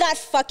knew that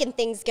fucking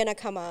thing's gonna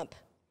come up.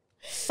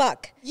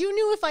 Fuck. You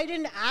knew if I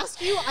didn't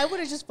ask you, I would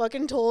have just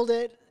fucking told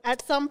it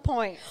at some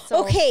point.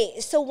 So. Okay,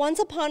 so once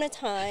upon a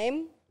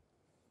time,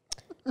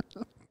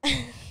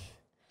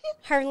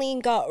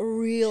 Harleen got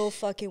real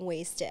fucking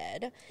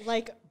wasted.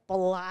 Like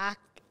black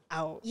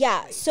out.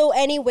 Yeah, so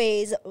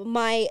anyways,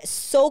 my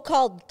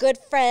so-called good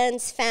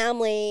friends,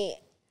 family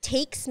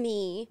takes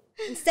me,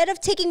 instead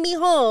of taking me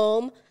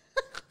home,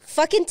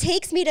 fucking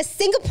takes me to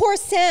Singapore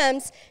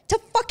Sam's to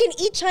fucking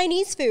eat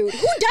Chinese food.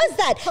 Who does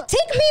that?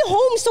 Take me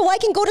home so I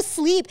can go to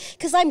sleep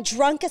because I'm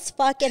drunk as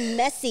fuck and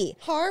messy.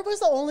 Har was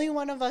the only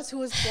one of us who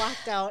was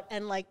blacked out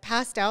and like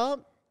passed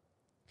out,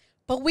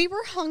 but we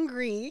were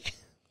hungry.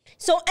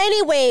 So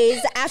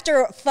anyways,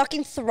 after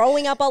fucking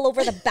throwing up all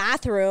over the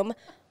bathroom,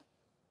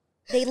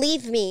 they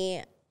leave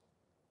me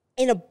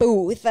in a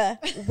booth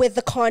with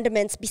the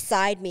condiments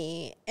beside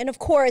me. And of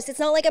course, it's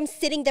not like I'm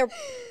sitting there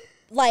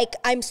like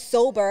I'm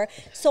sober.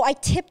 So I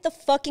tipped the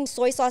fucking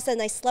soy sauce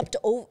and I slept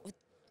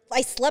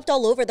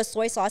all over the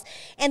soy sauce.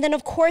 And then,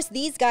 of course,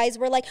 these guys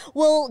were like,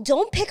 well,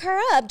 don't pick her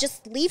up.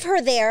 Just leave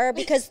her there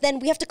because then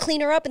we have to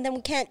clean her up and then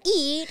we can't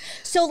eat.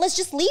 So let's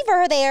just leave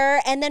her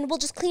there and then we'll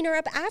just clean her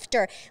up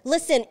after.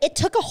 Listen, it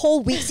took a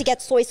whole week to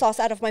get soy sauce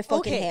out of my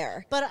fucking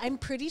hair. But I'm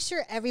pretty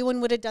sure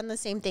everyone would have done the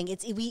same thing.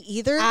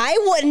 I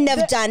wouldn't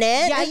have done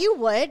it. Yeah, you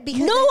would.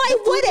 Because I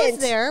wouldn't.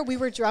 Was there. We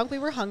were drunk. We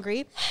were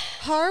hungry.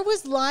 Har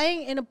was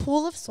lying in a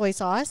pool of soy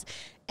sauce,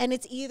 and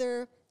it's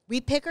either we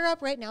pick her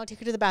up right now, take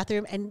her to the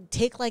bathroom, and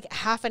take like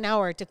half an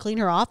hour to clean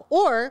her off,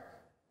 or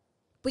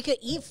we could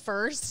eat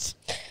first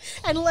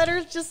and let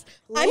her just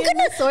lay in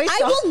the soy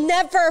sauce. I will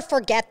never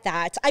forget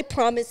that. I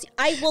promise.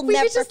 I will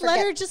never could just forget.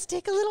 let her just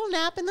take a little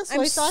nap in the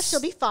soy sauce. She'll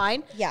be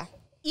fine. Yeah.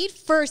 Eat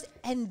first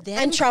and then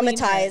I'm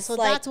traumatized. So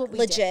like, that's what we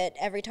legit. did.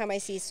 Every time I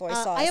see soy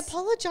sauce. I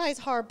apologize,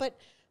 Har, but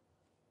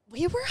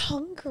we were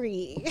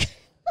hungry.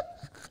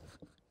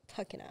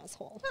 Fucking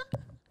asshole.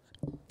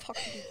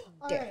 Fucking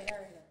All dick.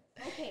 right.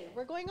 Okay,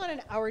 we're going on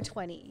an hour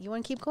 20. You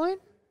want to keep going?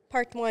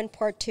 Part 1,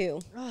 part 2.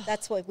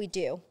 That's what we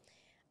do.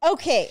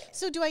 Okay.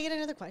 So do I get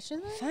another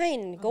question then?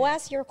 Fine. Go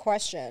ask your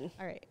question.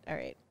 All right.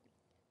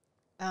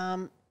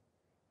 Trying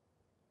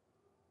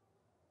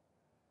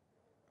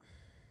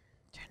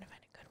to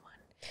find a good one.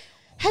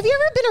 Have you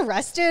ever been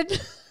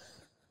arrested?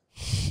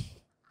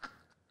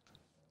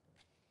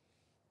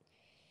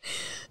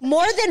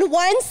 More than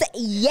once?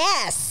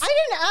 Yes. I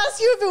didn't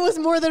ask you if it was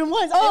more than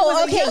once.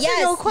 Oh, okay. Yes.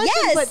 Yes. No question,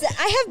 yes.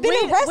 I have been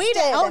arrested. Way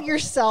to out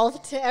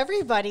yourself to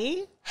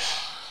everybody.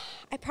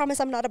 I promise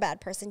I'm not a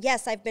bad person.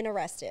 Yes, I've been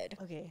arrested.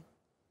 Okay.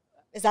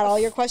 Is that all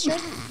your question?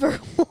 For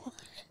what?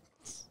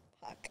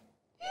 Fuck.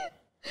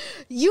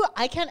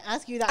 I can't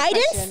ask you that I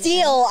question. didn't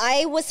steal.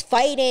 I was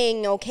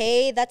fighting,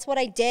 okay? That's what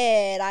I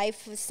did.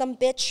 Some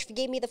bitch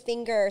gave me the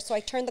finger, so I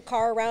turned the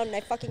car around and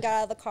I fucking got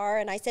out of the car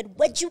and I said,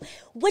 what'd you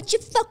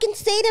fucking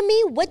say to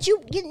me?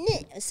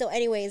 So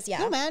anyways, yeah.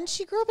 No, man,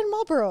 she grew up in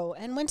Marlborough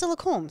and went to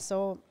Lacombe,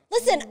 so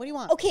listen, what do you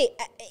want? Okay,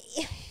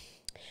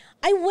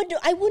 I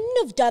wouldn't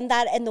have done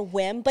that in the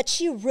whim, but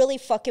she really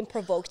fucking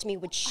provoked me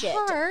with shit.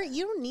 Har,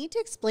 you don't need to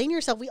explain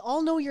yourself. We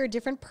all know you're a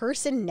different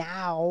person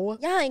now.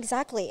 Yeah,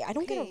 exactly. I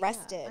don't get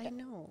arrested. Yeah, I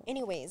know.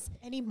 Anyways.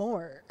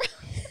 Anymore.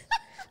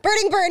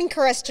 Burning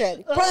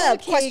question.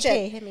 Question.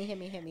 Okay. Hit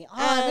me. Oh,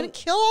 I'm going to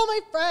kill all my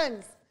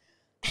friends.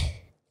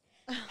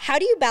 How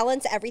do you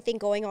balance everything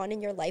going on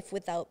in your life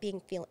without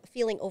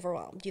feeling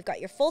overwhelmed? You've got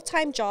your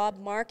full-time job,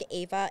 Mark,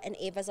 Ava, and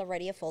Ava's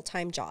already a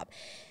full-time job.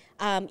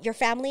 Your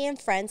family and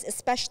friends,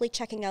 especially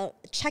checking up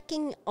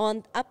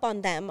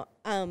on them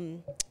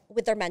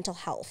with their mental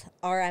health,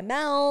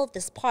 RML,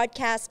 this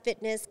podcast,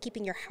 fitness,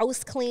 keeping your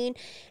house clean.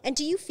 And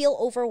do you feel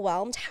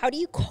overwhelmed? How do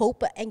you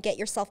cope and get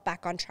yourself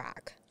back on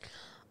track?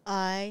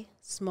 I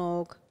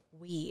smoke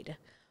weed.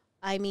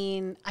 I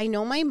mean, I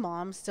know my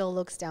mom still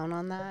looks down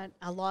on that.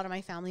 A lot of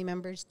my family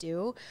members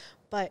do.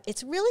 But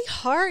it's really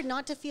hard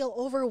not to feel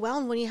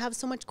overwhelmed when you have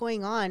so much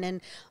going on. And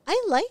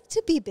I like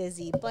to be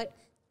busy, but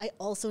I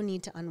also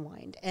need to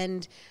unwind.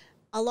 And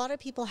a lot of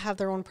people have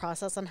their own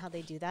process on how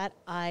they do that.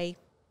 I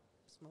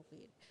smoke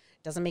weed.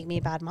 Doesn't make me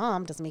a bad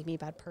mom. Doesn't make me a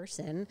bad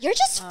person. You're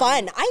just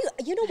fun.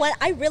 You know what?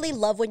 I really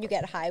love when you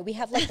get high. We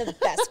have like the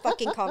best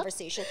fucking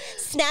conversation.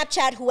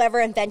 Snapchat, whoever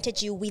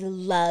invented you, we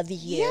love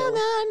you. Yeah,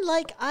 man.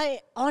 Like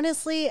I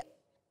honestly,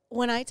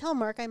 when I tell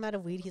Mark I'm out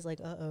of weed, he's like,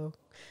 uh-oh.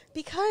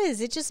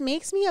 Because it just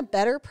makes me a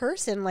better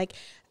person. Like,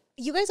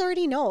 you guys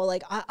already know,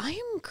 like,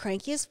 I am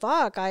cranky as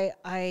fuck.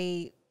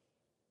 I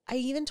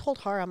even told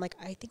Har, I'm like,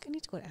 I think I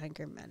need to go to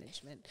anger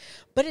management.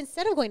 But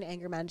instead of going to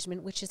anger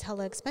management, which is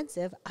hella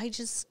expensive, I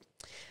just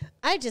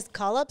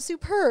call up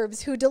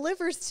Superbs who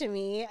delivers to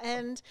me,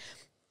 and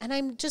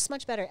I'm just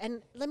much better.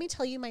 And let me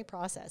tell you my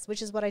process,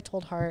 which is what I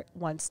told Har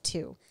once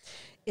too,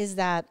 is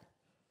that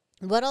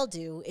what I'll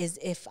do is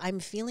if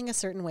I'm feeling a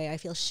certain way, I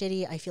feel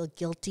shitty, I feel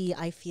guilty,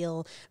 I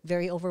feel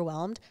very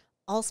overwhelmed,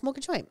 I'll smoke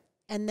a joint.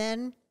 And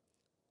then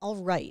I'll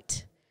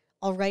write.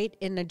 I'll write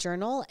in a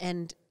journal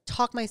and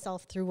talk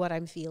myself through what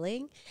I'm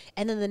feeling.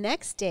 And then the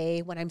next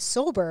day when I'm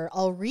sober,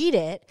 I'll read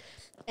it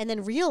and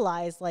then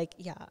realize like,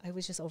 yeah, I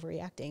was just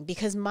overreacting,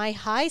 because my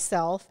high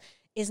self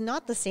is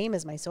not the same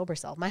as my sober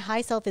self. My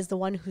high self is the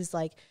one who's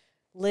like,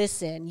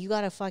 listen, you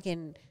got to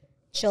fucking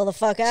chill the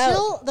fuck out.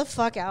 Chill the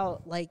fuck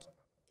out. Like,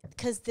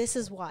 because this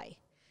is why.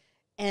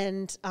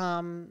 And,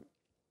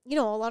 you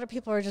know, a lot of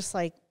people are just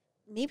like,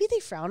 maybe they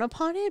frown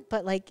upon it,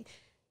 but like,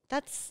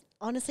 that's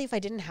honestly, if I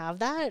didn't have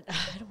that,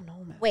 I don't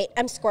know, man. Wait,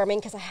 I'm squirming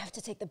because I have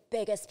to take the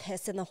biggest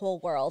piss in the whole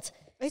world.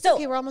 It's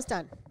okay, we're almost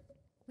done.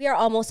 We are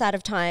almost out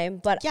of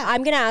time, but yeah.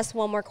 I'm going to ask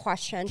one more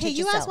question. Okay,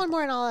 you ask one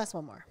more and I'll ask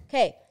one more.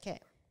 Okay. Okay.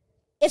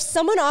 If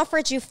someone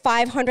offered you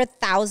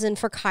 $500,000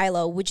 for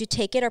Kylo, would you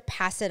take it or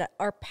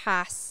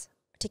pass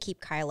to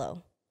keep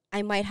Kylo?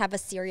 I might have a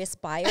serious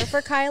buyer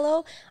for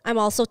Kylo. I'm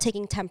also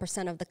taking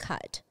 10% of the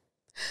cut.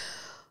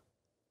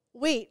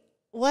 Wait,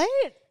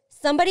 what?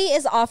 Somebody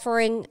is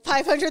offering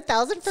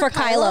 $500,000 for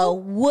Kylo.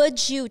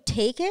 Would you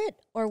take it,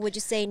 or would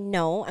you say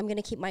no? I'm going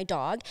to keep my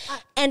dog,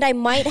 and I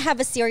might have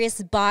a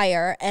serious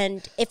buyer.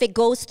 And if it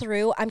goes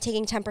through, I'm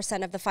taking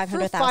 10% of the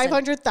 $500,000.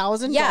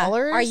 $500,000. Yeah.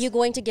 Are you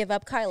going to give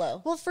up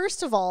Kylo? Well,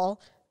 first of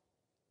all,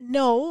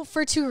 no,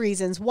 for two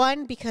reasons.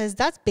 One, because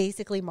that's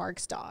basically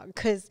Mark's dog.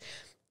 Because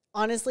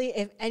honestly,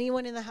 if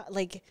anyone in the house,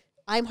 like,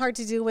 I'm hard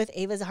to deal with,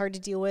 Ava's hard to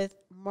deal with,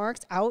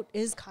 Mark's out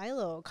is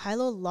Kylo.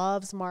 Kylo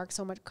loves Mark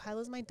so much.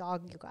 Kylo's my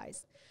dog, you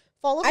guys.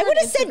 Follow her I would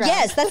have on said Instagram.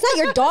 yes. That's not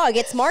your dog.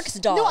 It's Mark's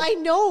dog. No, I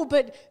know,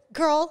 but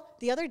girl,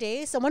 the other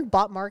day, someone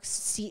bought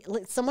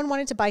someone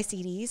wanted to buy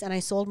CDs, and I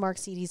sold Mark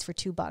CDs for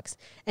 $2.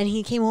 And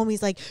he came home,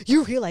 he's like,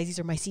 you realize these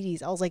are my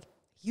CDs. I was like,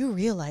 you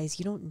realize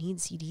you don't need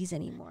CDs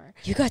anymore.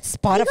 You got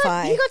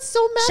Spotify. He got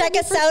so mad Check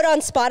us out on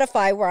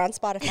Spotify. We're on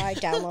Spotify.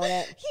 Download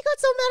it. He got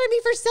so mad at me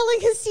for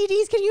selling his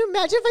CDs. Can you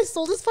imagine if I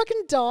sold his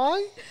fucking dog?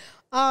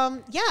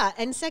 Yeah.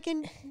 And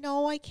second,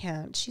 no, I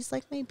can't. She's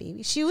like my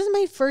baby. She was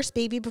my first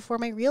baby before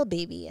my real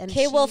baby.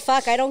 Okay, well,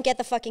 fuck. I don't get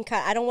the fucking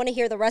cut. I don't want to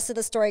hear the rest of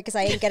the story because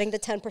I ain't getting the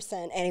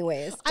 10%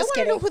 anyways. I want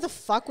to know who the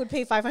fuck would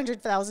pay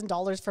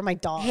 $500,000 for my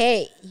dog.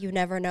 Hey, you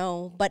never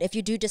know. But if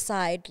you do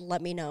decide,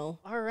 let me know.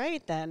 All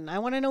right, then. I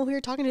want to know who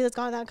you're talking to that's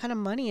got that kind of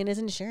money and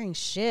isn't sharing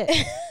shit.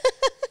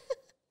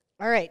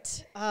 All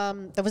right.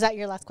 Was that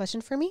your last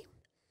question for me?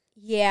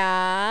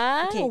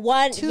 Yeah.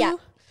 Okay.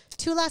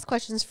 Two last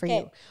questions for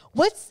you.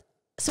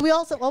 So we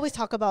also always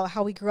talk about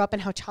how we grew up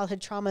and how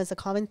childhood trauma is a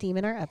common theme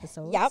in our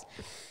episodes. Yep.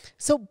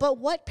 So, but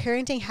what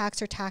parenting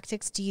hacks or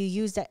tactics do you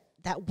use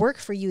that work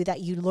for you that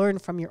you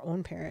learned from your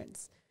own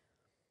parents?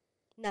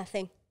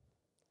 Nothing.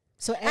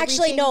 So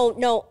actually,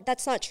 no,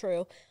 that's not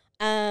true.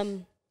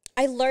 I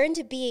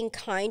learned being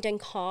kind and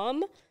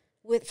calm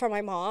from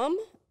my mom,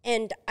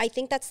 and I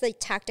think that's the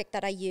tactic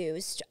that I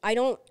used. I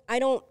don't.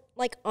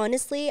 Like,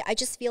 honestly, I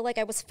just feel like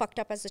I was fucked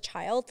up as a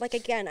child. Like,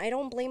 again, I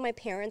don't blame my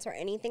parents or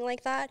anything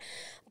like that.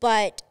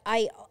 But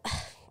I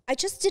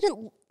just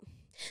didn't.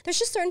 There's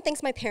just certain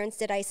things my parents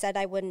did I said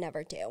I would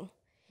never do.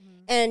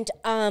 Mm.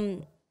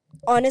 And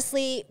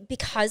honestly,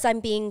 because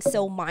I'm being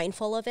so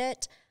mindful of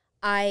it,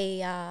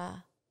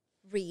 I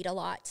read a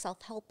lot,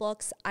 self-help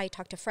books. I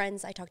talk to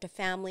friends. I talk to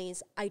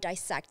families. I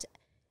dissect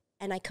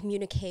and I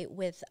communicate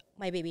with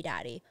my baby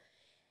daddy.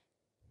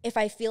 If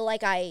I feel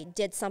like I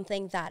did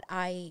something that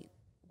I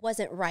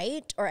wasn't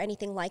right or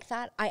anything like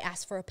that, I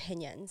ask for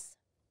opinions.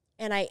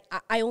 And I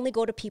only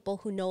go to people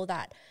who know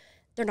that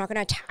they're not going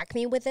to attack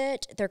me with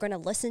it. They're going to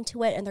listen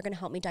to it and they're going to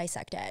help me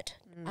dissect it.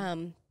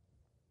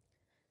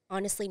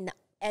 Honestly,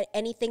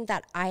 anything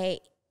that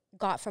I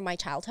got from my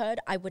childhood,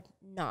 I would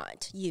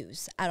not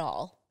use at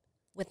all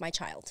with my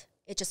child.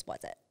 It just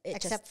wasn't.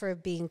 Except for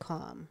being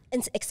calm.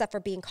 Except for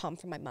being calm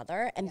from my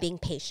mother and being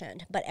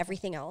patient. But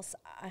everything else,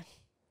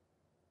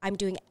 I'm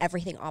doing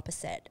everything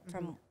opposite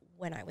from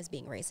when I was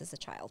being raised as a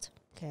child.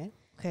 Okay.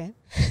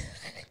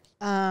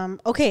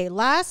 Okay,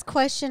 last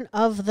question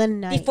of the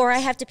night. Before I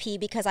have to pee,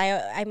 because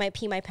I might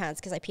pee my pants,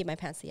 because I peed my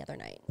pants the other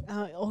night.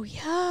 Oh,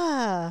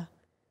 yeah.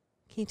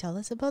 Can you tell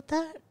us about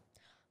that?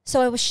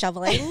 So I was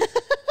shoveling.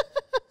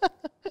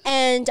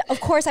 And And of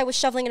course I was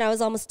shoveling and I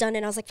was almost done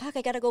and I was like, fuck,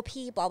 I gotta go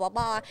pee, blah, blah,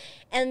 blah.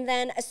 And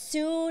then as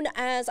soon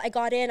as I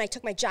got in, I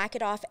took my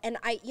jacket off and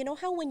you know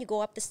how when you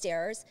go up the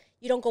stairs,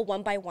 you don't go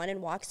one by one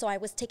and walk. So I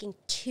was taking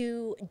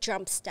 2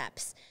 jump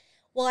steps.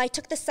 Well, I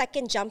took the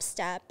second jump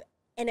step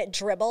and it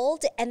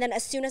dribbled. And then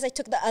as soon as I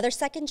took the other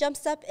second jump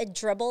step, it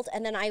dribbled.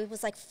 And then I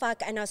was like,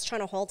 fuck. And I was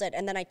trying to hold it.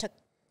 And then I took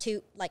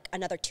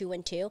another 2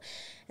 and 2.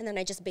 And then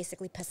I just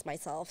basically pissed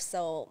myself.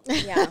 So,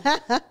 yeah.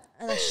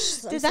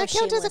 Does that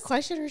count as a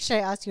question or should I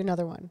ask you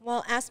another one?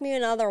 Well, ask me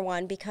another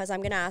one because I'm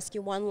going to ask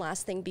you one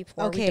last thing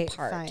before we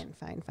depart.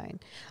 Fine.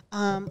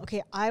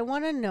 Okay, I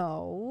want to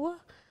know.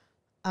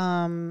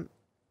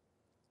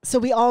 So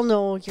we all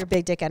know your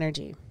big dick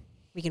energy.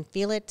 We can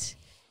feel it.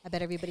 I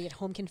bet everybody at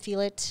home can feel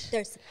it.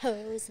 There's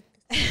hose.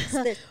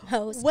 There's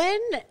hose. When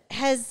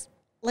has,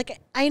 like,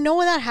 I know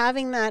that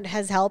having that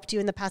has helped you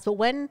in the past, but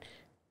when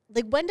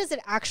does it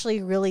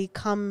actually really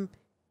come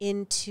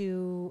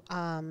into,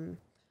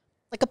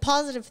 like, a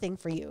positive thing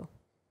for you?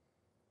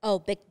 Oh,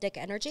 big dick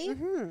energy?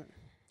 Mm-hmm.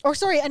 Or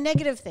sorry, a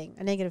negative thing.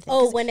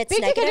 Oh, when it's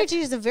big negative? Big dick energy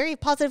is a very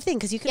positive thing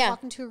because you can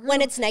walk into a room.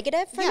 When it's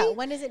negative for me?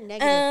 When is it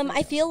negative?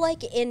 I feel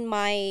like in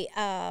my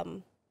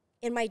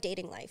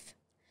dating life,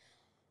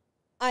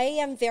 I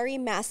am very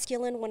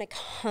masculine when it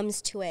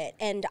comes to it,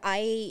 and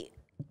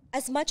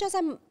as much as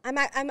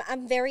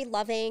I'm very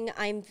loving,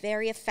 I'm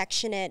very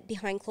affectionate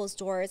behind closed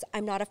doors.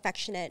 I'm not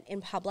affectionate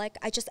in public.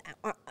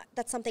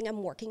 That's something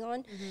I'm working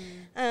on.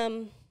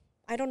 Mm-hmm.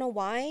 I don't know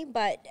why,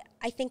 but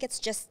I think it's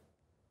just,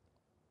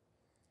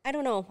 I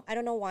don't know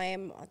why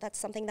that's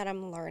something that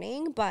I'm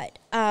learning, but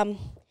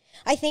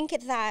I think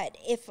that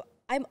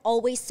I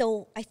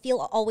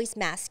feel always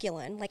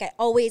masculine. Like I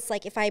always,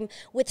 like if I'm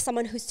with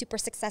someone who's super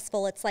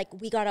successful, it's like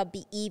we gotta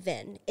be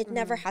even. It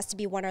never has to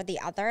be one or the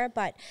other,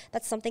 but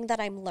that's something that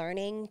I'm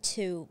learning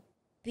to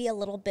be a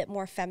little bit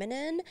more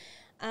feminine.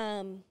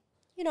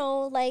 You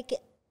know, like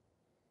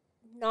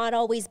not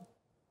always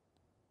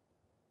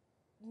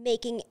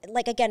making,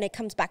 like, again, it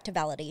comes back to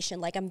validation.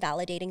 Like I'm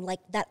validating like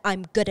that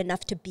I'm good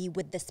enough to be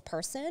with this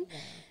person.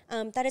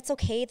 Yeah. That it's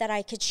okay that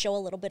I could show a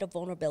little bit of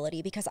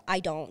vulnerability because I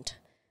don't.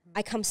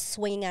 I come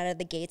swinging out of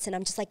the gates and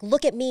I'm just like,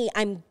 look at me.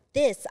 I'm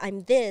this,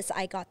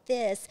 I got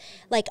this.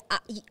 Like,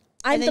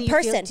 I'm the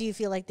person. Do you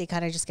feel like they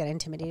kind of just get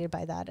intimidated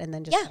by that and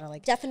then just kind of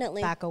like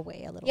definitely back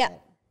away a little bit?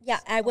 Yeah,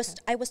 I was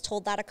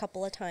told that a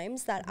couple of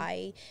times that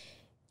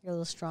you're a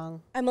little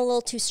strong. I'm a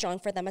little too strong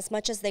for them. As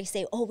much as they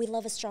say, oh, we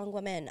love a strong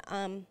woman.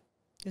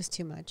 It was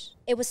too much.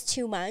 It was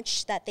too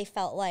much that they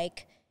felt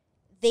like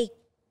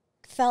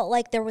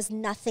there was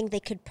nothing they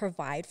could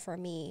provide for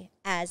me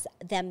as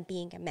them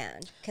being a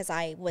man because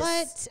I was.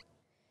 But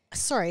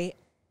sorry,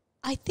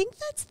 I think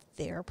that's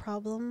their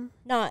problem.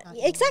 Not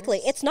exactly.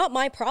 Yours. It's not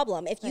my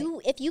problem. If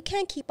you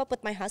can't keep up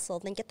with my hustle,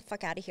 then get the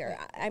fuck out of here.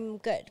 I'm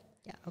good.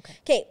 Yeah. Okay.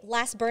 Okay.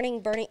 Last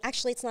burning.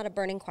 Actually, it's not a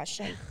burning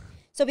question.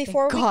 So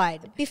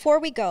before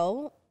we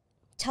go,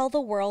 tell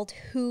the world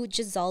who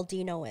Giselle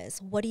Dino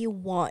is. What do you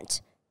want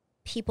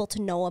people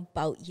to know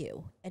about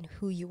you and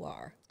who you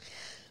are?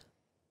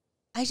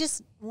 I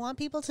just want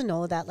people to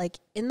know that, like,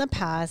 in the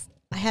past,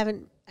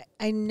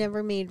 I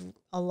never made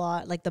a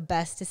lot, like, the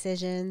best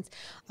decisions.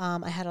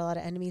 I had a lot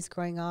of enemies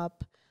growing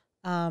up.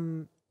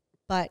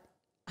 But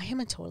I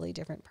am a totally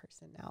different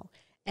person now.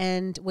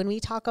 And when we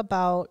talk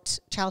about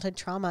childhood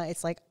trauma,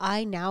 it's like,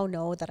 I now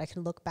know that I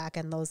can look back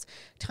on those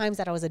times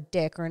that I was a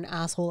dick or an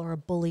asshole or a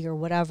bully or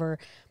whatever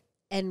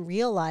and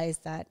realize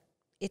that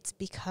it's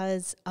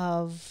because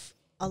of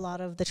a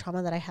lot of the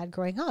trauma that I had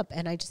growing up,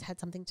 and I just had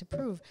something to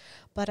prove.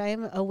 But I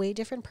am a way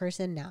different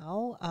person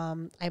now.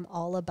 I'm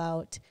all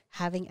about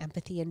having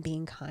empathy and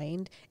being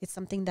kind. It's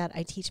something that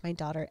I teach my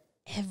daughter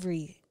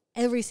every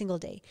single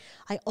day.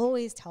 I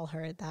always tell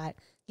her that,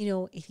 you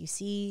know, if you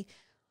see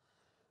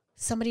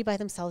somebody by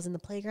themselves in the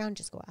playground,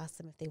 just go ask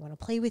them if they want to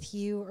play with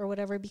you or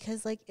whatever,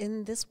 because like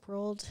in this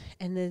world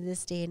and in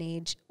this day and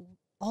age,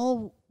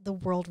 all the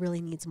world really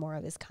needs more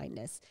of is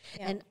kindness.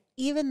 Yeah. And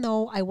even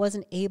though I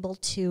wasn't able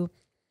to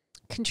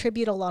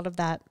contribute a lot of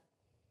that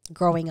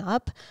growing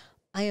up,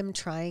 I am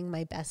trying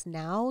my best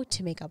now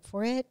to make up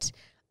for it.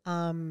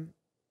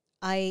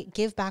 I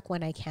give back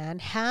when I can.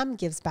 Ham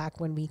gives back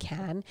when we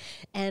can.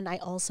 And I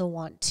also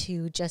want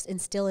to just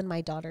instill in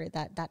my daughter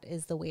that that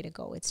is the way to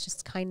go. It's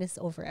just kindness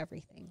over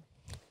everything.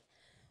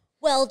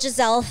 Well,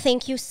 Giselle,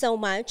 thank you so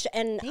much.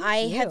 And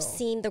I have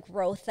seen the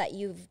growth that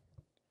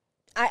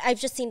I've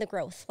just seen the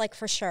growth, like,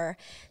 for sure.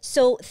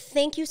 So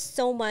thank you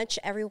so much,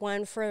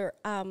 everyone, for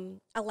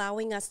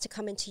allowing us to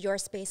come into your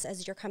space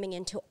as you're coming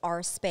into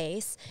our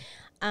space.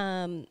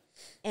 And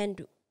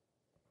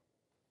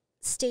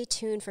stay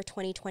tuned for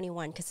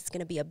 2021 because it's going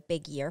to be a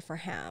big year for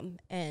Ham.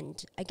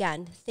 And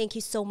again, thank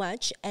you so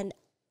much. And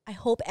I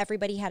hope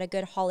everybody had a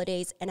good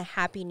holidays and a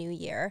happy new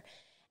year.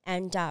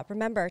 And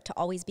remember to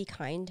always be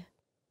kind.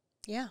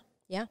 Yeah.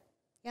 Yeah.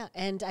 Yeah,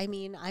 and I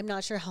mean, I'm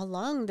not sure how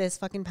long this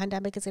fucking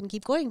pandemic is going to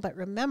keep going, but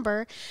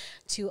remember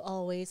to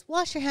always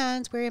wash your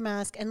hands, wear your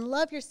mask, and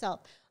love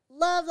yourself.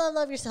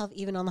 Love yourself,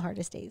 even on the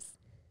hardest days.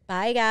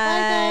 Bye,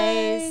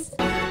 guys.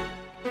 Bye, guys.